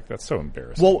wouldn't correct. That's so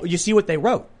embarrassing. Well, you see what they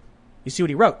wrote. You see what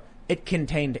he wrote. It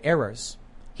contained errors.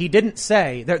 He didn't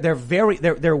say, they're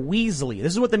weaselly.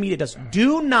 This is what the media does.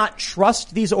 Do not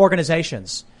trust these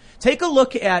organizations. Take a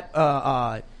look at,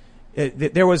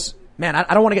 there was, man,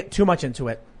 I don't want to get too much into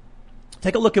it.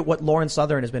 Take a look at what Lauren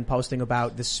Southern has been posting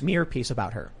about the smear piece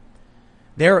about her.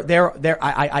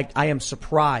 I am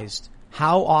surprised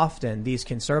how often these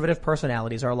conservative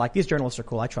personalities are like, these journalists are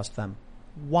cool, I trust them.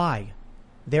 Why?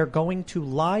 They're going to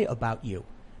lie about you.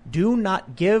 Do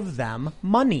not give them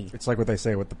money. It's like what they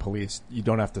say with the police. You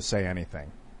don't have to say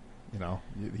anything. You know,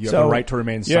 you have the right to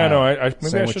remain silent. Yeah, no,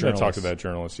 maybe I should have talked to that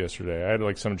journalist yesterday. I had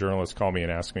like some journalist call me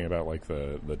and ask me about like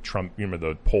the Trump, you remember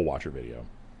the poll watcher video.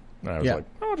 And I was like,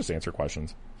 I'll just answer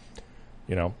questions.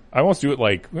 You know, I won't do it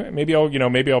like, maybe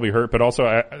I'll be hurt, but also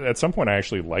at some point I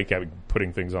actually like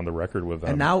putting things on the record with them.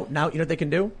 And now, you know what they can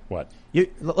do? What?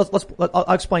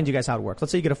 I'll explain to you guys how it works.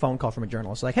 Let's say you get a phone call from a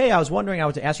journalist. Like, hey, I was wondering, I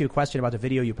want to ask you a question about the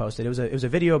video you posted. It was a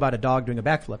video about a dog doing a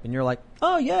backflip. And you're like,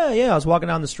 oh, yeah, I was walking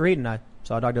down the street and I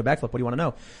saw a dog do a backflip. What do you want to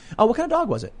know? Oh, what kind of dog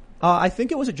was it? I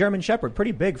think it was a German Shepherd.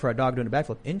 Pretty big for a dog doing a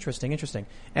backflip. Interesting.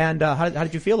 And how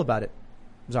did you feel about it?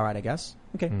 It was all right, I guess.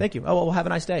 Okay, thank you. Oh, well, have a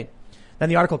nice day. Then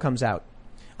the article comes out.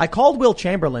 I called Will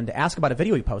Chamberlain to ask about a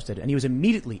video he posted, and he was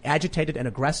immediately agitated and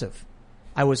aggressive.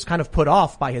 I was kind of put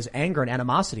off by his anger and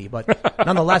animosity, but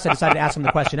nonetheless, I decided to ask him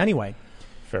the question anyway.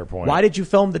 Fair point. Why did you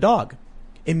film the dog?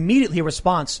 Immediately, a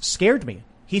response scared me.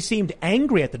 He seemed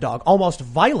angry at the dog, almost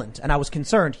violent, and I was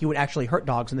concerned he would actually hurt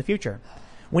dogs in the future.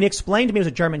 When he explained to me he was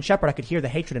a German Shepherd, I could hear the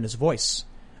hatred in his voice.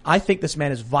 I think this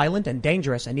man is violent and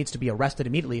dangerous and needs to be arrested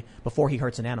immediately before he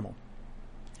hurts an animal.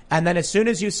 And then as soon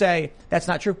as you say, that's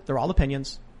not true, they're all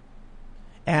opinions.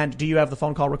 And do you have the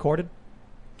phone call recorded?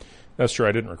 That's true.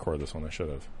 I didn't record this one. I should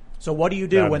have. So what do you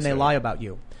do when they lie about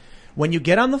you? When you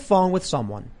get on the phone with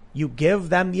someone, you give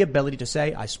them the ability to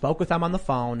say, I spoke with them on the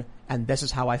phone and this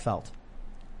is how I felt.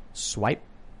 Swipe.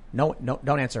 No,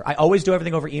 don't answer. I always do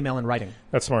everything over email and writing.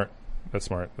 That's smart. That's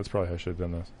probably how I should have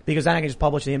done this. Because then I can just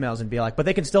publish the emails and be like, but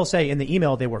they can still say in the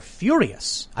email they were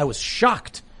furious. I was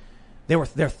shocked. Their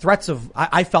threats of,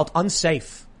 I felt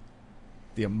unsafe.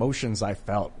 The emotions I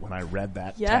felt when I read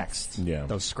that text. Yeah.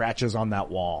 Those scratches on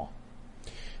that wall.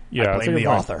 Yeah. I blame the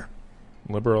author.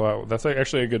 That's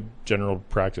actually a good general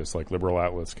practice. Like liberal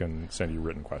outlets can send you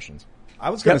written questions. I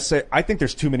was going to say, I think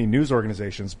there's too many news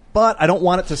organizations, but I don't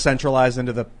want it to centralize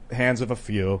into the hands of a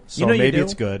few. So maybe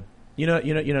it's good. You know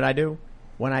what I do?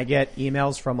 When I get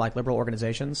emails from like liberal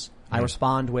organizations, I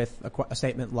respond with a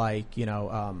statement like,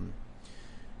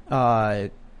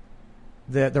 the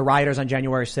rioters on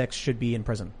January 6th should be in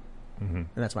prison. And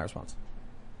that's my response.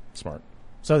 Smart.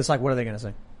 So it's like, what are they going to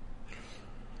say?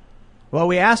 Well,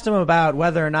 we asked him about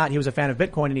whether or not he was a fan of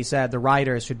Bitcoin, and he said the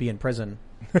rioters should be in prison.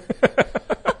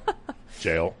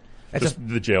 Jail. Just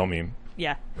the jail meme.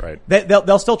 Yeah. Right.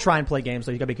 They'll still try and play games,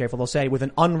 so you got to be careful. They'll say with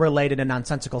an unrelated and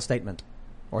nonsensical statement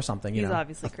or something. He's you know,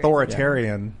 obviously crazy.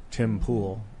 Authoritarian Tim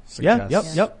Pool. Yeah.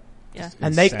 suggests. Yep. Yeah.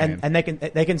 And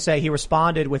they can say he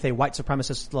responded with a white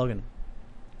supremacist slogan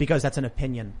because that's an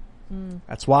opinion.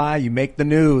 That's why you make the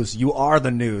news. You are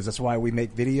the news. That's why we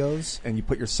make videos and you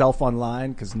put yourself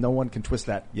online because no one can twist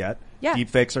that yet. Yeah. Deep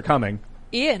fakes are coming.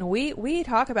 Ian, we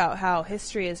talk about how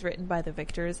history is written by the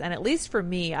victors, and at least for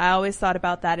me, I always thought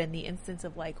about that in the instance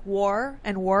of like war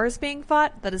and wars being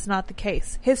fought. That is not the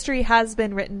case. History has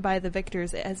been written by the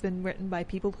victors. It has been written by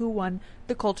people who won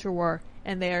the culture war,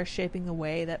 and they are shaping the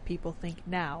way that people think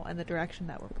now and the direction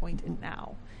that we're pointed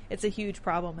now. It's a huge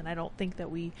problem, and I don't think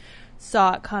that we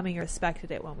saw it coming or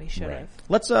respected it when we should have.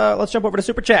 Let's jump over to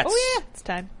Super Chats. Oh yeah, it's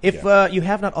time. If you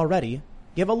have not already,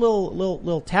 give a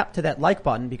little tap to that like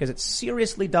button because it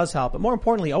seriously does help. But more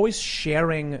importantly, always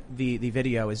sharing the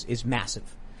video is massive.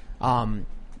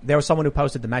 There was someone who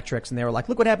posted the metrics and they were like,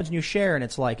 look what happens when you share. And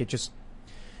it's like,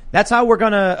 that's how we're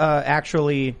going to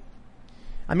actually,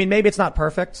 I mean, maybe it's not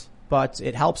perfect, but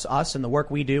it helps us in the work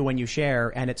we do when you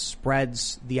share and it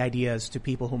spreads the ideas to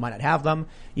people who might not have them.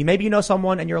 Maybe you know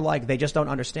someone and you're like, they just don't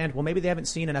understand. Well, maybe they haven't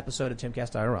seen an episode of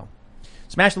Timcast IRL.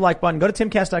 Smash the like button. Go to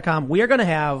timcast.com. We are going to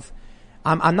have,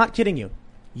 I'm not kidding you.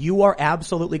 You are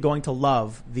absolutely going to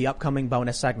love the upcoming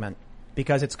bonus segment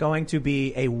because it's going to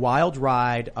be a wild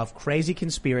ride of crazy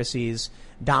conspiracies,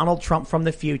 Donald Trump from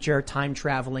the future, time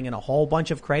traveling, and a whole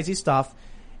bunch of crazy stuff.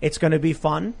 It's going to be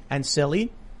fun and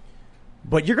silly,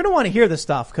 but you're going to want to hear this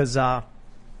stuff because,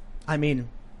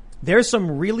 there's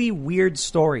some really weird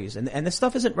stories and this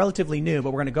stuff isn't relatively new,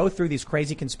 but we're going to go through these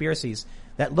crazy conspiracies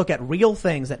that look at real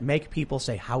things that make people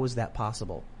say, how is that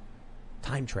possible?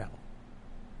 Time travel.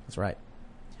 That's right.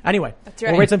 Anyway, That's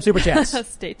right. We'll read some super chats.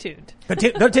 Stay tuned. Go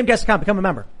to timcast.com, become a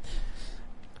member.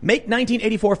 Make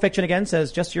 1984 Fiction Again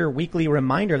says, just your weekly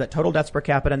reminder that total deaths per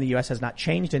capita in the U.S. has not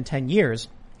changed in 10 years,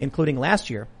 including last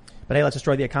year. But hey, let's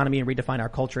destroy the economy and redefine our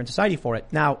culture and society for it.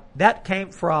 Now, that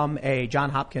came from a John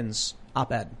Hopkins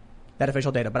op-ed, that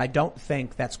official data, but I don't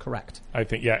think that's correct. I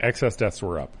think, excess deaths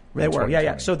were up. They were,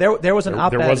 yeah. So there was an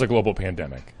op-ed. There was a global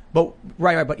pandemic. But,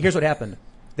 right, but here's what happened.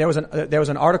 There was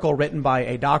an article written by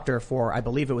a doctor for, I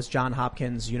believe it was John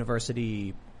Hopkins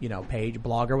University, page,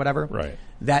 blog or whatever. Right.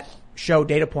 That showed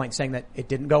data points saying that it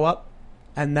didn't go up.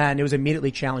 And then it was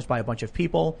immediately challenged by a bunch of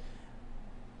people.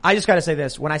 I just gotta say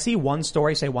this. When I see one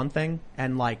story say one thing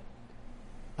and like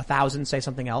 1,000 say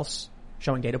something else,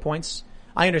 showing data points,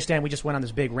 I understand we just went on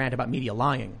this big rant about media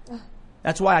lying.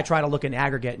 That's why I try to look in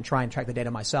aggregate and try and track the data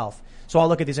myself. So I'll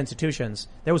look at these institutions.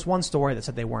 There was one story that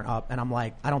said they weren't up, and I'm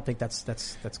like, I don't think that's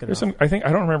good enough. I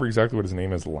don't remember exactly what his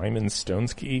name is, Lyman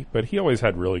Stonesky, but he always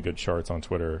had really good charts on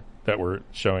Twitter that were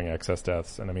showing excess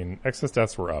deaths. And excess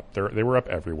deaths were up. They were up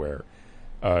everywhere.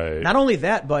 Not only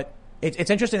that, but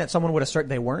it's interesting that someone would assert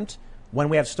they weren't when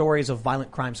we have stories of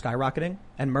violent crime skyrocketing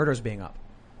and murders being up.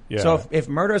 Yeah. So if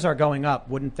murders are going up,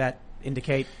 wouldn't that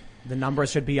indicate the numbers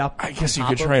should be up? I guess you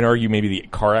could try and argue maybe the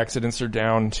car accidents are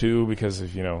down too because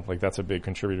of, that's a big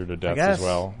contributor to deaths as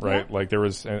well, right? Yeah. Like there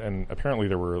was, and apparently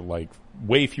there were like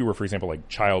way fewer, for example, like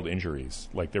child injuries.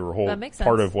 Like there were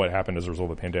part of what happened as a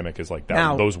result of the pandemic is like that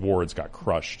now, those wards got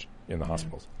crushed in the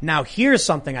hospitals. Now here's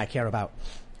something I care about.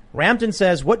 Rampton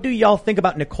says, what do y'all think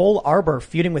about Nicole Arbor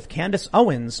feuding with Candace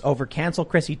Owens over cancel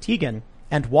Chrissy Teigen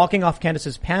and walking off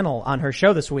Candace's panel on her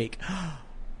show this week?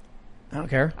 I don't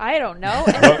care. I don't know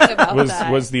anything about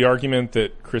that. Was the argument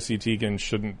that Chrissy Teigen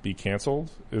shouldn't be canceled?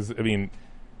 I don't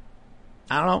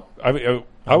know.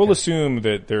 I will assume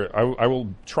that I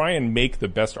will try and make the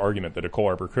best argument that Nicole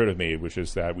Arbor could have made, which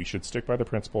is that we should stick by the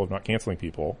principle of not canceling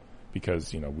people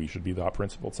because, we should be the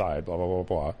principled side, blah, blah, blah,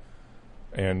 blah.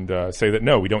 And say that,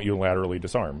 no, we don't unilaterally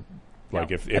disarm.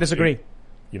 Like if I disagree.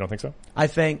 You don't think so? I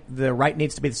think the right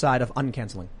needs to be the side of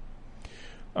uncanceling.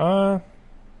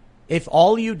 If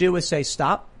all you do is say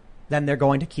stop, then they're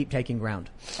going to keep taking ground.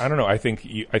 I don't know. I think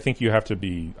you have to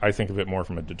be. I think of it more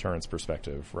from a deterrence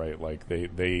perspective, right? Like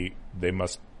they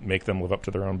must make them live up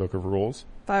to their own book of rules.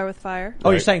 Fire with fire. Oh,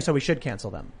 right? You're saying so we should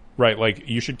cancel them, right? Like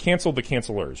you should cancel the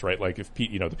cancelers, right? Like if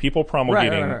the people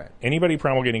promulgating anybody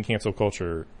promulgating cancel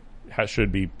culture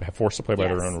should be forced to play by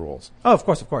their own rules. Oh, of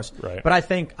course. Right. But I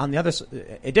think on the other,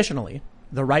 additionally,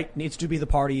 the right needs to be the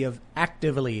party of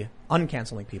actively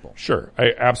uncanceling people. Sure,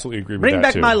 I absolutely agree with that. Bring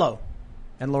back too. Milo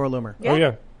and Laura Loomer. Yeah. Oh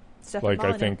yeah, Stefan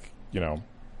I think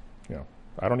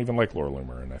I don't even like Laura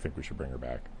Loomer, and I think we should bring her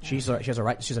back. She has a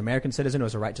right. She's an American citizen who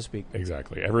has a right to speak.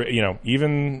 Exactly.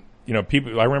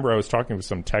 People. I remember I was talking with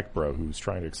some tech bro who was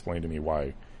trying to explain to me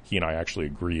why he and I actually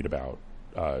agreed about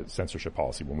censorship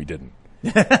policy when we didn't. He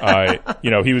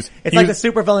was. It's like the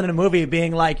supervillain in a movie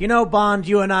being like, Bond,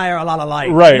 you and I are a lot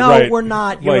alike. Right. No, right. we're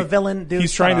not. You're a villain, dude.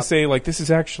 He's trying to say like this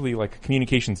is actually like a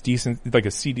communications decent, like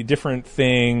a CD different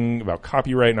thing about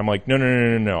copyright, and I'm like,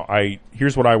 no.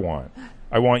 Here's what I want.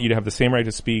 I want you to have the same right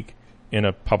to speak in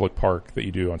a public park that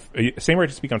you do same right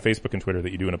to speak on Facebook and Twitter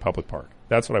that you do in a public park.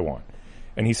 That's what I want.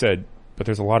 And he said, but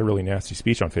there's a lot of really nasty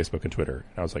speech on Facebook and Twitter.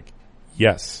 And I was like,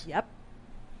 yes. Yep.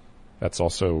 That's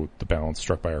also the balance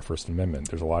struck by our First Amendment.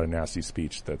 There's a lot of nasty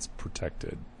speech that's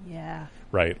protected. Yeah.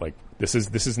 Right? Like this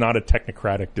is not a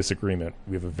technocratic disagreement.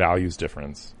 We have a values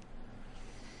difference.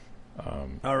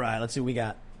 All right, let's see what we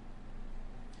got.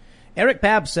 Eric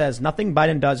Pab says, nothing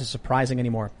Biden does is surprising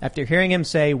anymore. After hearing him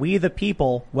say, we the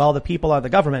people, well, the people are the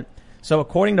government. So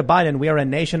according to Biden, we are a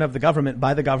nation of the government,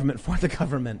 by the government, for the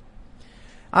government.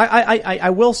 I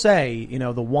will say,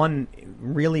 the one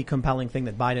really compelling thing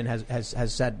that Biden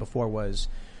has said before was,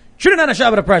 shooting on a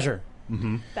shove of pressure.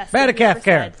 Mm-hmm. Bad cat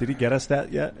care. Did he get us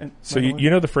that yet? So you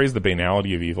know the phrase, the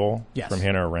banality of evil? Yes. From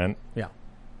Hannah Arendt? Yeah.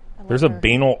 There's a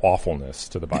banal awfulness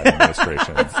to the Biden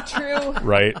administration. It's true.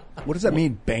 Right? What does that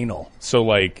mean, banal? So,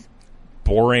 like,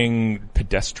 boring,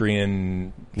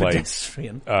 pedestrian.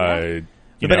 The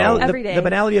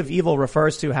banality of evil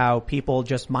refers to how people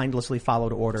just mindlessly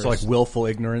followed orders. So, like, willful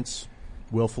ignorance?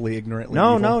 Willfully, ignorantly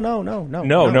No, evil?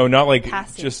 No, not like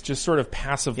Passive. just sort of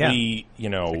passively,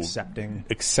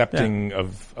 Accepting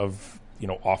of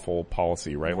awful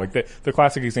policy, right? Like the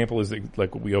classic example is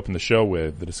like what we opened the show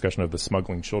with, the discussion of the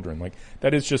smuggling children. Like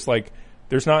that is just like,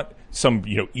 there's not some,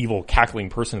 evil cackling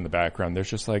person in the background. There's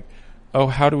just like, oh,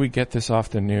 how do we get this off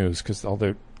the news? Cause all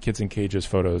the kids in cages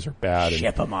photos are bad.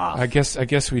 Ship them off. I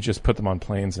guess we just put them on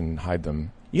planes and hide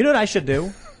them. You know what I should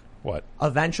do? What?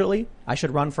 Eventually, I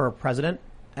should run for president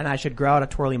and I should grow out a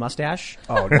twirly mustache.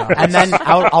 Oh, no. And then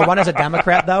I'll run as a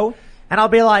Democrat though. And I'll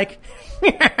be like,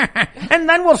 and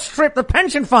then we'll strip the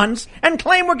pension funds and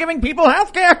claim we're giving people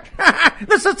health care.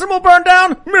 The system will burn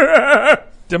down.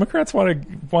 Democrats want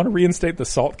to reinstate the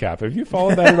SALT cap. Have you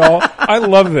followed that at all? I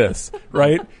love this,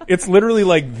 right? It's literally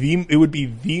like it would be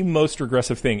the most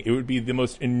regressive thing. It would be the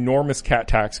most enormous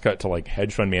tax cut to like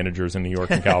hedge fund managers in New York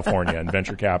and California and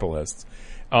venture capitalists.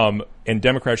 And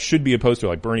Democrats should be opposed to it,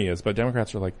 like Bernie is, but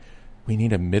Democrats are like, we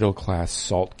need a middle class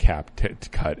SALT cap to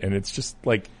cut. And it's just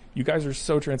like, you guys are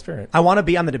so transparent. I want to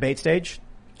be on the debate stage,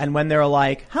 and when they're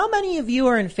like, how many of you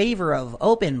are in favor of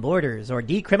open borders or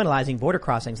decriminalizing border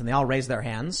crossings, and they all raise their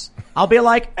hands, I'll be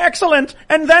like, excellent,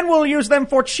 and then we'll use them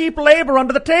for cheap labor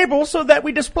under the table so that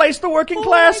we displace the working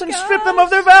class and strip them of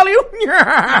their value. You need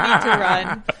to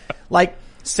run. Like,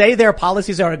 say their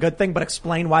policies are a good thing, but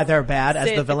explain why they're bad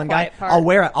as the villain guy. Part.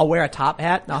 I'll wear a top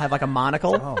hat, and I'll have like a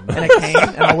monocle and a cane,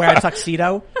 and I'll wear a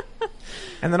tuxedo.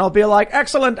 And then I'll be like,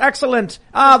 excellent.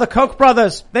 The Koch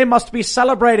brothers, they must be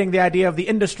celebrating the idea of the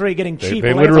industry getting cheap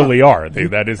They labor. literally are.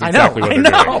 That is exactly what they're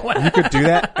doing. You could do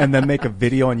that and then make a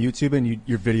video on YouTube, and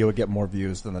your video would get more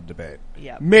views than the debate.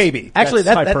 Yeah. Maybe. Actually,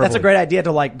 that's a great idea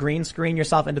to like green screen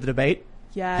yourself into the debate.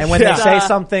 Yeah. And when they say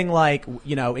something like,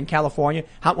 in California,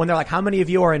 when they're like, how many of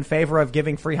you are in favor of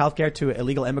giving free healthcare to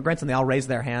illegal immigrants, and they all raise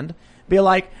their hand, be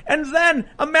like, and then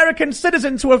American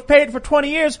citizens who have paid for 20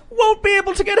 years won't be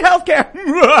able to get healthcare.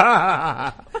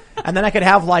 And then I could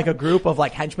have like a group of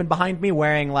like henchmen behind me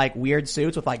wearing like weird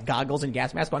suits with like goggles and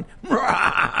gas masks going,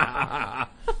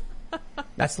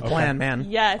 that's the plan, man.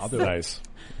 Yes. I'll do nice.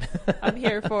 I'm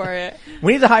here for it.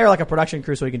 We need to hire like a production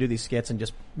crew so we can do these skits and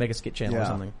just make a skit channel or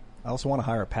something. I also want to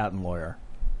hire a patent lawyer.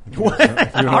 All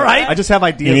right. I just have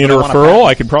ideas. You need a referral?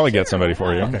 I could probably get somebody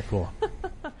for you. Okay, cool.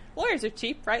 Lawyers are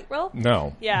cheap, right, Will?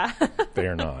 No. Yeah. They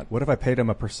are not. What if I paid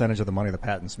him a percentage of the money the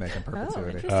patents make in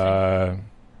perpetuity? All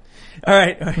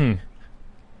right.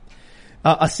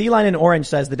 A sea line in orange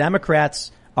says the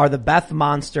Democrats are the Beth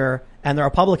monster and the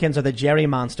Republicans are the Jerry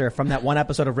monster from that one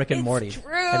episode of Rick and Morty.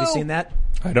 True. Have you seen that?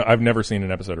 I've never seen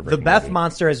an episode of Rick The and Beth Morty.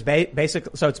 monster is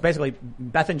it's basically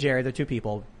Beth and Jerry, they're two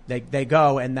people. They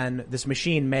go and then this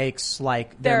machine makes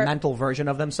like their mental version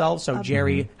of themselves. So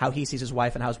Jerry, how he sees his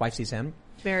wife and how his wife sees him.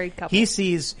 Married couple. He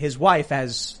sees his wife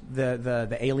as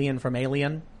the alien from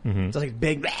Alien. It's like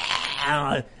big,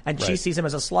 and she sees him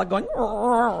as a slug going,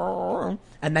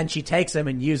 and then she takes him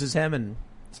and uses him, and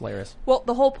it's hilarious. Well,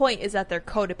 the whole point is that they're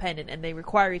codependent and they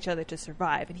require each other to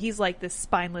survive. And he's like this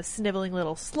spineless, sniveling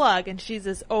little slug, and she's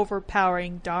this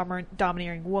overpowering,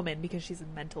 domineering woman because she's a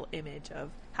mental image of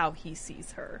how he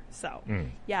sees her. So,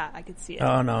 yeah, I could see it.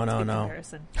 Oh, no.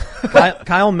 Comparison.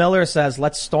 Kyle Miller says,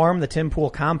 let's storm the Tim Pool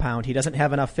compound. He doesn't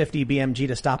have enough 50 BMG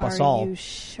to stop us all. Are you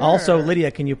sure? Also,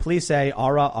 Lydia, can you please say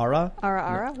ara ara?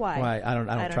 Ara? Why? I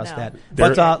don't trust know. that.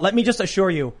 But let me just assure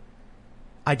you,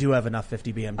 I do have enough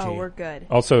 50 BMG. Oh, we're good.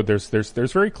 Also, there's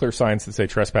very clear signs that say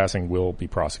trespassing will be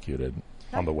prosecuted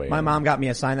on the way. My mom got me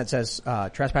a sign that says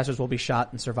trespassers will be shot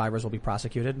and survivors will be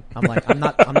prosecuted. I'm like, I'm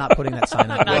not putting that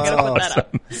sign up. I'm not gonna put that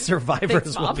up.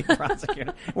 Survivors will be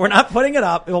prosecuted. We're not putting it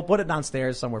up. We'll put it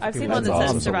downstairs somewhere for I've people seen one to that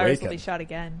see. says survivors will be shot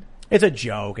again. It's a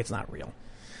joke. It's not real.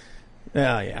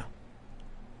 Yeah.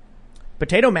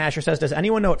 Potato Masher says, does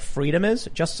anyone know what freedom is?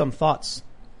 Just some thoughts.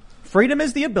 Freedom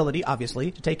is the ability,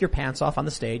 obviously, to take your pants off on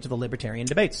the stage of the libertarian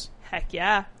debates. Heck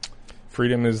yeah.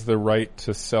 Freedom is the right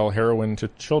to sell heroin to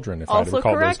children, if Also I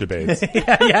recall correct. those debates.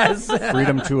 Yes.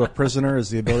 Freedom to a prisoner is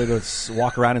the ability to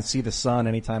walk around and see the sun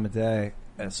any time of day.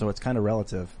 So it's kind of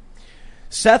relative.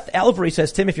 Seth Alvery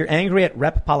says, Tim, if you're angry at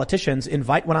rep politicians,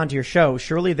 invite one onto your show.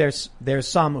 Surely there's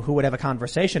some who would have a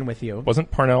conversation with you. Wasn't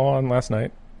Parnell on last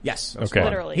night? Yes. Okay.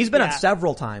 Literally. He's been on Yeah.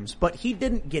 several times, but he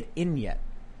didn't get in yet.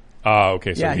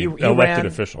 Okay. So he elected ran,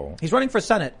 official. He's running for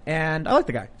Senate, and I like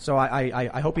the guy. So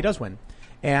I hope he does win.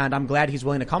 And I'm glad he's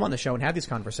willing to come on the show and have these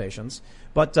conversations.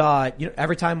 But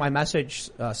every time I message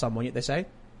someone, they say,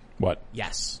 What?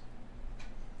 yes.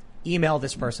 Email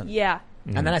this person. Yeah.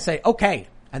 And then I say, okay.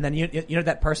 And then you know what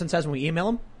that person says when we email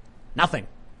them? Nothing.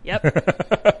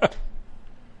 Yep.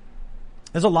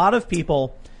 There's a lot of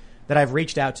people that I've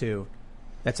reached out to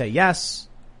that say, yes,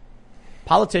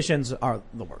 politicians are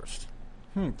the worst.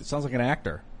 It sounds like an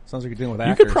actor. Sounds like you're dealing with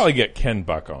You actors. could probably get Ken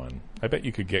Buck on. I bet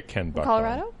you could get Ken Buck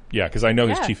Colorado? on. Yeah, because I know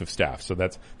he's Yeah. chief of staff, so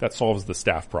that solves the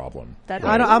staff problem. That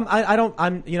I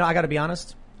got to be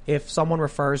honest. If someone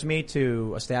refers me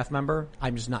to a staff member,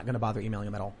 I'm just not going to bother emailing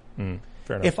them at all.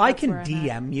 Fair enough. If I That's can where I'm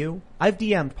DM you, I've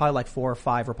DM'd probably like 4 or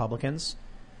 5 Republicans,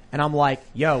 and I'm like,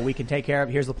 yo, we can take care of,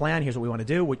 here's the plan, here's what we want to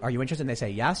do. Are you interested? And they say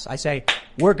yes. I say,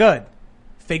 we're good.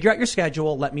 Figure out your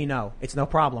schedule, let me know. It's no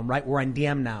problem, right? We're on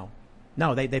DM now.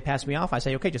 No, they pass me off. I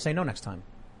say, okay, just say no next time.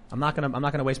 I'm not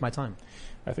gonna waste my time.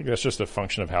 I think that's just a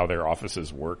function of how their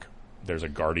offices work. There's a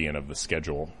guardian of the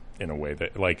schedule in a way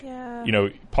that, like, Yeah.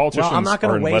 politicians Well, I'm not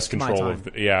gonna are in less waste my control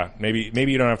time. of.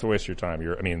 Maybe you don't have to waste your time.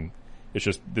 It's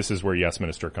just this is where Yes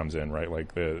Minister comes in, right?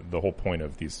 Like the whole point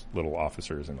of these little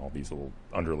officers and all these little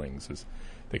underlings is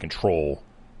they control,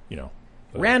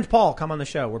 Rand Paul, come on the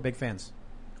show. We're big fans.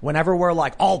 Whenever we're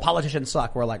like, all politicians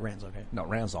suck, we're like, Rand's okay. No,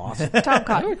 Rand's awesome. Tom I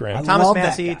Cotton. like Rand. Thomas love that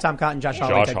Massey, guy. Tom Cotton, Josh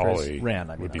Hawley, Josh Ted Cruz. Hawley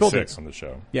Rand, would be Cool sick dude. on the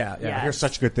show. Yeah. Yeah. I hear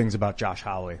such good things about Josh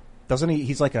Hawley. Doesn't he?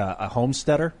 He's like a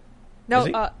homesteader. No, Is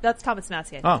he? that's Thomas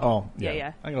Massey. I think. Oh,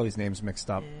 Yeah. I got all these names mixed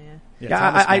up.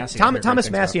 Yeah, Thomas Massey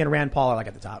Massey and Rand Paul are like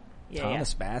at the top. Yeah.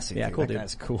 Thomas Massey. Yeah, cool that dude.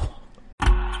 guy's cool.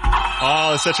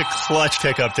 Oh, it's such a clutch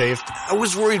pickup, Dave. I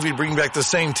was worried we'd bring back the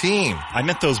same team. I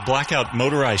meant those blackout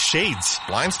motorized shades.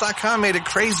 Blinds.com made it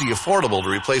crazy affordable to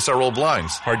replace our old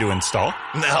blinds. Hard to install?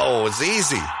 No, it's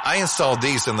easy. I installed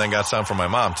these and then got some for my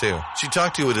mom, too. She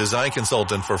talked to a design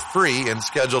consultant for free and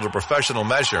scheduled a professional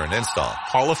measure and install.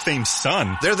 Hall of Fame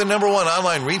son. They're the #1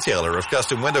 online retailer of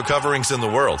custom window coverings in the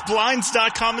world.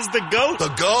 Blinds.com is the GOAT. The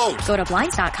GOAT! Go to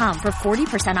Blinds.com for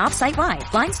 40% off site-wide.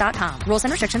 Blinds.com. Rules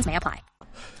and restrictions may apply.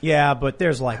 Yeah, but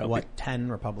there's like, 10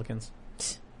 Republicans?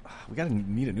 We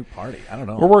need a new party. I don't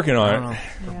know. We're working on it.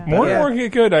 Yeah. More and more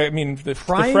get good. I mean, the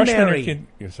freshmen Primary.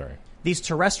 sorry. These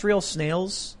terrestrial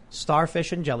snails,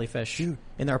 starfish, and jellyfish in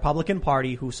the Republican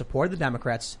Party who support the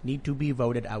Democrats need to be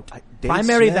voted out.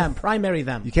 Primary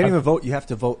them. You can't even vote. You have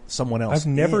to vote someone else. I've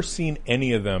never seen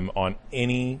any of them on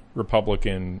any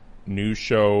Republican news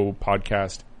show,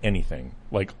 podcast, anything.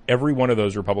 Like, every one of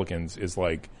those Republicans is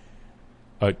like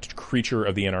a creature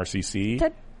of the NRCC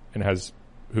and has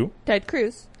who? Ted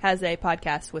Cruz has a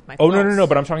podcast with my Oh, folks. no.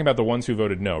 But I'm talking about the ones who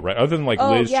voted no, right? Other than like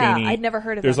Oh, Liz yeah, Cheney. I'd never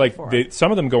heard of There's that like before.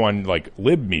 some of them go on like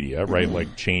lib media, right?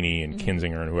 Like Cheney and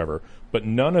Kinzinger and whoever. But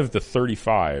none of the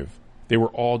 35, they were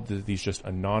all these just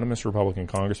anonymous Republican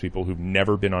congresspeople who've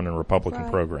never been on a Republican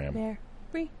program.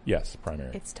 Yes,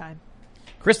 primary. It's time.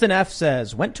 Kristen F.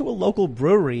 says, went to a local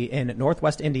brewery in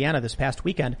Northwest Indiana this past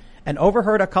weekend and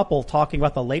overheard a couple talking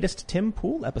about the latest Tim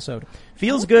Pool episode.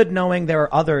 Feels good knowing there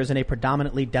are others in a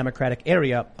predominantly Democratic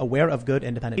area aware of good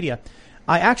independent media.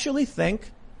 I actually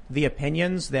think the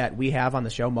opinions that we have on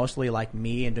the show, mostly like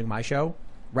me and doing my show,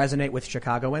 resonate with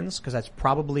Chicagoans because that's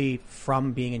probably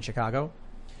from being in Chicago.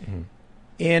 Mm-hmm.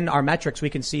 In our metrics, we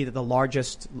can see that the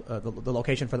largest, the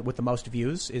location with the most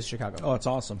views is Chicago. Oh, it's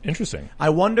awesome. Interesting. I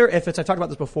wonder if I talked about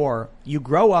this before, you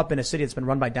grow up in a city that's been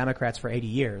run by Democrats for 80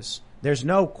 years. There's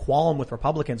no qualm with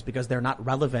Republicans because they're not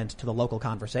relevant to the local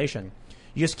conversation.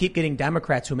 You just keep getting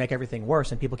Democrats who make everything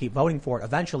worse and people keep voting for it.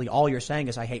 Eventually, all you're saying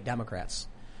is, I hate Democrats.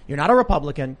 You're not a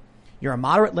Republican. You're a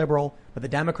moderate liberal, but the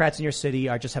Democrats in your city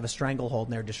just have a stranglehold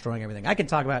and they're destroying everything. I can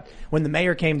talk about when the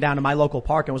mayor came down to my local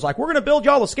park and was like, we're going to build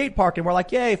y'all a skate park. And we're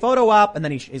like, yay, photo op. And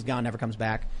then he's gone, never comes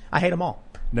back. I hate them all.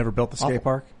 Never built the skate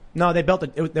park? No, they built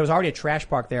it. There was already a trash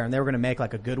park there, and they were going to make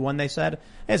like a good one. They said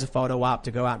as a photo op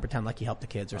to go out and pretend like you helped the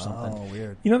kids or something. Oh,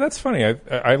 weird. You know, that's funny.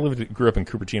 I grew up in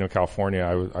Cupertino,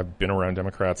 California. I've been around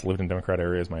Democrats, lived in Democrat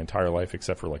areas my entire life,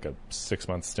 except for like a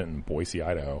 6-month stint in Boise,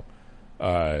 Idaho.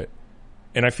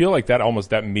 And I feel like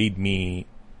that made me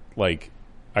like,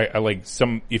 I like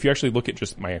some. If you actually look at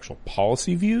just my actual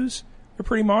policy views, they're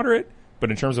pretty moderate.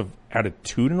 But in terms of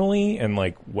attitudinally and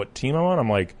like what team I'm on, I'm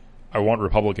like, I want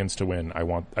Republicans to win.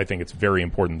 I think it's very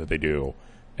important that they do.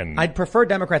 And I'd prefer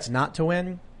Democrats not to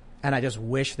win, and I just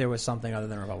wish there was something other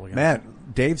than Republicans. Man,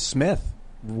 Dave Smith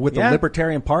with the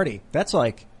Libertarian Party. That's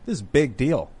like, this is a big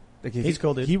deal. Like he's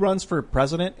cool, dude. He runs for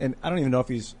president, and I don't even know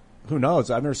if who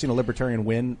knows? I've never seen a Libertarian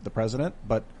win the president,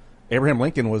 but Abraham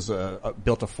Lincoln was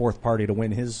built a fourth party to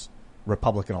win his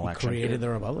Republican election. Created the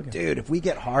Republican. Dude, if we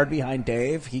get hard behind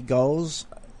Dave, he goes.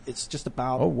 It's just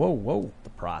about the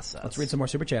process. Let's read some more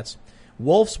super chats.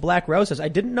 Wolf's Black Rose says, I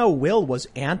didn't know Will was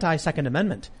anti-Second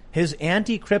Amendment. His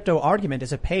anti-crypto argument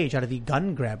is a page out of the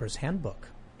Gun Grabber's Handbook.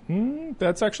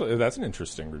 That's an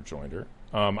interesting rejoinder.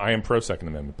 I am pro Second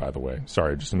Amendment, by the way.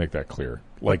 Sorry, just to make that clear.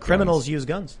 Like criminals use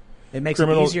guns. It makes it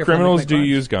easier for criminals them to do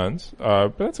use guns,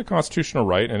 but that's a constitutional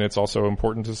right, and it's also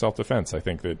important to self-defense. I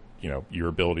think that your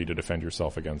ability to defend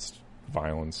yourself against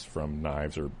violence from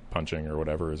knives or punching or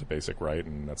whatever is a basic right,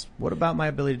 and that's. What about my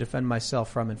ability to defend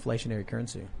myself from inflationary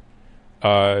currency?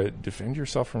 Defend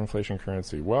yourself from inflation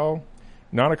currency. Well,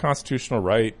 not a constitutional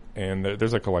right, and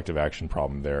there's a collective action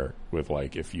problem there with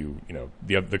like if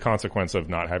the consequence of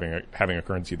not having a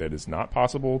currency that is not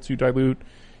possible to dilute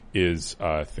is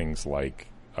things like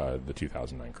the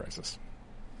 2009 crisis.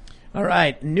 All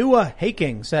right. Nua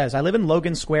Haking says, I live in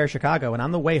Logan Square, Chicago, and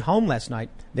on the way home last night,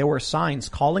 there were signs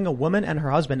calling a woman and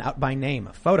her husband out by name,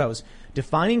 photos,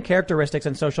 defining characteristics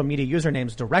and social media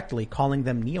usernames directly, calling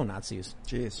them neo-Nazis.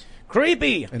 Jeez.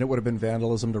 Creepy! And it would have been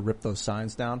vandalism to rip those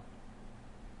signs down?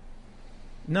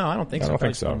 No, I don't think so. I don't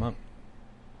think so.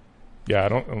 Yeah, I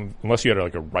don't, unless you had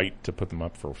like a right to put them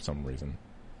up for some reason.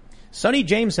 Sonny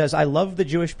James says, I love the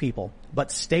Jewish people,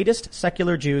 but statist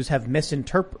secular Jews have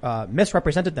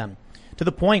misrepresented them. To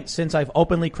the point, since I've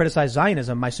openly criticized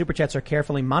Zionism, my super chats are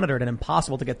carefully monitored and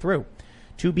impossible to get through.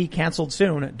 To be canceled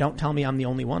soon. Don't tell me I'm the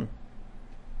only one.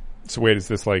 So wait, is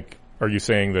this like, are you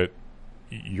saying that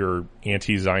your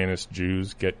anti-Zionist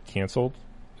Jews get canceled?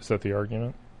 Is that the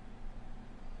argument?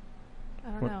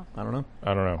 I don't know.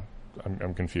 I don't know.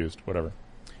 I'm confused. Whatever.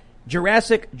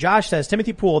 Jurassic Josh says,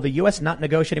 Timothy Poole, the U.S. not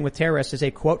negotiating with terrorists is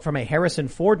a quote from a Harrison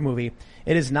Ford movie.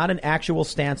 It is not an actual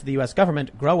stance of the U.S.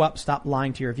 government. Grow up. Stop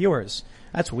lying to your viewers.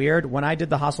 That's weird. When I did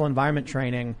the hostile environment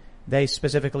training, they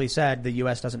specifically said the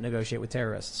U.S. doesn't negotiate with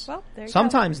terrorists. Well, there you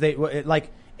Sometimes they, like,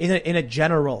 in a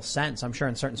general sense, I'm sure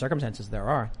in certain circumstances there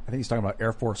are. I think he's talking about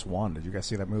Air Force One. Did you guys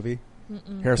see that movie?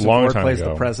 Mm-mm. Harrison Ford plays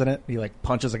the president. He like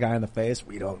punches a guy in the face.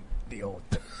 We don't deal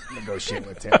with negotiating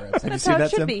with terrorists. Have you seen that,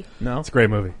 Tim? No. It's a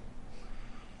great movie.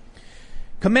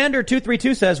 Commander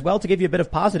 232 says, well, to give you a bit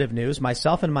of positive news,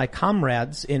 myself and my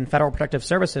comrades in Federal Protective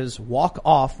Services walk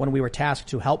off when we were tasked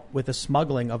to help with the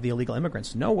smuggling of the illegal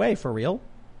immigrants. No way, for real?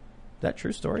 Is that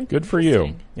true story? Good for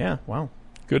you. Yeah, wow.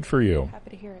 Good for you.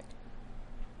 Happy to hear it.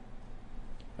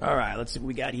 All right, let's see what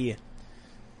we got here.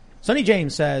 Sonny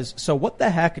James says, so what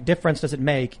the heck difference does it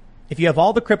make if you have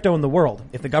all the crypto in the world,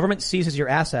 if the government seizes your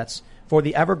assets for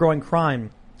the ever-growing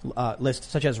crime list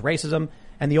such as racism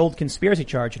and the old conspiracy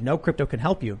charge, no crypto can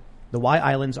help you. The Y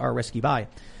Islands are a risky buy.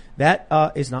 That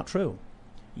is not true.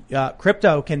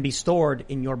 Crypto can be stored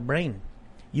in your brain.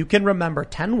 You can remember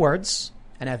 10 words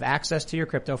and have access to your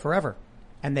crypto forever.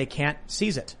 And they can't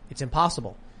seize it. It's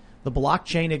impossible. The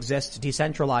blockchain exists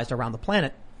decentralized around the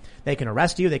planet. They can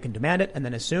arrest you, they can demand it, and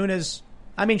then as soon as,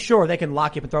 sure, they can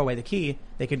lock you up and throw away the key.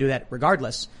 They can do that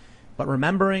regardless. But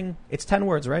remembering, it's 10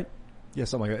 words, right? Yeah,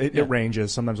 something like that. It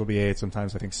ranges. Sometimes it'll be 8,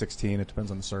 sometimes I think 16. It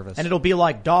depends on the service. And it'll be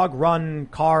like dog, run,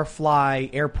 car, fly,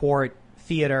 airport,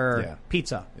 theater,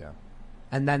 pizza. Yeah.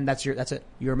 And then that's it.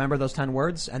 You remember those 10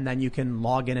 words, and then you can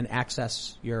log in and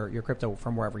access your crypto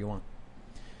from wherever you want.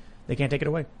 They can't take it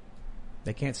away.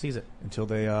 They can't seize it. Until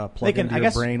they plug into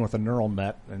your brain with a neural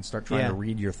net and start trying to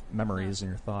read your memories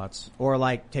and your thoughts. Or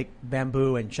like take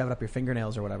bamboo and shove it up your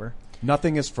fingernails or whatever.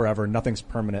 Nothing is forever, nothing's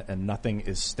permanent, and nothing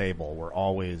is stable. We're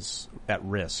always at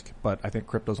risk. But I think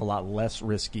crypto's a lot less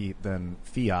risky than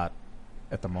fiat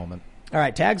at the moment. All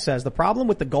right, Tag says, the problem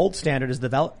with the gold standard is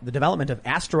the development of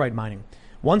asteroid mining.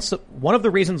 One of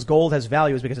the reasons gold has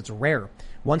value is because it's rare.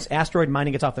 Once asteroid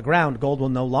mining gets off the ground, gold will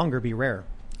no longer be rare.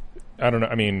 I don't know.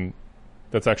 I mean,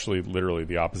 that's actually literally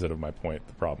the opposite of my point.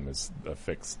 The problem is a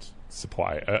fixed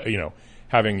supply.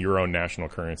 Having your own national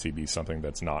currency be something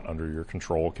that's not under your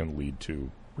control can lead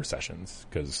to recessions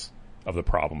because of the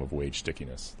problem of wage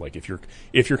stickiness. Like if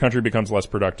your country becomes less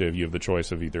productive, you have the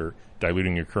choice of either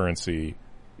diluting your currency,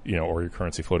 or your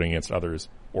currency floating against others,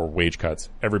 or wage cuts.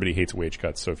 Everybody hates wage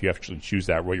cuts. So if you actually choose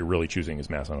that, what you're really choosing is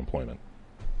mass unemployment.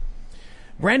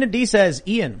 Brandon D says,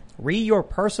 Ian, your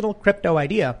personal crypto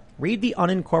idea. Read The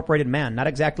Unincorporated Man. Not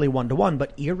exactly one-to-one,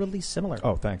 but eerily similar.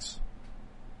 Oh, thanks.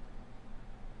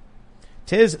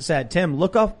 Tiz said, Tim,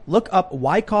 look up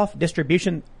Wyckoff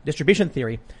distribution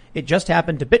theory. It just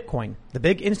happened to Bitcoin. The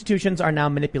big institutions are now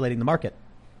manipulating the market.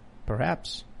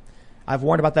 Perhaps. I've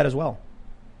warned about that as well.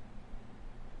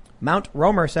 Mount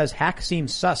Romer says, hack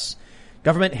seems sus.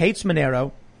 Government hates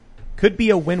Monero. Could be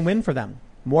a win-win for them.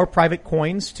 More private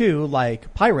coins, too,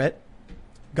 like Pirate.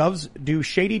 Govs do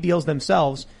shady deals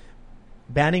themselves.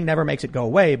 Banning never makes it go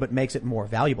away, but makes it more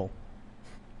valuable.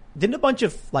 Didn't a bunch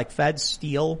of, feds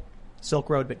steal Silk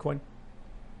Road Bitcoin?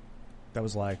 That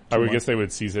was like... I would guess they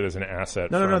would seize it as an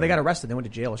asset. No, they got arrested. They went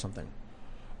to jail or something.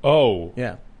 Oh.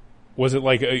 Yeah. Was it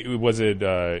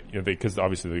because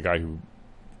obviously the guy who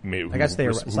made... I guess they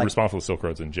were responsible for the Silk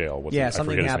Road's in jail.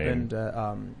 Something happened.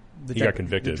 He got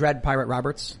convicted. The Dread Pirate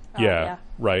Roberts. Yeah,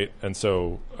 right. And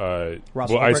so...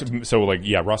 Russell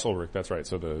Ulrich. Russ Ulrich, that's right.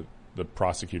 So the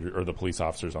prosecutor or the police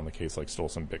officers on the case stole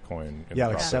some Bitcoin.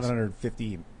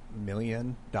 $750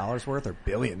 million worth or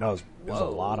billion. No, it was a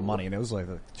lot of money, and it was like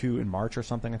two in March or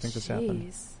something. I think this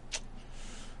happened.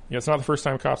 Yeah, it's not the first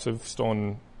time cops have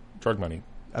stolen drug money.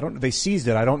 They seized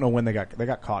it. I don't know when they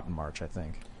got caught in March, I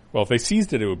think. Well, if they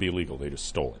seized it, it would be illegal. They just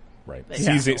stole it, right?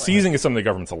 Seizing is something the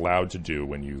government's allowed to do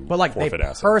when you forfeit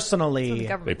assets.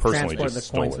 They personally just the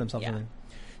stole coins it. Themselves. Yeah.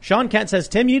 Sean Kent says,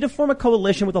 Tim, you need to form a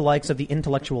coalition with the likes of the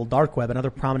intellectual dark web and other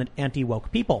prominent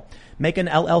anti-woke people. Make an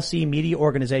LLC media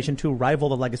organization to rival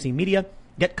the legacy media.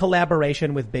 Get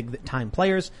collaboration with big-time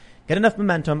players. Get enough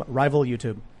momentum. Rival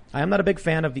YouTube. I am not a big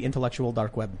fan of the intellectual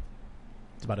dark web.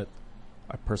 That's about it.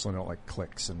 I personally don't like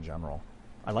cliques in general.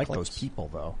 I like those people,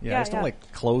 though. Yeah, I just don't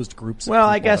like closed groups of people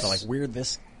I guess that are like, we're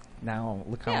this now.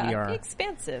 Look how we are. Be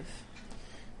expansive.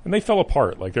 And they fell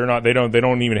apart. Like they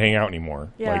don't even hang out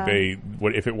anymore. Yeah.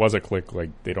 Like if it was a clique,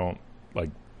 like they don't, like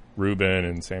Ruben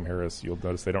and Sam Harris, you'll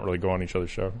notice they don't really go on each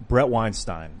other's show. Brett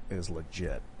Weinstein is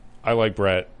legit. I like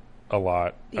Brett a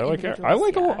lot. I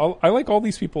like all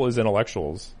these people as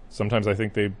intellectuals. Sometimes I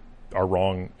think they are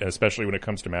wrong, especially when it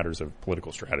comes to matters of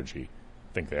political strategy.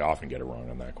 I think they often get it wrong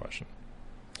on that question.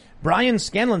 Brian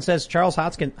Scanlon says Charles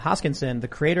Hoskinson, the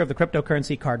creator of the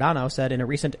cryptocurrency Cardano, said in a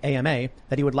recent AMA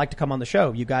that he would like to come on the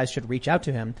show. You guys should reach out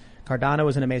to him. Cardano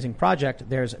is an amazing project.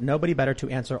 There's nobody better to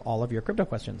answer all of your crypto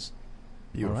questions.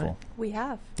 Beautiful. Right. We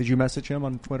have. Did you message him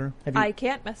on Twitter? I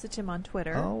can't message him on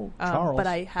Twitter. Oh, Charles. But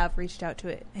I have reached out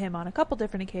to him on a couple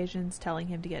different occasions, telling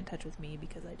him to get in touch with me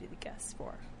because I do the guests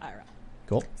for IRL.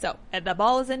 Cool. So, and the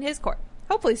ball is in his court.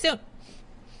 Hopefully soon.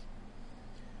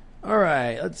 All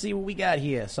right, let's see what we got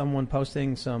here. Someone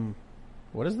posting some...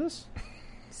 What is this?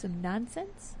 Some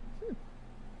nonsense?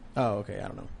 Oh, okay, I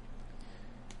don't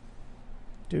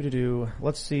know.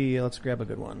 Let's see, let's grab a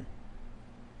good one.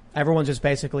 Everyone's just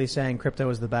basically saying crypto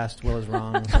is the best, Will is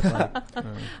wrong.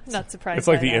 Not surprised. It's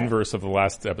like the inverse of the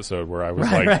last episode where I was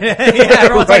yeah,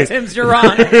 everyone's like, Tim's, you're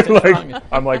wrong. Wrong.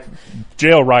 I'm like,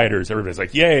 jail rioters. Everybody's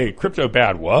like, yay, crypto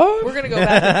bad. What? We're going to go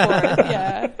back and forth,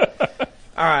 yeah.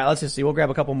 All right, let's just see. We'll grab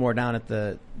a couple more down at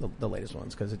the latest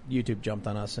ones because YouTube jumped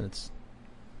on us and it's...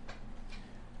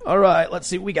 All right, let's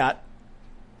see what we got.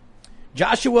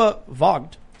 Joshua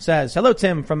Vogt says, hello,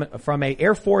 Tim, from a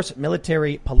Air Force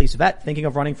military police vet thinking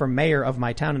of running for mayor of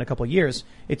my town in a couple of years.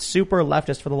 It's super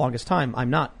leftist for the longest time.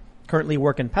 I'm not. Currently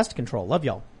work in pest control. Love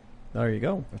y'all. There you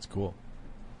go. That's cool.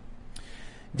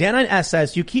 Dan9S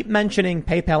says, you keep mentioning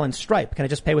PayPal and Stripe. Can I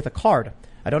just pay with a card?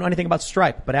 I don't know anything about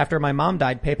Stripe, but after my mom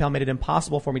died, PayPal made it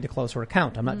impossible for me to close her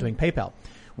account. I'm not doing PayPal.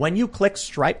 When you click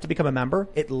Stripe to become a member,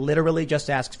 it literally just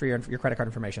asks for your credit card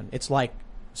information. It's like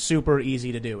super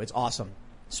easy to do. It's awesome.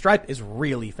 Stripe is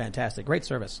really fantastic. Great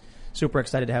service. Super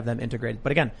excited to have them integrated.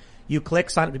 But again, you click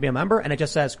sign up to be a member and it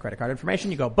just says credit card information.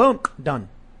 You go, boom, done.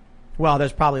 Well,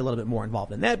 there's probably a little bit more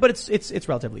involved in that, but it's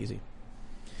relatively easy.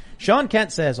 Sean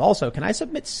Kent says also, can I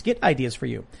submit skit ideas for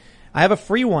you? I have a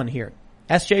free one here.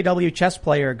 SJW chess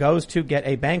player goes to get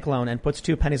a bank loan and puts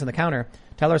 2 pennies on the counter.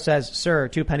 Teller says, sir,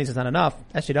 2 pennies is not enough.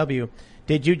 SJW,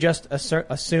 did you just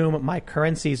assume my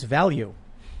currency's value?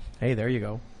 Hey, there you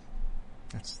go.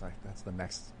 That's the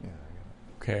next. Yeah.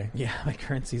 Okay. Yeah, my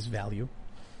currency's value.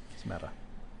 It's meta.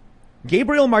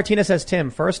 Gabriel Martinez says, Tim,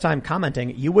 first time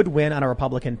commenting, you would win on a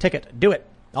Republican ticket. Do it.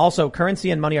 Also, currency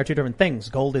and money are two different things.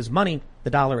 Gold is money. The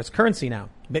dollar is currency now.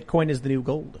 Bitcoin is the new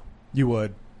gold. You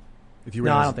would. If you were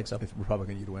No, I don't think so. If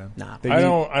Republican, you'd win. Nah.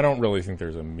 I don't really think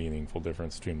there's a meaningful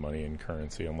difference between money and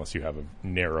currency unless you have a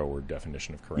narrower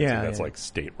definition of currency. Yeah, that's yeah. like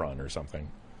state run or something.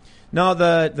 No,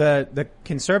 the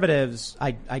conservatives,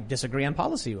 I disagree on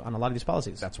policy, on a lot of these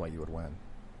policies. That's why you would win.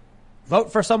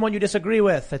 Vote for someone you disagree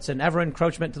with. It's an ever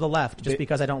encroachment to the left just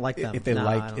because I don't like them. If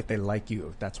they like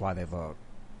you, that's why they vote.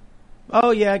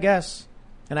 Oh yeah, I guess.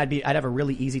 And I'd have a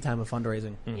really easy time with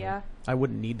fundraising. Mm-hmm. Yeah. I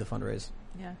wouldn't need the fundraise.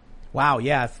 Yeah. Wow.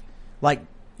 Yeah.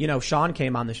 Sean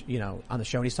came on the on the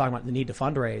show and he's talking about the need to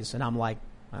fundraise, and I'm like,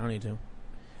 I don't need to.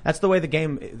 That's the way the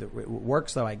game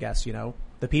works, though. I guess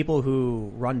the people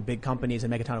who run big companies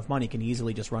and make a ton of money can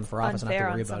easily just run for office and not have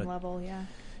to worry about it. Level, yeah.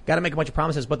 Got to make a bunch of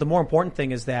promises, but the more important thing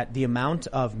is that the amount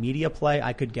of media play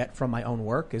I could get from my own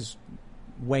work is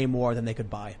way more than they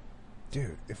could buy.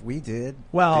 Dude, if we did,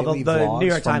 well, the New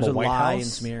York Times would lie and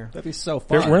House, smear. That'd be so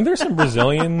fun. Weren't there some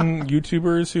Brazilian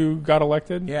YouTubers who got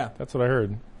elected? Yeah, that's what I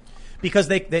heard. Because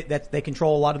they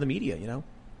control a lot of the media,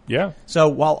 Yeah. So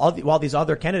while these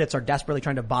other candidates are desperately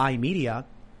trying to buy media,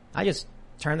 I just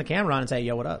turn the camera on and say,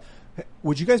 "Yo, what up?"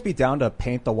 Would you guys be down to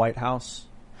paint the White House?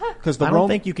 Because I don't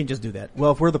think you can just do that.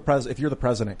 Well, if you're the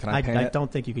president, can I paint it? I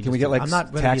don't think you can. Can we get I'm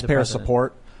not taxpayer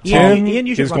support? Tim Ian,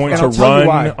 you should is going to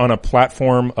run on a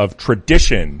platform of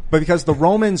tradition. But because the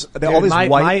Romans, Dude, all these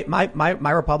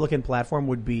my Republican platform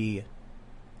would be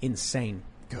insane.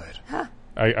 Good.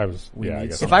 I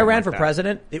guess if I ran for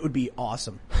president, it would be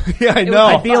awesome. Yeah, I know.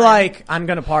 I'd be like, I'm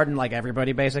going to pardon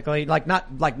everybody basically, not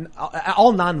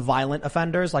all non-violent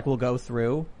offenders will go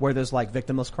through where there's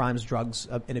victimless crimes, drugs,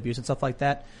 and abuse and stuff like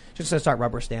that. Just going to start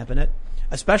rubber stamping it,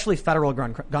 especially federal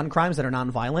gun crimes that are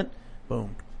non-violent.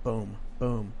 Boom, boom,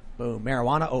 boom, boom.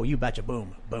 Marijuana, oh, you betcha,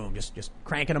 boom, boom. Just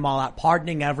cranking them all out,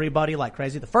 pardoning everybody like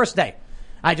crazy. The first day,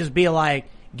 I'd just be like,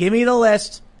 give me the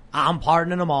list. I'm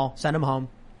pardoning them all. Send them home.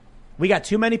 We got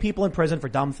too many people in prison for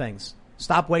dumb things.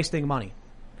 Stop wasting money.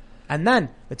 And then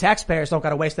the taxpayers don't got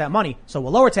to waste that money, so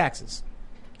we'll lower taxes.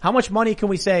 How much money can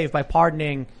we save by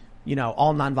pardoning,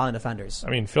 all nonviolent offenders? I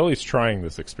mean, Philly's trying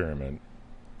this experiment.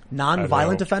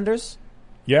 Nonviolent offenders?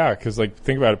 Yeah, because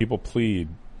think about it. People plead,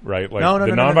 right? No.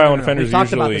 Nonviolent offenders We've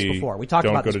talked usually about this before. We talked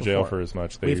don't about go this to jail before. for as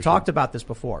much. We've talked about this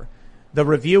before. The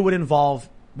review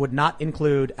would not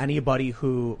include anybody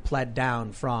who pled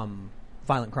down from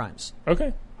violent crimes.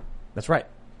 Okay. That's right.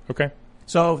 Okay.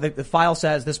 So the file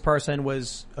says this person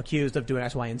was accused of doing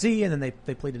X, Y, and Z, and then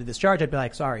they pleaded to discharge. I'd be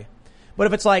like, sorry. But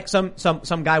if it's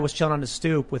some guy was chilling on his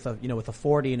stoop with a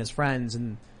 40 and his friends,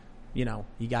 and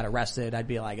he got arrested, I'd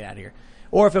be like, get out of here.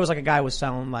 Or if it was a guy was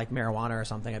selling marijuana or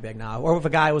something, I'd be like, nah. Or if a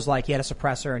guy was he had a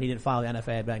suppressor and he didn't file the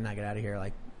NFA, I'd be like, nah, get out of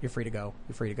here. You're free to go.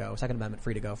 You're free to go. Second Amendment,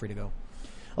 free to go, free to go.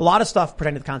 A lot of stuff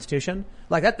pertaining to the Constitution,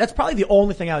 that's probably the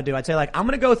only thing I would do. I'd say I'm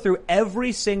going to go through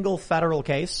every single federal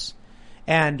case.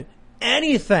 And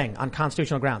anything on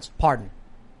constitutional grounds, pardon.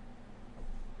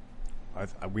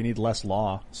 We need less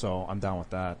law, so I'm down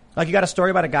with that. You got a story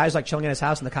about a guy who's chilling in his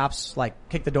house and the cops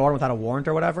kicked the door without a warrant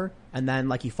or whatever, and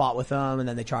then he fought with them and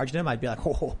then they charged him. I'd be like,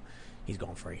 oh, he's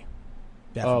going free.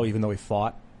 Definitely. Oh, even though he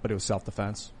fought, but it was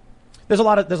self-defense. There's a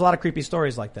lot of creepy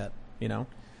stories like that,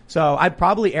 So I'd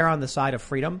probably err on the side of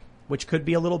freedom, which could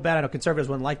be a little bad. I know conservatives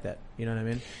wouldn't like that. You know what I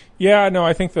mean? Yeah, no,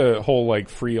 I think the whole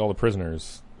free all the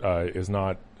prisoners is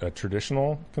not a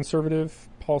traditional conservative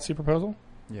policy proposal.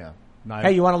 Yeah.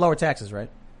 Hey, you want to lower taxes, right?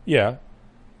 Yeah.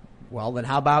 Well, then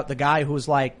how about the guy who's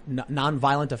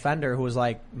non-violent offender who was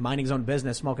minding his own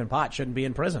business, smoking pot, shouldn't be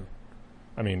in prison?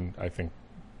 I mean, I think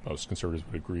most conservatives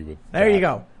would agree with There that. you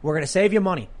go. We're going to save you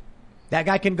money. That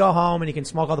guy can go home and he can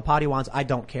smoke all the pot he wants. I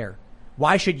don't care.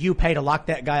 Why should you pay to lock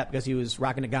that guy up because he was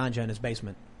rocking a ganja in his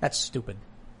basement? That's stupid.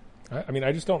 I mean,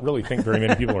 I just don't really think very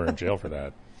many people are in jail for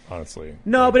that. Honestly.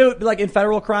 No, but it would be in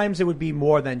federal crimes, it would be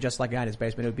more than just a guy in his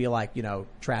basement. It would be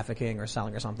trafficking or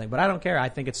selling or something. But I don't care. I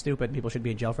think it's stupid and people should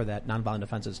be in jail for that, nonviolent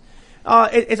offenses.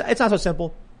 It's not so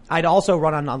simple. I'd also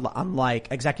run on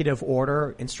executive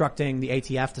order instructing the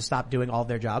ATF to stop doing all of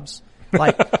their jobs.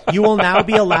 You will now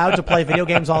be allowed to play video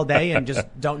games all day and just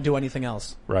don't do anything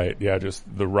else. Right. Yeah. Just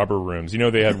the rubber rooms. They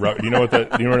had. Do you know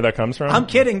where that comes from? I'm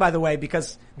kidding, by the way,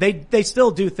 because they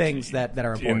still do things that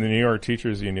are important. In the New York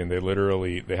Teachers Union,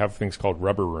 they have things called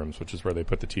rubber rooms, which is where they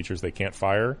put the teachers they can't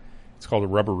fire. It's called a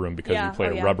rubber room because we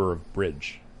play a rubber of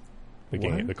bridge,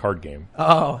 the card game.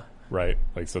 Oh. Right.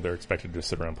 So they're expected to just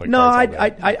sit around and play no, cards all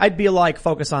day. I'd be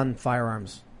focus on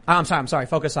firearms. I'm sorry.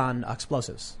 Focus on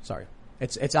explosives. Sorry.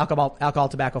 It's alcohol,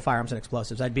 tobacco, firearms, and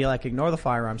explosives. I'd be like, ignore the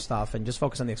firearm stuff and just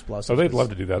focus on the explosives. So they'd love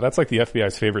to do that. That's like the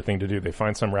FBI's favorite thing to do. They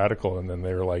find some radical and then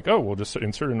they're like, oh, we'll just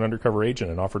insert an undercover agent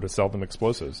and offer to sell them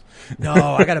explosives. No,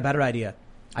 I got a better idea.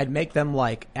 I'd make them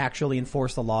like actually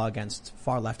enforce the law against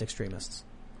far left extremists.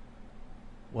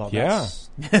 Well, yeah.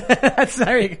 That's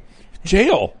very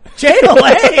jail.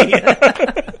 Hey!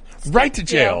 Right to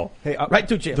jail. Hey, right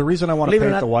to jail. The reason I want to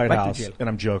paint the White right House, and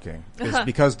I'm joking, is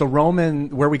because the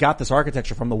Roman, where we got this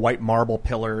architecture from, the white marble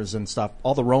pillars and stuff,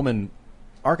 all the Roman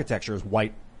architecture is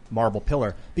white marble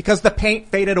pillar because the paint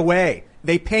faded away.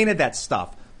 They painted that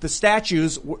stuff. The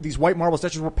statues, these white marble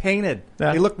statues were painted.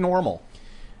 Yeah. They look normal.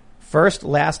 First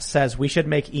Last says we should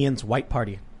make Ian's white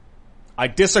party. I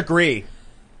disagree.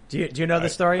 Do you know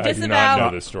this story? I do not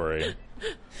know this story.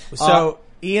 So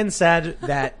Ian said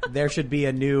that there should be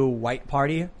a new white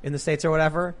party in the States or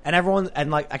whatever, and everyone, and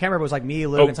like I can't remember, it was like me,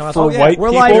 Luke, and someone else. For white we're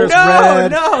people? like, There's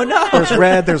red. no. There's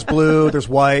red, there's blue, there's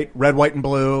white, red, white, and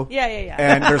blue. Yeah.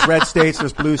 And there's red states,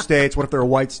 there's blue states. What if there are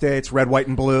white states, red, white,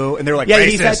 and blue? And they're like, Yeah,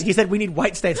 racist. he said we need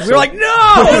white states. And we were like,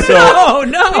 no.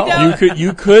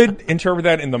 You could interpret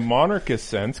that in the monarchist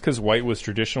sense because white was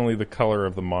traditionally the color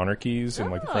of the monarchies in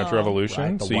like the French Revolution.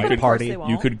 Right, the so white you could party.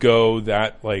 You could go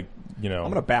that like, you know,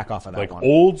 I'm going to back off of that like one.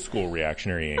 old school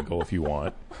reactionary angle if you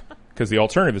want, because the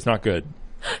alternative is not good.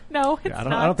 No, it's I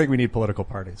not. don't think we need political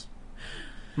parties.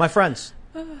 My friends,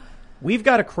 we've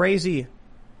got a crazy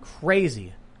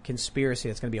conspiracy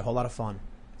that's going to be a whole lot of fun,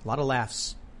 a lot of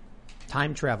laughs,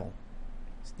 time travel,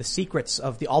 the secrets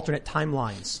of the alternate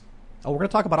timelines. Oh, we're going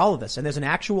to talk about all of this, and there's an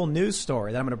actual news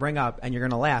story that I'm going to bring up, and you're going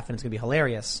to laugh, and it's going to be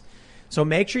hilarious. So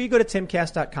make sure you go to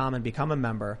timcast.com and become a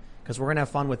member, because we're going to have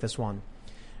fun with this one.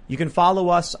 You can follow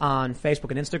us on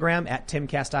Facebook and Instagram at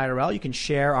TimcastIRL. You can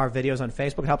share our videos on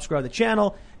Facebook. It helps grow the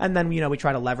channel. And then, we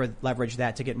try to leverage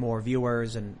that to get more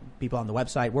viewers and people on the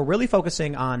website. We're really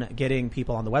focusing on getting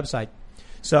people on the website.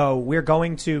 So we're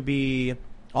going to be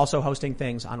also hosting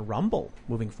things on Rumble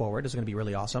moving forward. This is going to be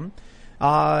really awesome.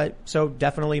 So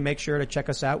definitely make sure to check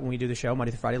us out when we do the show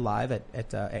Monday through Friday live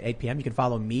at 8 p.m. You can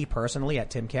follow me personally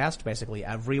at Timcast, basically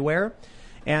everywhere.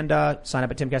 And sign up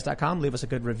at timcast.com. Leave us a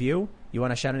good review. You want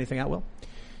to shout anything out, Will?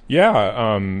 Yeah.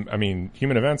 I mean,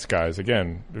 Human Events, guys,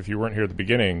 again, if you weren't here at the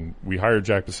beginning, we hired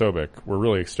Jack Posobiec. We're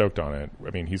really stoked on it. I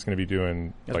mean, he's going to be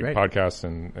doing great. podcasts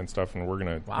and stuff, and we're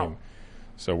going to, wow.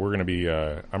 So we're going to be,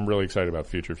 I'm really excited about the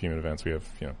future of Human Events. We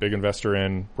have, big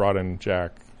investor brought in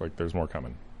Jack. Like, there's more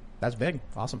coming. That's big.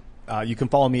 Awesome. You can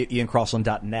follow me at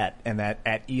iancrossland.net and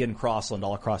at Ian Crossland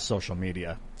all across social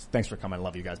media. Thanks for coming. I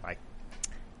love you guys. Bye.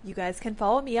 You guys can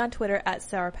follow me on Twitter at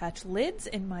Sour Patch Lids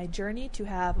in my journey to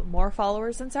have more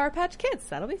followers than Sour Patch Kids.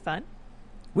 That'll be fun.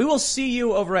 We will see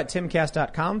you over at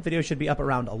timcast.com. Video should be up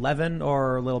around 11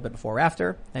 or a little bit before or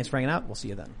after. Thanks for hanging out. We'll see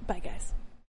you then. Bye, guys.